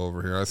Speedo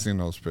over here. I've seen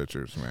those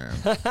pictures, man.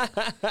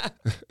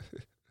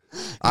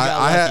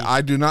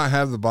 I do not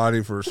have the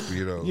body for a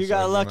Speedo. You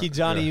got lucky,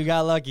 Johnny. Yeah. You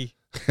got lucky.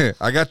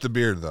 I got the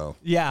beard though.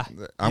 Yeah.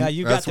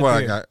 You got that's the what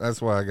beard.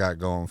 That's what I got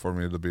going for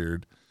me, the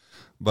beard.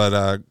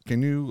 But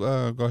can you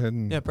go ahead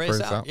and pray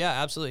us out? Yeah,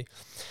 absolutely.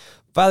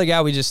 Father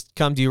God, we just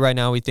come to you right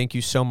now. We thank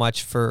you so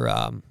much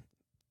for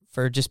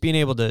just being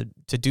able to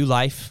do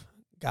life,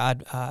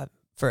 God.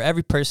 For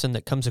every person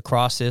that comes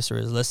across this or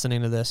is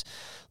listening to this,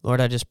 Lord,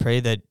 I just pray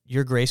that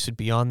your grace would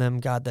be on them,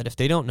 God, that if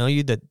they don't know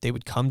you, that they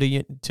would come to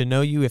you to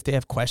know you. If they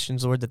have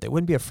questions, Lord, that they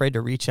wouldn't be afraid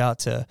to reach out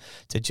to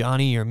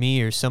Johnny or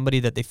me or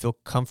somebody that they feel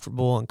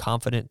comfortable and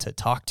confident to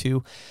talk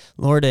to,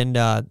 Lord, and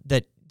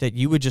that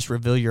you would just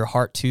reveal your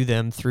heart to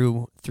them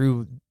through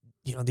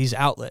these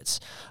outlets.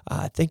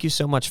 Thank you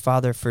so much,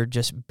 Father, for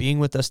just being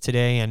with us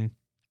today and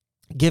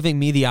giving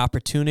me the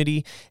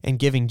opportunity and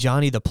giving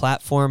Johnny the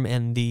platform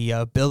and the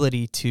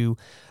ability to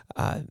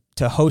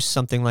host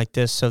something like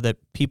this so that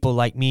people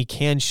like me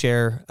can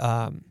share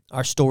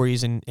our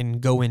stories and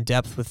go in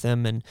depth with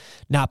them and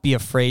not be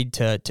afraid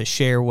to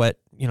share what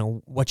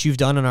you've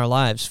done in our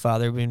lives,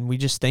 Father. And we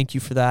just thank you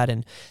for that,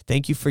 and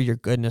thank you for your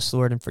goodness,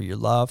 Lord, and for your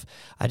love.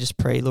 I just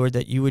pray, Lord,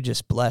 that you would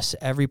just bless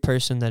every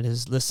person that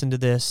has listened to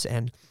this,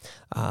 and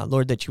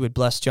Lord, that you would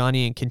bless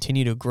Johnny and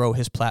continue to grow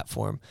his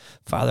platform.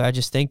 Father, I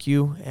just thank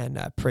you and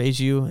I praise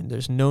you, and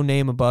there's no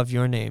name above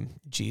your name,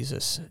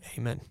 Jesus.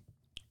 Amen.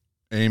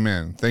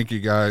 Amen. Thank you,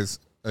 guys.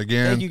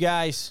 Again, thank you,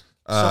 guys.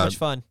 So much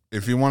fun.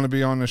 If you want to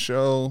be on the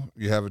show,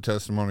 you have a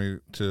testimony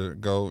to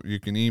go, you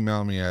can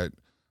email me at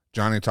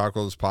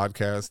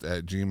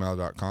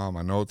johnnytacospodcast@gmail.com.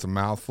 I know it's a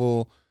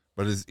mouthful,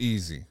 but it's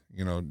easy.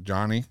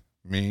 Johnny,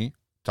 me,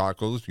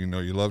 tacos, you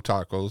love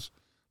tacos,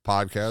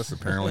 podcast.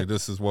 Apparently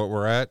this is what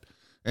we're at.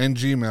 And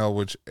Gmail,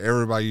 which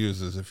everybody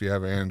uses if you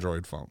have an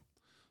Android phone.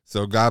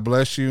 So God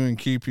bless you and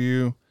keep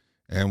you,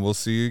 and we'll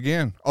see you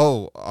again.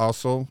 Oh,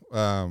 also,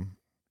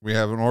 we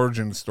have an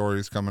origin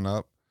stories coming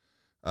up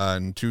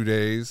in 2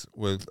 days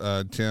with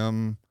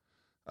Tim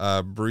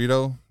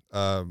Brito.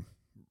 I'm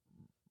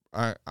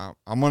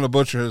going to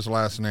butcher his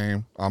last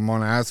name. I'm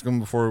going to ask him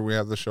before we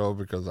have the show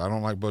because I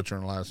don't like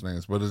butchering last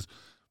names. But it's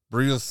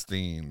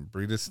Bridestein.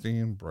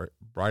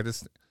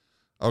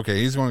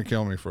 Okay, he's going to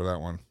kill me for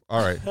that one.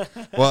 All right.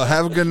 Well,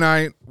 have a good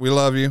night. We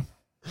love you.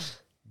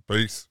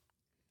 Peace.